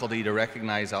faculty to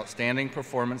recognize outstanding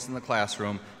performance in the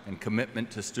classroom and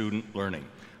commitment to student learning.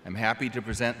 I'm happy to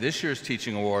present this year's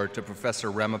Teaching Award to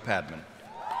Professor Rema Padman.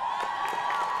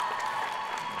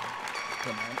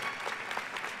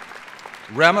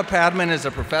 Rema Padman is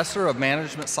a professor of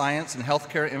management science and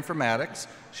healthcare informatics.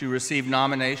 She received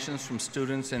nominations from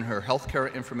students in her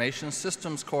Healthcare Information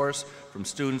Systems course, from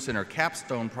students in her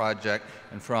capstone project,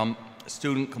 and from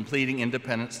students completing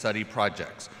independent study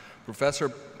projects. Professor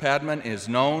Padman is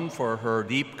known for her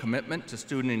deep commitment to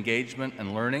student engagement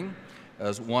and learning.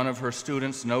 As one of her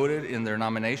students noted in their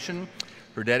nomination,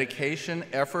 her dedication,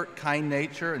 effort, kind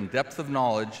nature, and depth of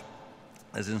knowledge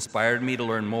has inspired me to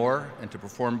learn more and to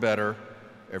perform better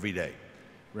every day.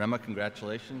 Rema,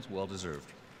 congratulations, well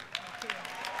deserved.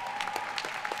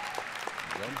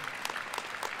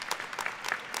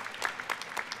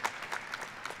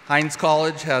 Heinz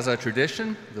College has a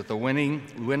tradition that the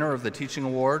winner of the Teaching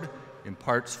Award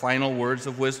imparts final words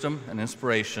of wisdom and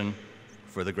inspiration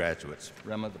for the graduates.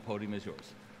 Rema, the podium is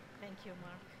yours. Thank you,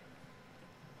 Mark.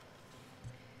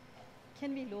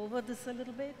 Can we lower this a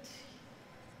little bit?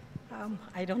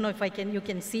 I don't know if you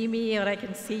can see me or I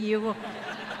can see you.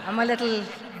 I'm a little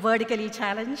vertically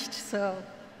challenged, so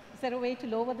is there a way to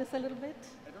lower this a little bit?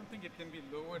 I don't think it can be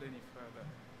lowered any further.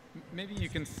 Maybe you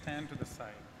can stand to the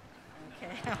side.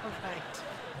 Okay, all right.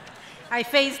 I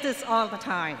face this all the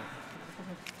time.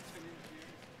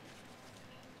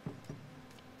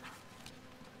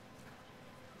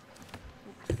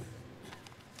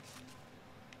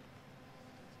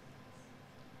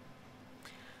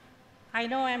 I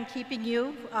know I'm keeping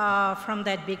you from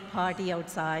that big party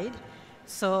outside,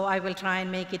 so I will try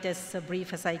and make it as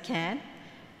brief as I can.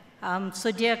 So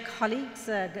dear colleagues,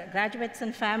 graduates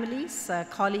and families,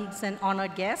 colleagues and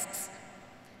honored guests,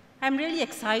 I'm really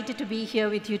excited to be here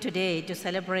with you today to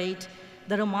celebrate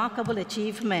the remarkable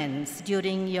achievements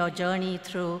during your journey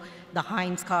through the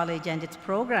Heinz College and its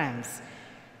programs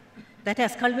that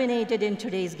has culminated in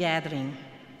today's gathering.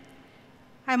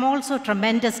 I'm also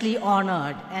tremendously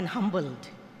honored and humbled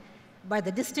by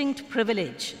the distinct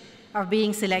privilege of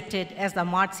being selected as the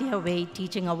Marcia Wade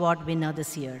Teaching Award winner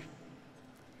this year.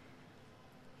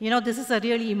 You know, this is a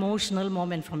really emotional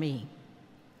moment for me.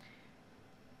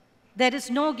 There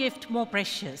is no gift more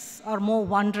precious or more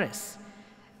wondrous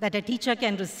that a teacher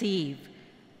can receive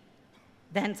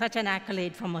than such an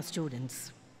accolade from her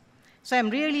students. So I'm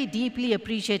really deeply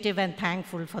appreciative and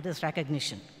thankful for this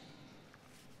recognition.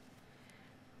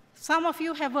 Some of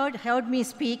you have heard me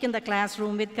speak in the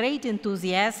classroom with great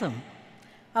enthusiasm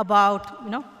about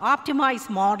optimized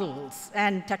models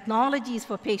and technologies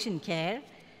for patient care,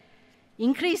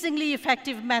 increasingly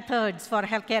effective methods for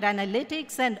healthcare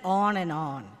analytics, and on and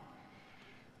on.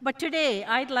 But today,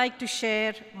 I'd like to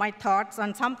share my thoughts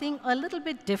on something a little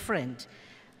bit different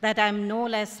that I'm no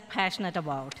less passionate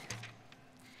about.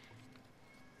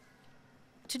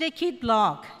 Today, Keith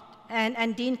Block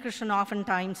and Dean Krishnan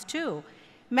oftentimes too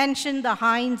mentioned the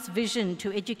Heinz vision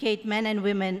to educate men and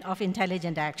women of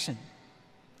intelligent action.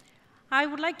 I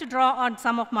would like to draw on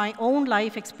some of my own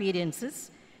life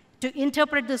experiences to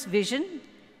interpret this vision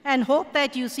and hope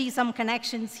that you see some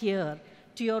connections here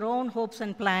to your own hopes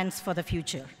and plans for the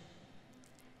future.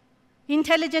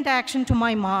 Intelligent action, to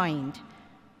my mind,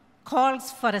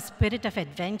 calls for a spirit of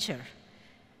adventure,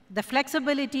 the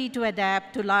flexibility to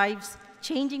adapt to life's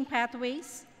changing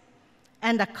pathways,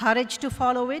 and the courage to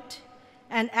follow it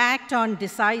and act on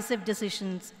decisive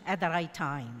decisions at the right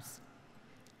times.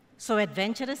 So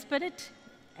adventurous spirit,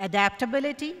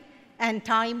 adaptability, and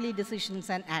timely decisions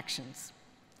and actions.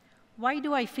 Why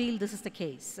do I feel this is the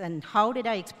case, and how did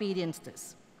I experience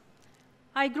this?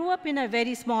 I grew up in a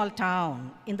very small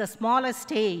town in the smallest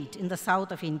state in the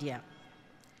south of India.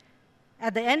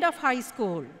 At the end of high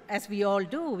school, as we all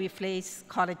do, we face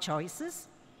college choices.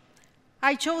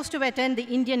 I chose to attend the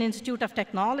Indian Institute of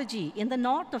Technology in the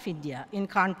north of India, in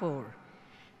Kanpur.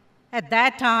 At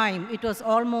that time, it was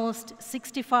almost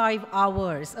 65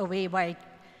 hours away by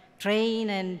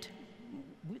train and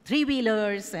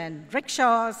three-wheelers and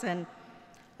rickshaws, and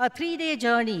a 3-day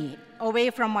journey away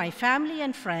from my family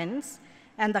and friends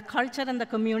and the culture and the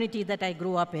community that I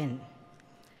grew up in.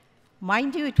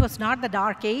 Mind you, it was not the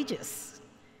Dark Ages,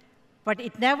 but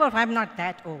it never, I'm not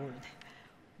that old,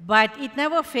 but it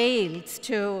never fails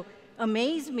to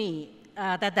amaze me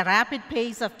that the rapid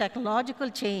pace of technological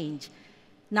change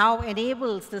now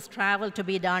enables this travel to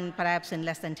be done perhaps in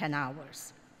less than 10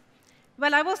 hours.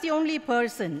 Well, I was the only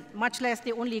person, much less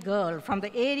the only girl, from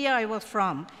the area I was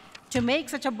from to make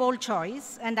such a bold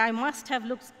choice, and I must have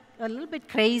looked a little bit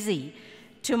crazy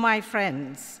to my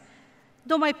friends,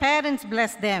 though my parents,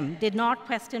 bless them, did not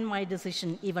question my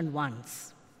decision even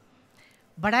once.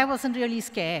 But I wasn't really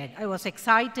scared. I was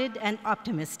excited and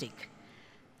optimistic.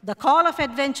 The call of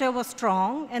adventure was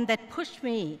strong, and that pushed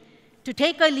me to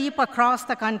take a leap across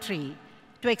the country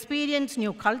to experience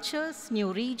new cultures,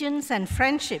 new regions, and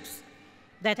friendships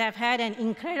that have had an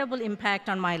incredible impact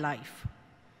on my life.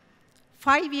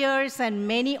 5 years and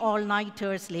many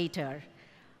all-nighters later,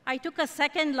 I took a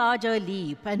second larger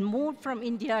leap and moved from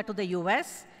India to the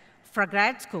US for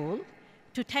grad school,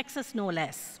 to Texas no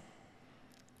less.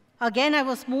 Again, I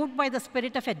was moved by the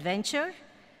spirit of adventure,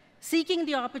 seeking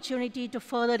the opportunity to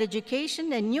further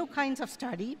education and new kinds of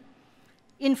study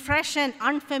in fresh and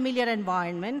unfamiliar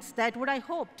environments that would, I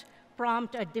hoped,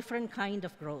 prompt a different kind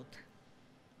of growth.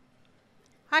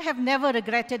 I have never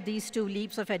regretted these two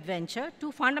leaps of adventure,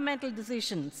 two fundamental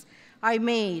decisions I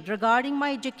made regarding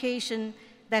my education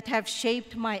that have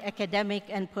shaped my academic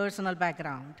and personal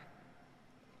background.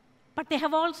 But they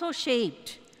have also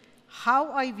shaped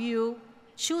how I view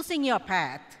choosing your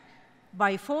path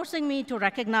by forcing me to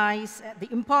recognize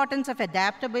the importance of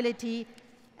adaptability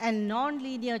and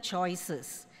non-linear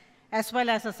choices, as well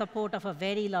as the support of a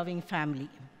very loving family.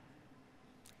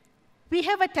 We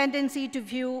have a tendency to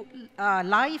view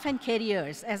life and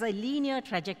careers as a linear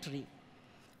trajectory,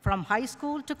 from high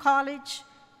school to college,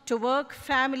 to work,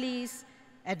 families,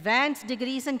 advanced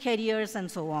degrees and careers,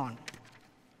 and so on.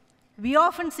 We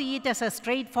often see it as a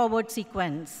straightforward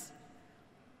sequence,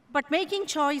 but making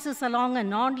choices along a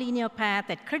non-linear path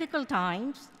at critical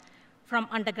times, from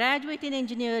undergraduate in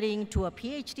engineering to a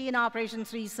PhD in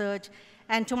operations research,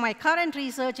 and to my current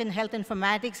research in health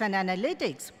informatics and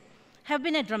analytics, have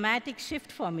been a dramatic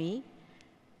shift for me,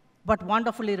 but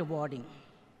wonderfully rewarding.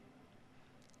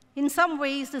 In some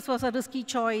ways, this was a risky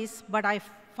choice, but I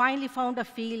finally found a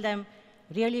field I'm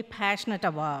really passionate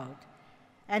about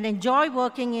and enjoy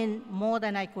working in more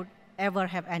than I could ever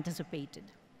have anticipated.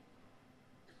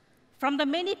 From the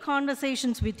many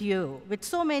conversations with you, with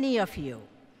so many of you,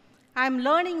 I'm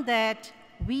learning that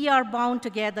we are bound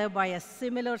together by a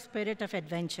similar spirit of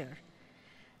adventure,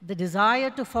 the desire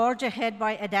to forge ahead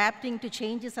by adapting to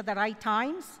changes at the right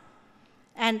times,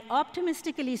 and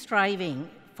optimistically striving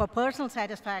for personal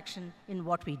satisfaction in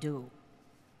what we do.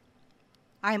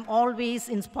 I'm always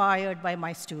inspired by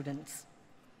my students.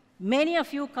 Many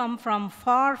of you come from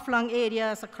far-flung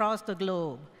areas across the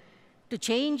globe to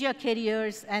change your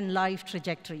careers and life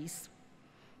trajectories.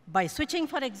 By switching,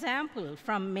 for example,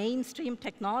 from mainstream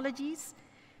technologies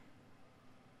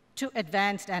to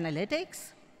advanced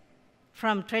analytics,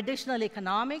 from traditional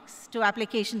economics to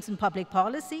applications in public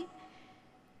policy,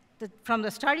 from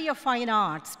the study of fine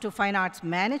arts to fine arts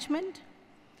management,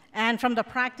 and from the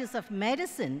practice of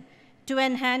medicine to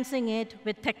enhancing it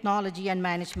with technology and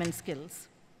management skills.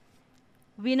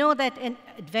 We know that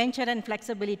adventure and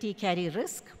flexibility carry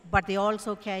risk, but they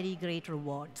also carry great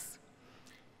rewards.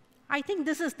 I think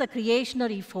this is the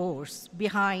creationary force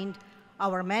behind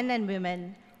our men and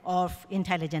women of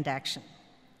intelligent action.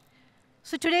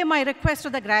 So today, my request to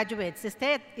the graduates is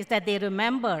that they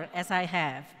remember, as I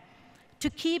have, to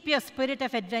keep your spirit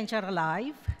of adventure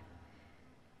alive,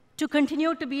 to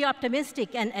continue to be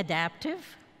optimistic and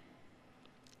adaptive,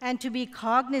 and to be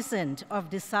cognizant of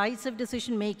decisive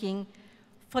decision-making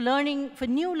for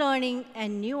new learning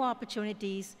and new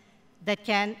opportunities that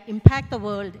can impact the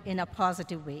world in a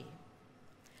positive way.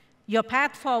 Your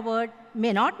path forward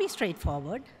may not be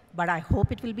straightforward, but I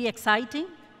hope it will be exciting,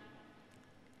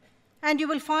 and you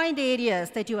will find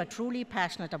areas that you are truly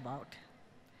passionate about.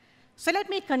 So let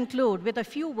me conclude with a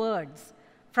few words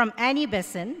from Annie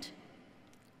Besant.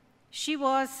 She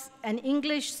was an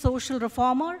English social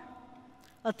reformer,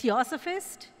 a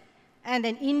theosophist, and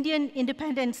an Indian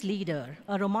independence leader,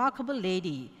 a remarkable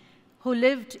lady who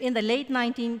lived in the late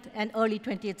 19th and early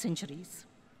 20th centuries.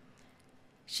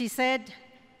 She said,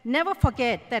 "Never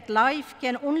forget that life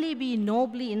can only be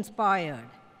nobly inspired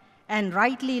and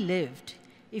rightly lived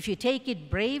if you take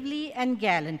it bravely and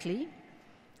gallantly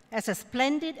as a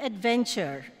splendid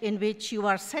adventure in which you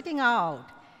are setting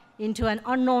out into an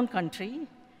unknown country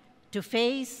to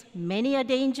face many a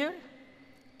danger,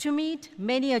 to meet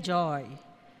many a joy,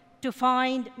 to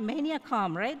find many a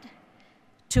comrade,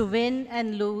 to win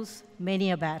and lose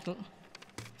many a battle."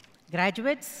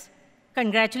 Graduates,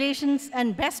 congratulations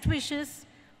and best wishes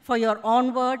for your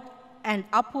onward and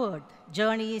upward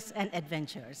journeys and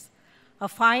adventures. A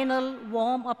final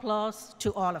warm applause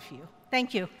to all of you.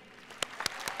 Thank you.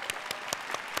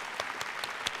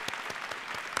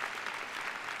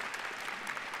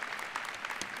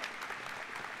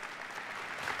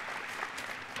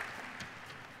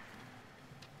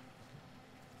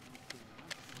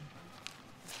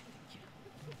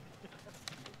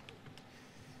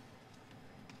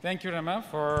 Thank you, Rama,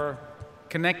 for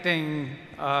connecting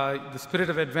the spirit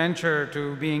of adventure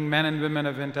to being men and women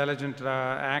of intelligent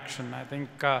action. I think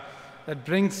that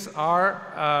brings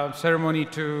our ceremony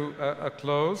to a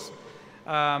close.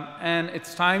 And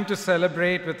it's time to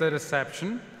celebrate with a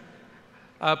reception.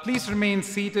 Please remain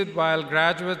seated while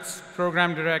graduates,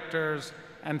 program directors,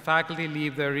 and faculty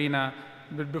leave the arena.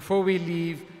 But before we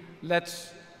leave,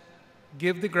 let's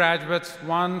give the graduates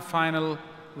one final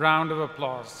round of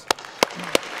applause.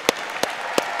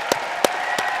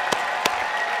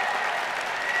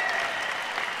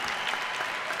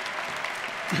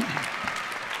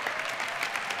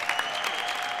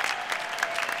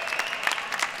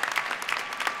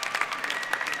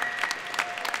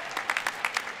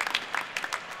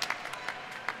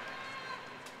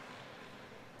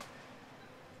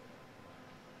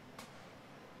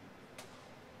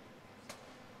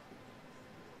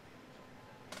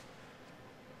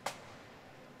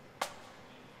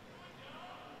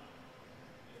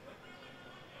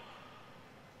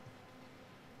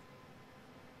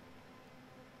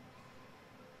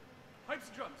 Heinz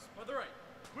jumps by the right.